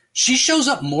shows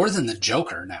up more than the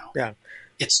Joker now. Yeah.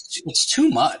 It's too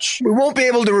much. We won't be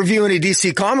able to review any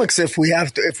DC comics if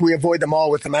we avoid them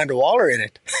all with Amanda Waller in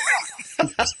it.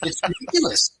 It's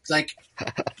ridiculous. Like,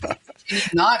 can you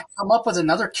not come up with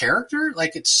another character?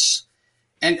 Like,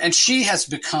 and she has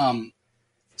become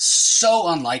so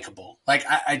unlikable. Like,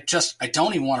 I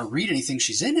don't even want to read anything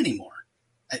she's in anymore.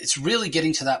 It's really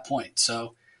getting to that point.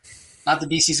 So, not that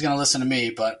DC's going to listen to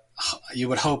me, but you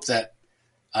would hope that.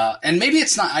 And maybe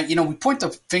it's not. We point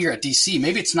the finger at DC.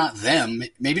 Maybe it's not them.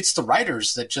 Maybe it's the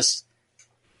writers that just.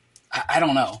 I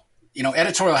don't know.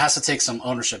 Editorial has to take some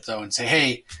ownership though and say,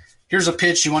 hey, here's a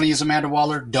pitch. You want to use Amanda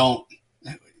Waller? Don't.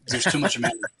 There's too much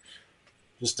Amanda.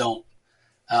 Just don't.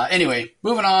 Anyway,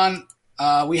 moving on.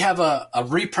 we have a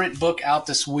reprint book out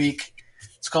this week.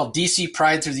 It's called DC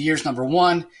Pride Through the Years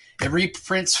 #1. It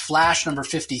reprints Flash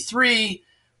 #53,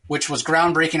 which was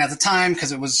groundbreaking at the time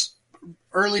because it was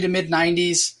early to mid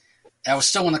 90s. That was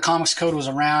still when the Comics Code was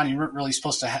around. You weren't really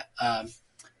supposed to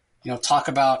talk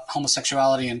about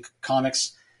homosexuality in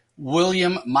comics.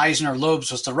 William Meisner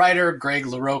Loebs was the writer. Greg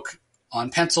LaRocque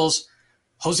on pencils.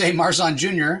 Jose Marzan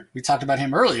Jr., we talked about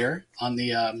him earlier on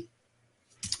the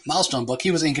Milestone book.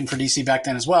 He was inking for DC back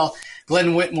then as well.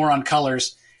 Glenn Whitmore on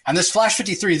colors. And this Flash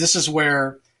 53, this is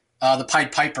where the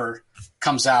Pied Piper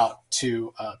comes out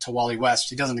to Wally West.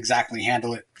 He doesn't exactly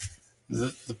handle it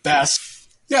the best.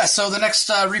 Yeah, so the next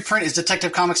reprint is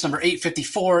Detective Comics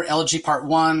 #854, Elegy Part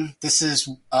 1. This is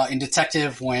in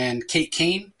Detective when Kate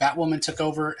Kane, Batwoman, took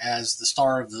over as the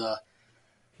star of the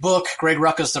book. Greg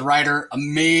Rucka's the writer.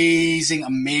 Amazing,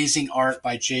 amazing art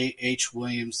by J.H.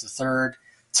 Williams III.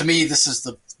 To me, this is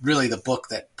really the book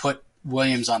that put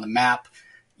Williams on the map.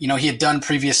 He had done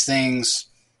previous things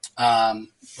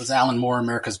with Alan Moore,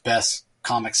 America's Best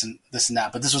Comics, and this and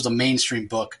that, but this was a mainstream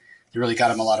book. It really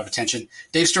got him a lot of attention.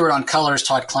 Dave Stewart on colors,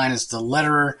 Todd Klein is the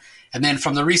letterer. And then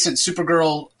from the recent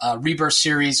Supergirl Rebirth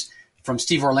series from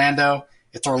Steve Orlando,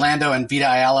 it's Orlando and Vita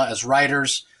Ayala as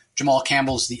writers. Jamal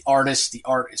Campbell is the artist. The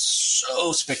art is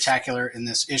so spectacular in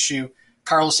this issue.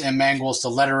 Carlos M. Mangual is the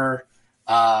letterer.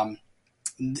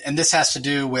 And this has to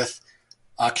do with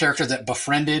a character that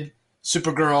befriended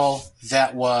Supergirl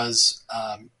that was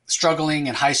struggling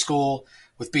in high school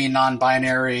with being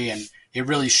non-binary, and it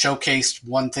really showcased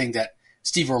one thing that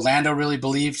Steve Orlando really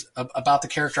believed about the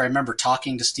character. I remember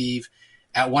talking to Steve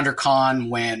at WonderCon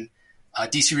when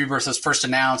DC Rebirth was first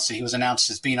announced, and he was announced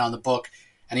as being on the book,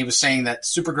 and he was saying that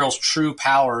Supergirl's true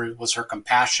power was her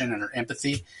compassion and her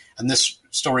empathy, and this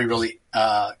story really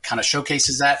kind of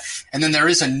showcases that. And then there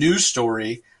is a new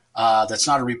story that's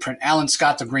not a reprint. Alan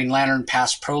Scott, the Green Lantern,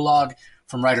 past prologue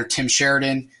from writer Tim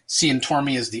Sheridan. Cian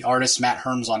Tormey is the artist, Matt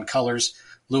Herms on colors,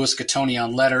 Louis Gattoni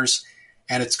on letters.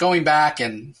 And it's going back,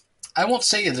 and I won't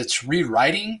say that it's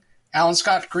rewriting Alan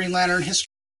Scott Green Lantern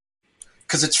history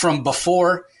because it's from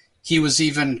before he was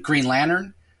even Green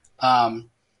Lantern.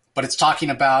 But it's talking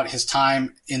about his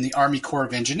time in the Army Corps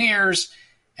of Engineers,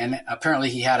 and apparently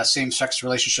he had a same-sex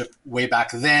relationship way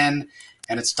back then,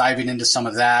 and it's diving into some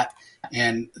of that.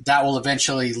 And that will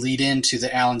eventually lead into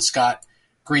the Alan Scott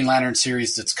Green Lantern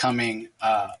series that's coming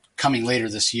later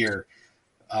this year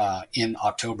in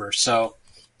October. So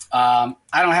I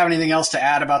don't have anything else to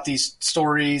add about these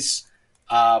stories.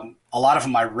 A lot of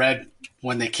them I read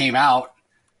when they came out.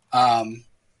 I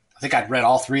think I'd read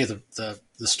all three of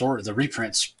the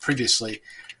reprints previously,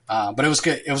 but it was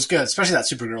good. It was good, especially that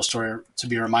Supergirl story, to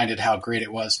be reminded how great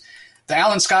it was. The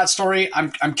Alan Scott story,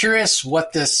 I'm curious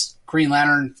what this Green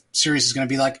Lantern series is going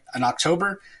to be like in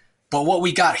October, but what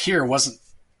we got here wasn't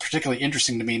particularly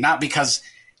interesting to me, not because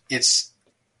it's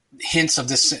hints of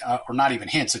this, or not even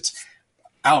hints, it's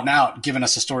out and out giving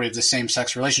us a story of the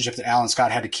same-sex relationship that Alan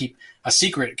Scott had to keep a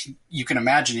secret. You can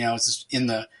imagine, it's in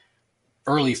the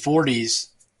early 40s,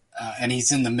 and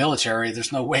he's in the military.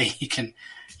 There's no way he can,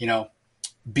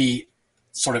 be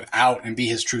sort of out and be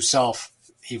his true self.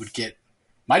 He would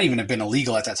might even have been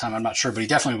illegal at that time. I'm not sure, but he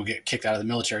definitely would get kicked out of the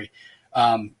military.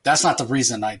 That's not the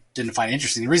reason I didn't find it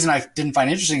interesting. The reason I didn't find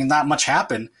it interesting is not much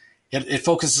happened. It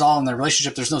focuses all on their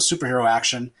relationship. There's no superhero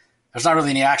action. There's not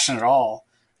really any action at all.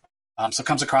 So it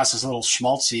comes across as a little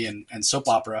schmaltzy and soap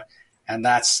opera. And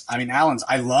I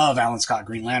love Alan Scott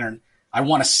Green Lantern. I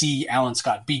want to see Alan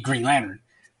Scott be Green Lantern.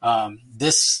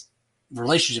 This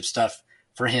relationship stuff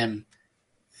for him,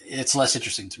 it's less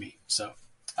interesting to me. So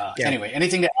anyway,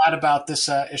 anything to add about this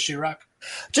issue, Rock?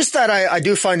 Just that I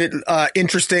do find it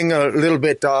interesting, a little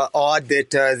bit odd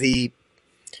that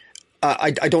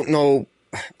I don't know.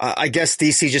 I guess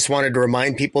DC just wanted to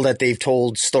remind people that they've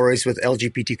told stories with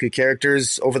LGBTQ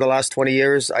characters over the last 20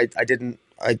 years.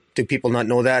 Do people not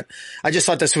know that? I just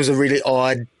thought this was a really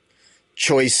odd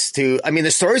choice the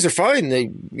stories are fine.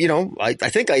 I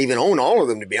think I even own all of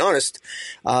them, to be honest.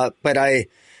 But I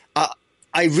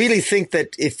really think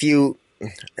that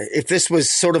if this was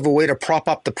sort of a way to prop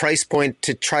up the price point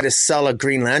to try to sell a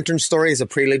Green Lantern story as a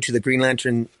prelude to the Green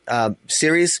Lantern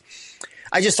series,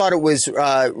 I just thought it was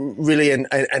really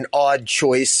an odd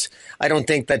choice. I don't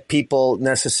think that people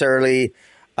necessarily,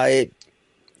 I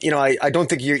don't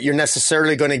think you're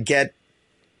necessarily going to get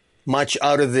much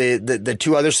out of the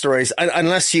two other stories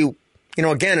unless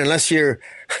unless you're,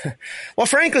 well,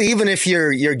 frankly, even if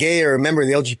you're gay or a member of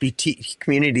the LGBT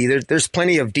community, there's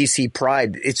plenty of DC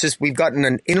Pride. It's just we've gotten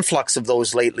an influx of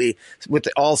those lately with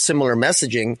all similar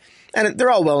messaging, and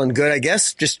they're all well and good, I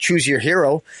guess. Just choose your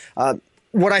hero.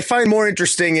 what I find more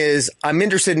interesting is I'm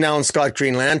interested in Alan Scott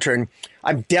Green Lantern.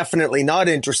 I'm definitely not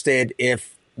interested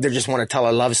if they just want to tell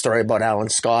a love story about Alan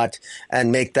Scott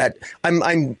and make that.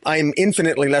 I'm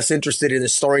infinitely less interested in the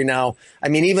story now. I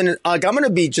mean, even I'm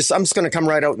just going to come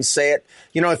right out and say it.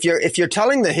 You know, if you're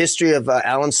telling the history of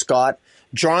Alan Scott,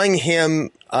 drawing him,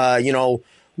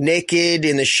 naked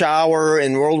in the shower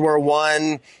in World War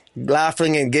I,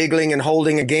 laughing and giggling and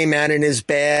holding a gay man in his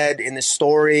bed in the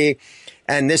story.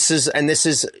 And this is,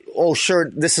 oh, sure,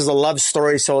 this is a love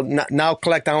story. So now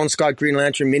collect Alan Scott Green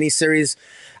Lantern miniseries.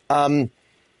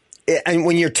 And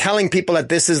when you're telling people that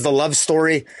this is the love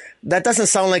story, that doesn't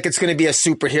sound like it's going to be a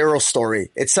superhero story.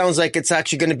 It sounds like it's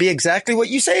actually going to be exactly what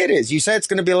you say it is. You say it's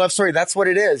going to be a love story. That's what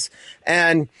it is.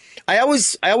 And I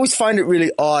always find it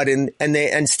really odd.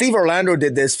 And Steve Orlando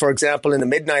did this, for example, in the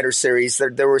Midnighter series.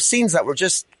 There were scenes that were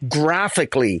just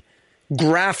graphically,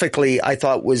 I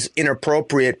thought was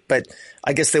inappropriate, but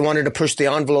I guess they wanted to push the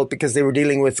envelope because they were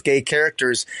dealing with gay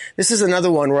characters. This is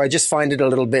another one where I just find it a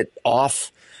little bit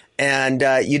off. And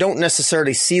you don't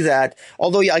necessarily see that,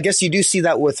 although I guess you do see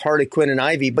that with Harley Quinn and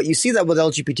Ivy, but you see that with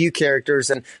LGBTQ characters.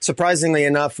 And surprisingly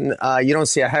enough, you don't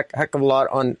see a heck of a lot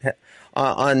on.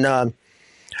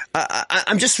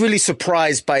 I'm just really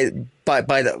surprised by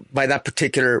that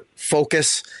particular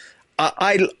focus.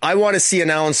 I want to see an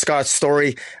Alan Scott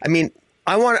story. I mean,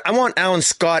 I want Alan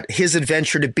Scott, his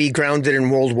adventure to be grounded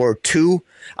in World War II.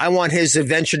 I want his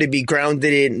adventure to be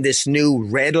grounded in this new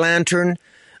Red Lantern.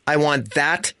 I want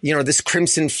that, this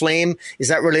Crimson Flame. Is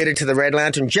that related to the Red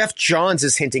Lantern? Jeff Johns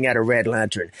is hinting at a Red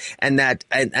Lantern and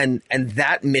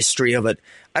that mystery of it.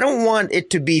 I don't want it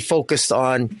to be focused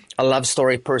on a love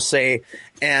story per se.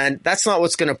 And that's not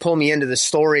what's going to pull me into the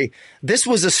story. This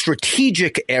was a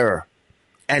strategic error.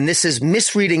 And this is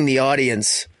misreading the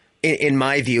audience in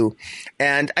my view.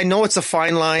 And I know it's a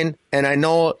fine line, and I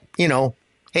know,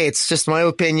 hey, it's just my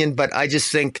opinion, but I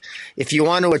just think if you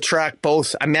want to attract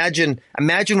both, imagine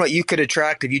what you could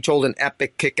attract if you told an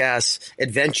epic kick-ass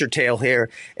adventure tale here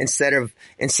instead of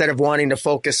wanting to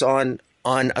focus on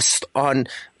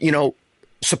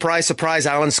surprise,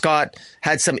 Alan Scott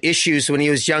had some issues when he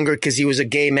was younger because he was a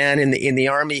gay man in the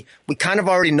army. We kind of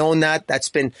already known that. It's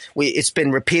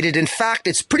been repeated. In fact,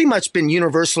 it's pretty much been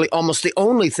universally almost the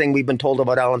only thing we've been told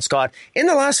about Alan Scott in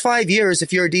the last 5 years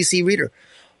if you're a DC reader.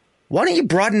 Why don't you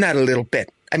broaden that a little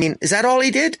bit? I mean, is that all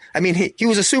he did? I mean, he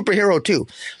was a superhero too.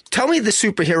 Tell me the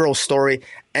superhero story,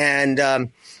 and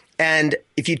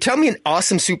if you tell me an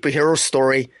awesome superhero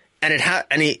story, and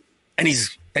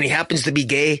he happens to be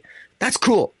gay, that's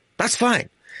cool. That's fine.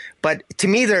 But to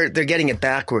me, they're getting it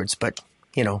backwards. But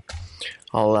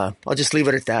I'll just leave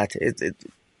it at that.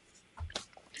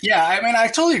 Yeah, I mean, I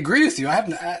totally agree with you.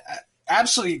 I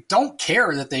absolutely don't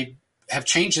care that they have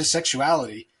changed his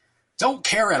sexuality. Don't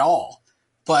care at all.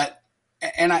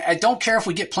 And I don't care if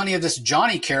we get plenty of this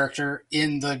Johnny character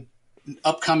in the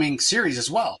upcoming series as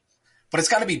well. But it's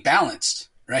got to be balanced,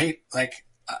 right? Like,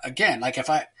 again, like if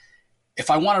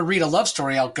I want to read a love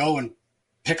story, I'll go and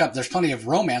pick up. There's plenty of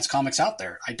romance comics out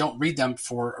there. I don't read them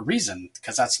for a reason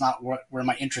because that's not where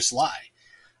my interests lie.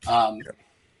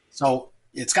 So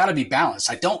it's got to be balanced.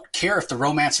 I don't care if the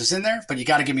romance is in there, but you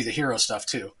got to give me the hero stuff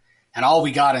too. And all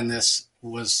we got in this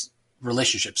was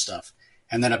relationship stuff,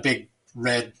 and then a big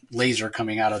red laser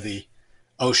coming out of the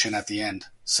ocean at the end.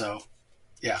 So,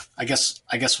 yeah, I guess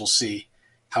we'll see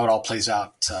how it all plays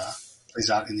out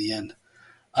in the end.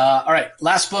 All right,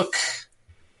 last book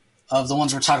of the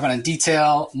ones we're talking about in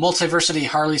detail. Multiversity,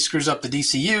 Harley Screws Up the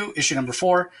DCU, issue number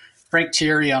 4. Frank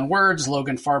Thierry on words,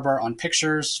 Logan Farbar on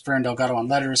pictures, Ferran Delgado on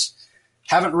letters.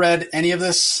 Haven't read any of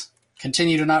this,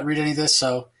 continue to not read any of this,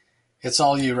 so it's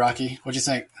all you, Rocky. What'd you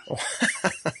think?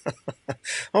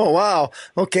 Oh, wow.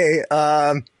 Okay.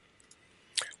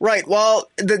 Right. Well,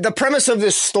 the premise of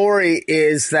this story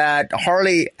is that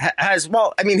Harley has,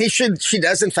 she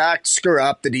does in fact screw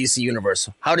up the DC universe.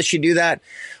 How does she do that?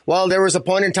 Well, there was a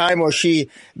point in time where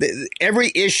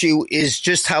every issue is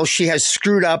just how she has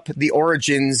screwed up the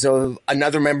origins of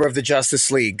another member of the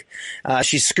Justice League.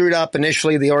 She screwed up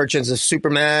initially the origins of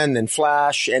Superman and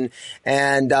Flash, and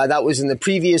that was in the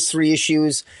previous 3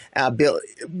 issues,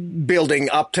 building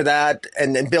up to that,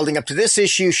 and then building up to this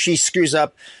issue, she screws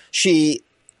up.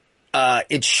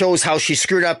 It shows how she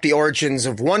screwed up the origins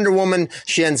of Wonder Woman.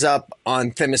 She ends up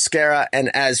on Themyscira, and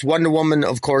as Wonder Woman,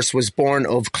 of course, was born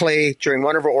of clay during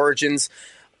one of her origins,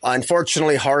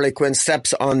 unfortunately, Harley Quinn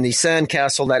steps on the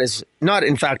sandcastle that is not,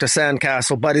 in fact, a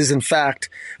sandcastle, but is, in fact,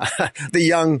 the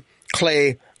young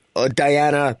clay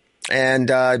Diana,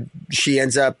 and she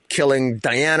ends up killing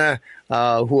Diana,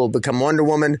 who will become Wonder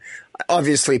Woman,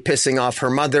 obviously pissing off her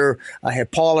mother,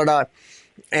 Hippolyta,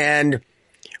 and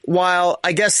while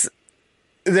I guess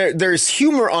there's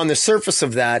humor on the surface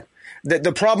of that,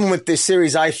 the problem with this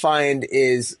series I find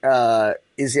is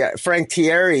Frank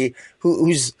Thierry,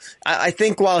 who's I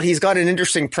think while he's got an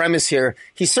interesting premise here,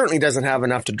 he certainly doesn't have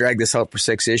enough to drag this out for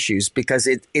 6 issues because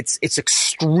it's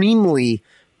extremely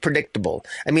predictable.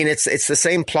 I mean, it's the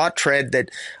same plot thread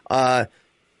that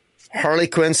Harley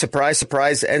Quinn, surprise,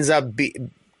 surprise, ends up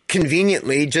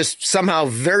conveniently, just somehow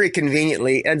very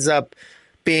conveniently, ends up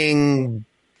being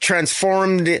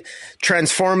transforming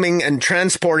and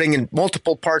transporting in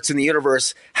multiple parts in the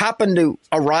universe, happen to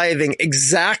arriving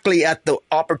exactly at the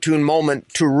opportune moment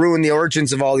to ruin the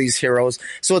origins of all these heroes.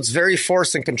 So it's very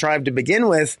forced and contrived to begin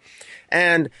with.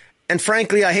 And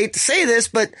frankly, I hate to say this,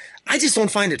 but I just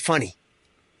don't find it funny.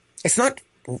 It's not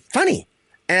funny.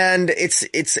 And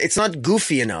it's not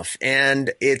goofy enough.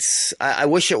 And I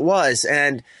wish it was.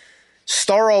 And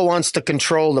Starro wants to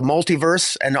control the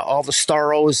multiverse, and all the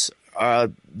Starros,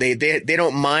 they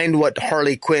don't mind what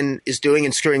Harley Quinn is doing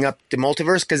and screwing up the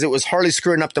multiverse, because it was Harley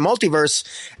screwing up the multiverse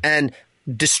and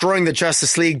destroying the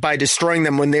Justice League by destroying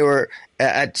them when they were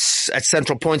at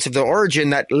central points of their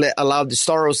origin that allowed the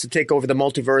Starros to take over the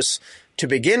multiverse to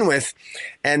begin with.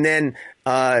 And then,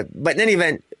 but in any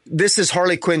event, this is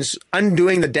Harley Quinn's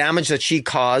undoing the damage that she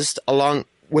caused, along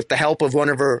with the help of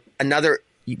another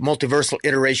multiversal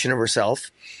iteration of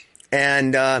herself,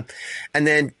 and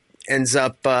then ends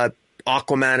up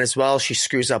Aquaman as well. She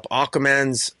screws up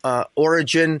Aquaman's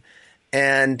origin,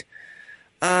 and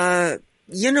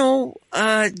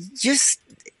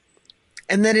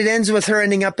and then it ends with her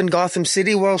ending up in Gotham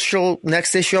City. Well,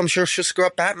 next issue, I'm sure she'll screw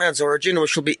up Batman's origin,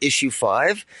 which will be issue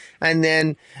 5. And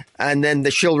then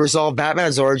she'll resolve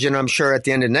Batman's origin, I'm sure, at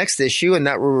the end of next issue. And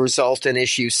that will result in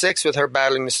issue 6 with her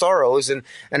battling the Starros. And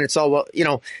it's all well,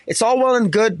 it's all well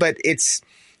and good, but it's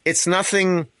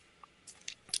nothing.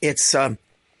 It's,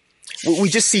 we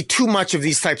just see too much of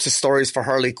these types of stories for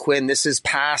Harley Quinn. This is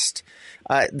past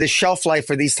the shelf life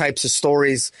for these types of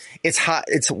stories.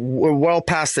 We're well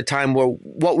past the time where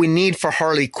what we need for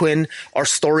Harley Quinn are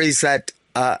stories that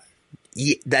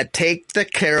take the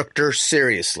character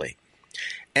seriously.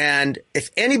 And if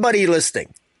anybody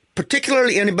listening,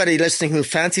 particularly anybody listening who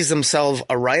fancies themselves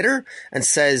a writer and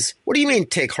says, "What do you mean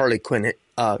take Harley Quinn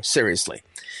seriously?"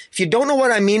 If you don't know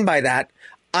what I mean by that,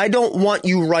 I don't want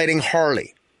you writing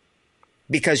Harley,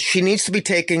 because she needs to be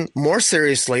taken more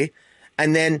seriously,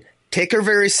 and then take her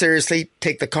very seriously,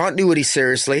 take the continuity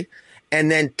seriously, and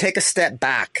then take a step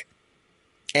back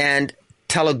and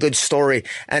tell a good story.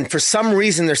 And for some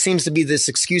reason, there seems to be this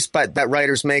excuse that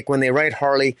writers make when they write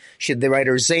Harley. They write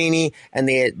her zany, and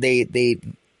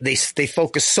they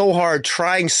focus so hard,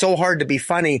 trying so hard to be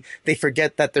funny, they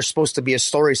forget that there's supposed to be a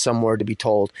story somewhere to be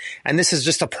told. And this is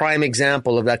just a prime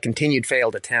example of that continued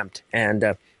failed attempt. And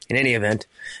in any event,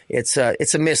 it's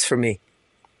a miss for me.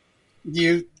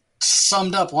 You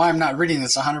summed up why I'm not reading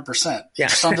this 100%. Yeah. You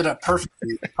summed it up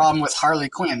perfectly. The problem with Harley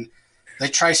Quinn, they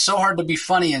try so hard to be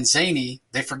funny and zany,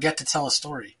 they forget to tell a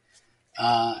story.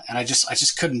 And I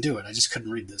just couldn't do it. I just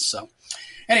couldn't read this. So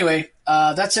anyway,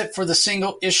 that's it for the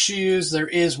single issues. There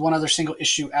is one other single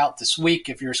issue out this week.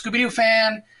 If you're a Scooby-Doo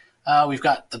fan, we've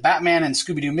got the Batman and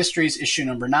Scooby-Doo Mysteries issue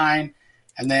number 9.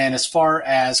 And then as far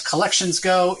as collections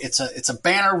go, it's a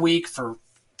banner week for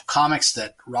comics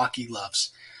that Rocky loves.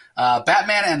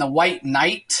 Batman and the White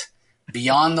Knight,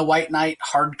 Beyond the White Knight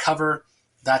hardcover.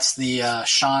 That's the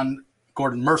Sean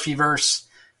Gordon Murphy verse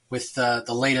with the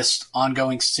latest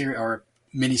ongoing series or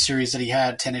mini-series that he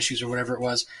had, 10 issues or whatever it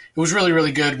was. It was really,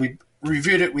 really good. We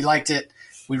reviewed it. We liked it.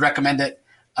 We recommend it.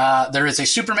 There is a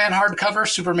Superman hardcover,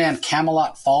 Superman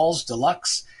Camelot Falls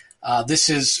Deluxe. This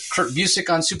is Kurt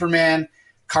Busiek on Superman,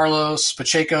 Carlos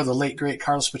Pacheco, the late, great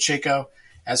Carlos Pacheco,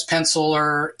 as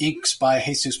penciler, inks by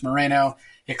Jesus Moreno.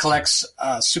 It collects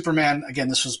Superman. Again,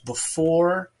 this was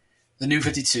before the New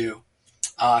 52.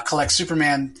 Collects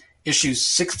Superman issues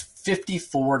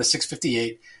 654 to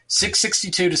 658,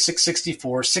 662 to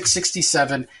 664,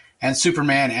 667, and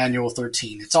Superman Annual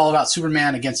 13. It's all about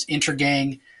Superman against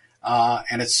Intergang,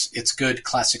 and it's good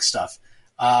classic stuff.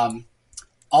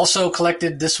 Also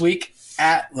collected this week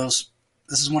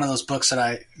this is one of those books that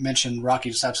I mentioned Rocky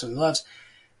just absolutely loves.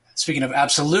 Speaking of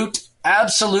absolute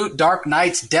Dark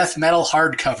Knight's Death Metal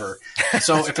hardcover.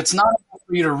 So if it's not enough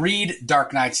for you to read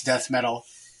Dark Knight's Death Metal,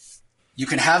 you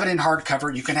can have it in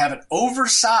hardcover. You can have it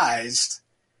oversized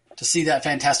to see that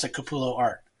fantastic Capullo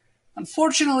art.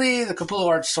 Unfortunately, the Capullo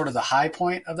art's sort of the high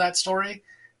point of that story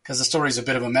because the story's a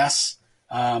bit of a mess.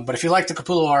 But if you like the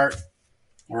Capullo art,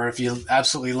 or if you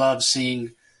absolutely love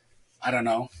seeing, I don't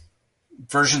know,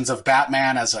 versions of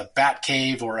Batman as a bat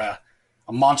cave or a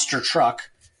monster truck,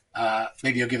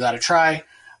 maybe you'll give that a try.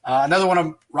 Another one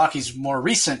of Rocky's more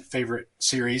recent favorite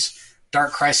series,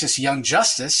 Dark Crisis Young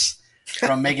Justice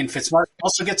from Megan Fitzmartin,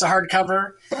 also gets a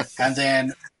hardcover. And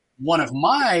then one of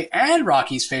my and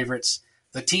Rocky's favorites,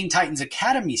 the Teen Titans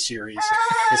Academy series,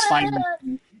 is finally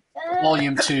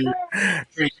volume 2,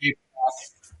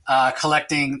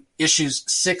 collecting issues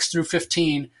 6 through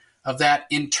 15 of that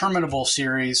interminable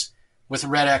series with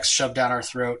Red X shoved down our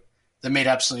throat that made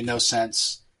absolutely no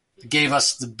sense. It gave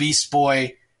us the Beast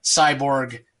Boy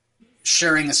Cyborg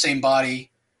sharing the same body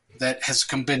that has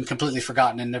been completely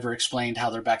forgotten and never explained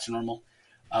how they're back to normal.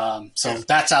 So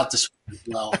that's out this week as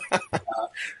well.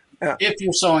 If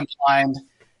you're so inclined,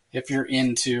 if you're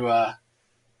into,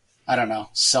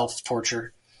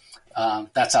 self-torture,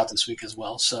 that's out this week as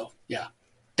well. So, yeah,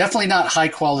 definitely not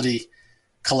high-quality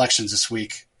collections this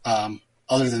week.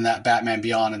 Other than that, Batman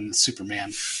Beyond and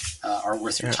Superman are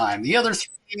worth your time. The other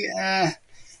three,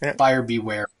 buyer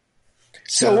beware.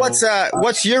 So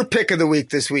what's your pick of the week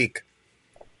this week?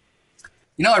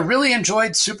 I really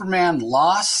enjoyed Superman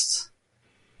Lost.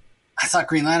 I thought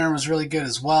Green Lantern was really good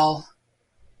as well.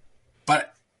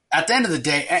 But at the end of the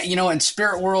day, in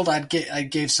Spirit World, I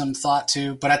gave some thought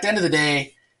to. But at the end of the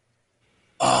day,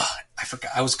 I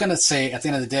forgot. I was going to say at the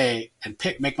end of the day and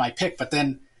make my pick, but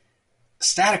then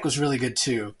Static was really good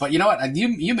too. But you know what?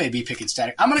 You may be picking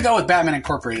Static. I'm going to go with Batman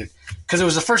Incorporated because it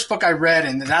was the first book I read,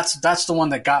 and that's the one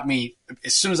that got me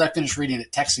as soon as I finished reading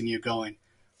it, texting you going,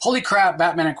 holy crap,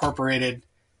 Batman Incorporated,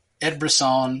 Ed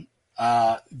Brisson,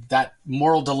 that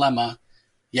moral dilemma.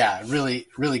 Yeah, really,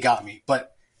 really got me.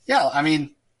 But yeah, I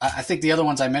mean, I think the other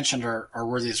ones I mentioned are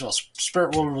worthy as well.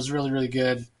 Spirit World was really, really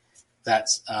good. That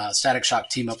Static Shock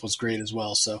team up was great as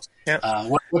well. So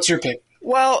what's your pick?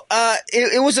 Well,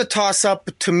 it was a toss-up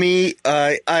to me.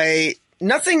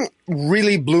 Nothing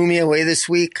really blew me away this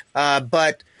week,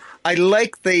 but I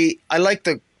like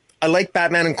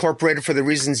Batman Incorporated for the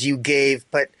reasons you gave.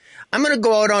 But I'm going to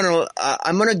go out on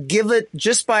I'm going to give it,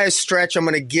 just by a stretch, I'm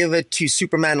going to give it to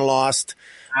Superman Lost,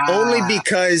 only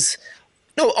because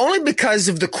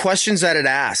of the questions that it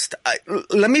asked.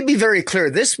 Let me be very clear.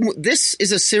 This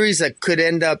is a series that could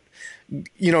end up,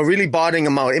 really bottoming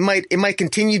them out. It might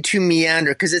continue to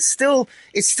meander because it still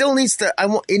needs to.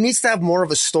 It needs to have more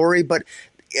of a story. But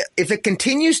if it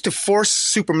continues to force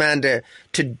Superman to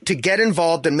get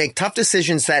involved and make tough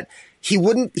decisions that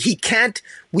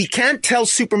we can't tell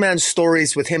Superman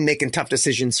stories with him making tough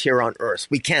decisions here on Earth.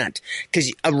 We can't,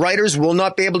 because writers will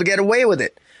not be able to get away with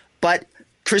it. But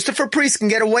Christopher Priest can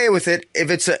get away with it if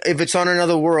it's on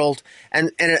another world,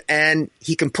 and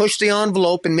he can push the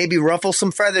envelope and maybe ruffle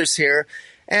some feathers here.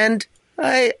 And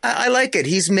I like it.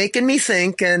 He's making me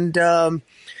think, and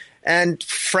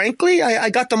frankly, I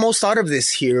got the most out of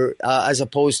this here, as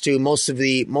opposed to most of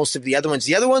the other ones.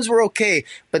 The other ones were okay,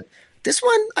 but this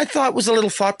one I thought was a little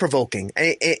thought-provoking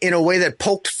in a way that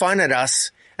poked fun at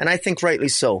us, and I think rightly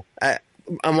so.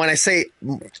 And when I say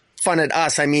fun at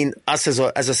us, I mean us as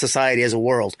a society, as a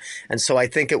world. And so I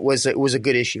think it was a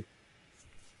good issue.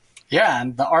 Yeah,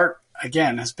 and the art,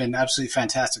 again, has been absolutely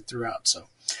fantastic throughout. So,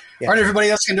 All right, everybody,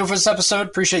 that's going to do it for this episode.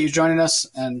 Appreciate you joining us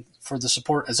and for the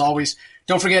support, as always.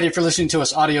 Don't forget, if you're listening to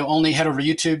us audio only, head over to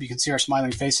YouTube. You can see our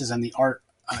smiling faces and the art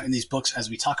in these books as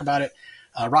we talk about it.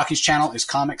 Rocky's channel is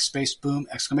 !boom!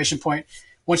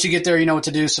 Once you get there, you know what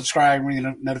to do. Subscribe, ring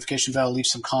the notification bell, leave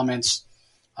some comments.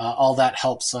 All that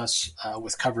helps us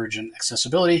with coverage and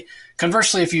accessibility.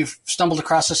 Conversely, if you've stumbled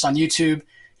across us on YouTube,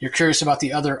 you're curious about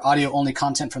the other audio-only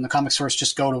content from the Comic Source,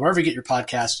 just go to wherever you get your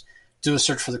podcast, do a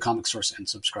search for the Comic Source, and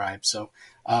subscribe. So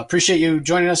appreciate you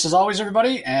joining us as always,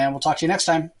 everybody, and we'll talk to you next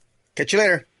time. Catch you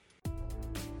later.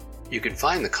 You can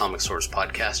find the Comic Source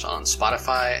podcast on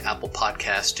Spotify, Apple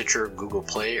Podcasts, Stitcher, Google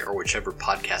Play, or whichever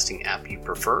podcasting app you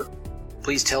prefer.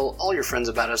 Please tell all your friends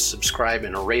about us, subscribe,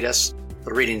 and rate us.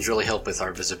 The ratings really help with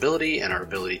our visibility and our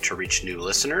ability to reach new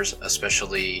listeners,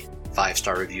 especially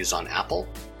 5-star reviews on Apple.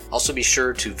 Also be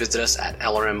sure to visit us at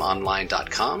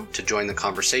lrmonline.com to join the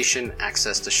conversation,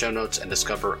 access the show notes, and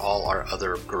discover all our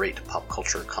other great pop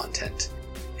culture content.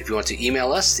 If you want to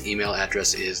email us, the email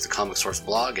address is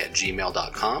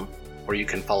thecomicsourceblog@gmail.com, or you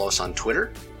can follow us on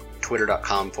Twitter,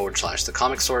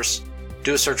 twitter.com/thecomicsource.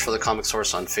 Do a search for The Comic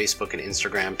Source on Facebook and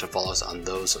Instagram to follow us on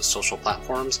those social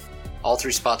platforms. All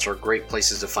 3 spots are great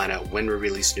places to find out when we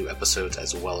release new episodes,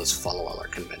 as well as follow all our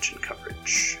convention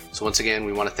coverage. So once again,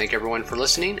 we want to thank everyone for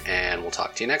listening, and we'll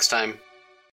talk to you next time.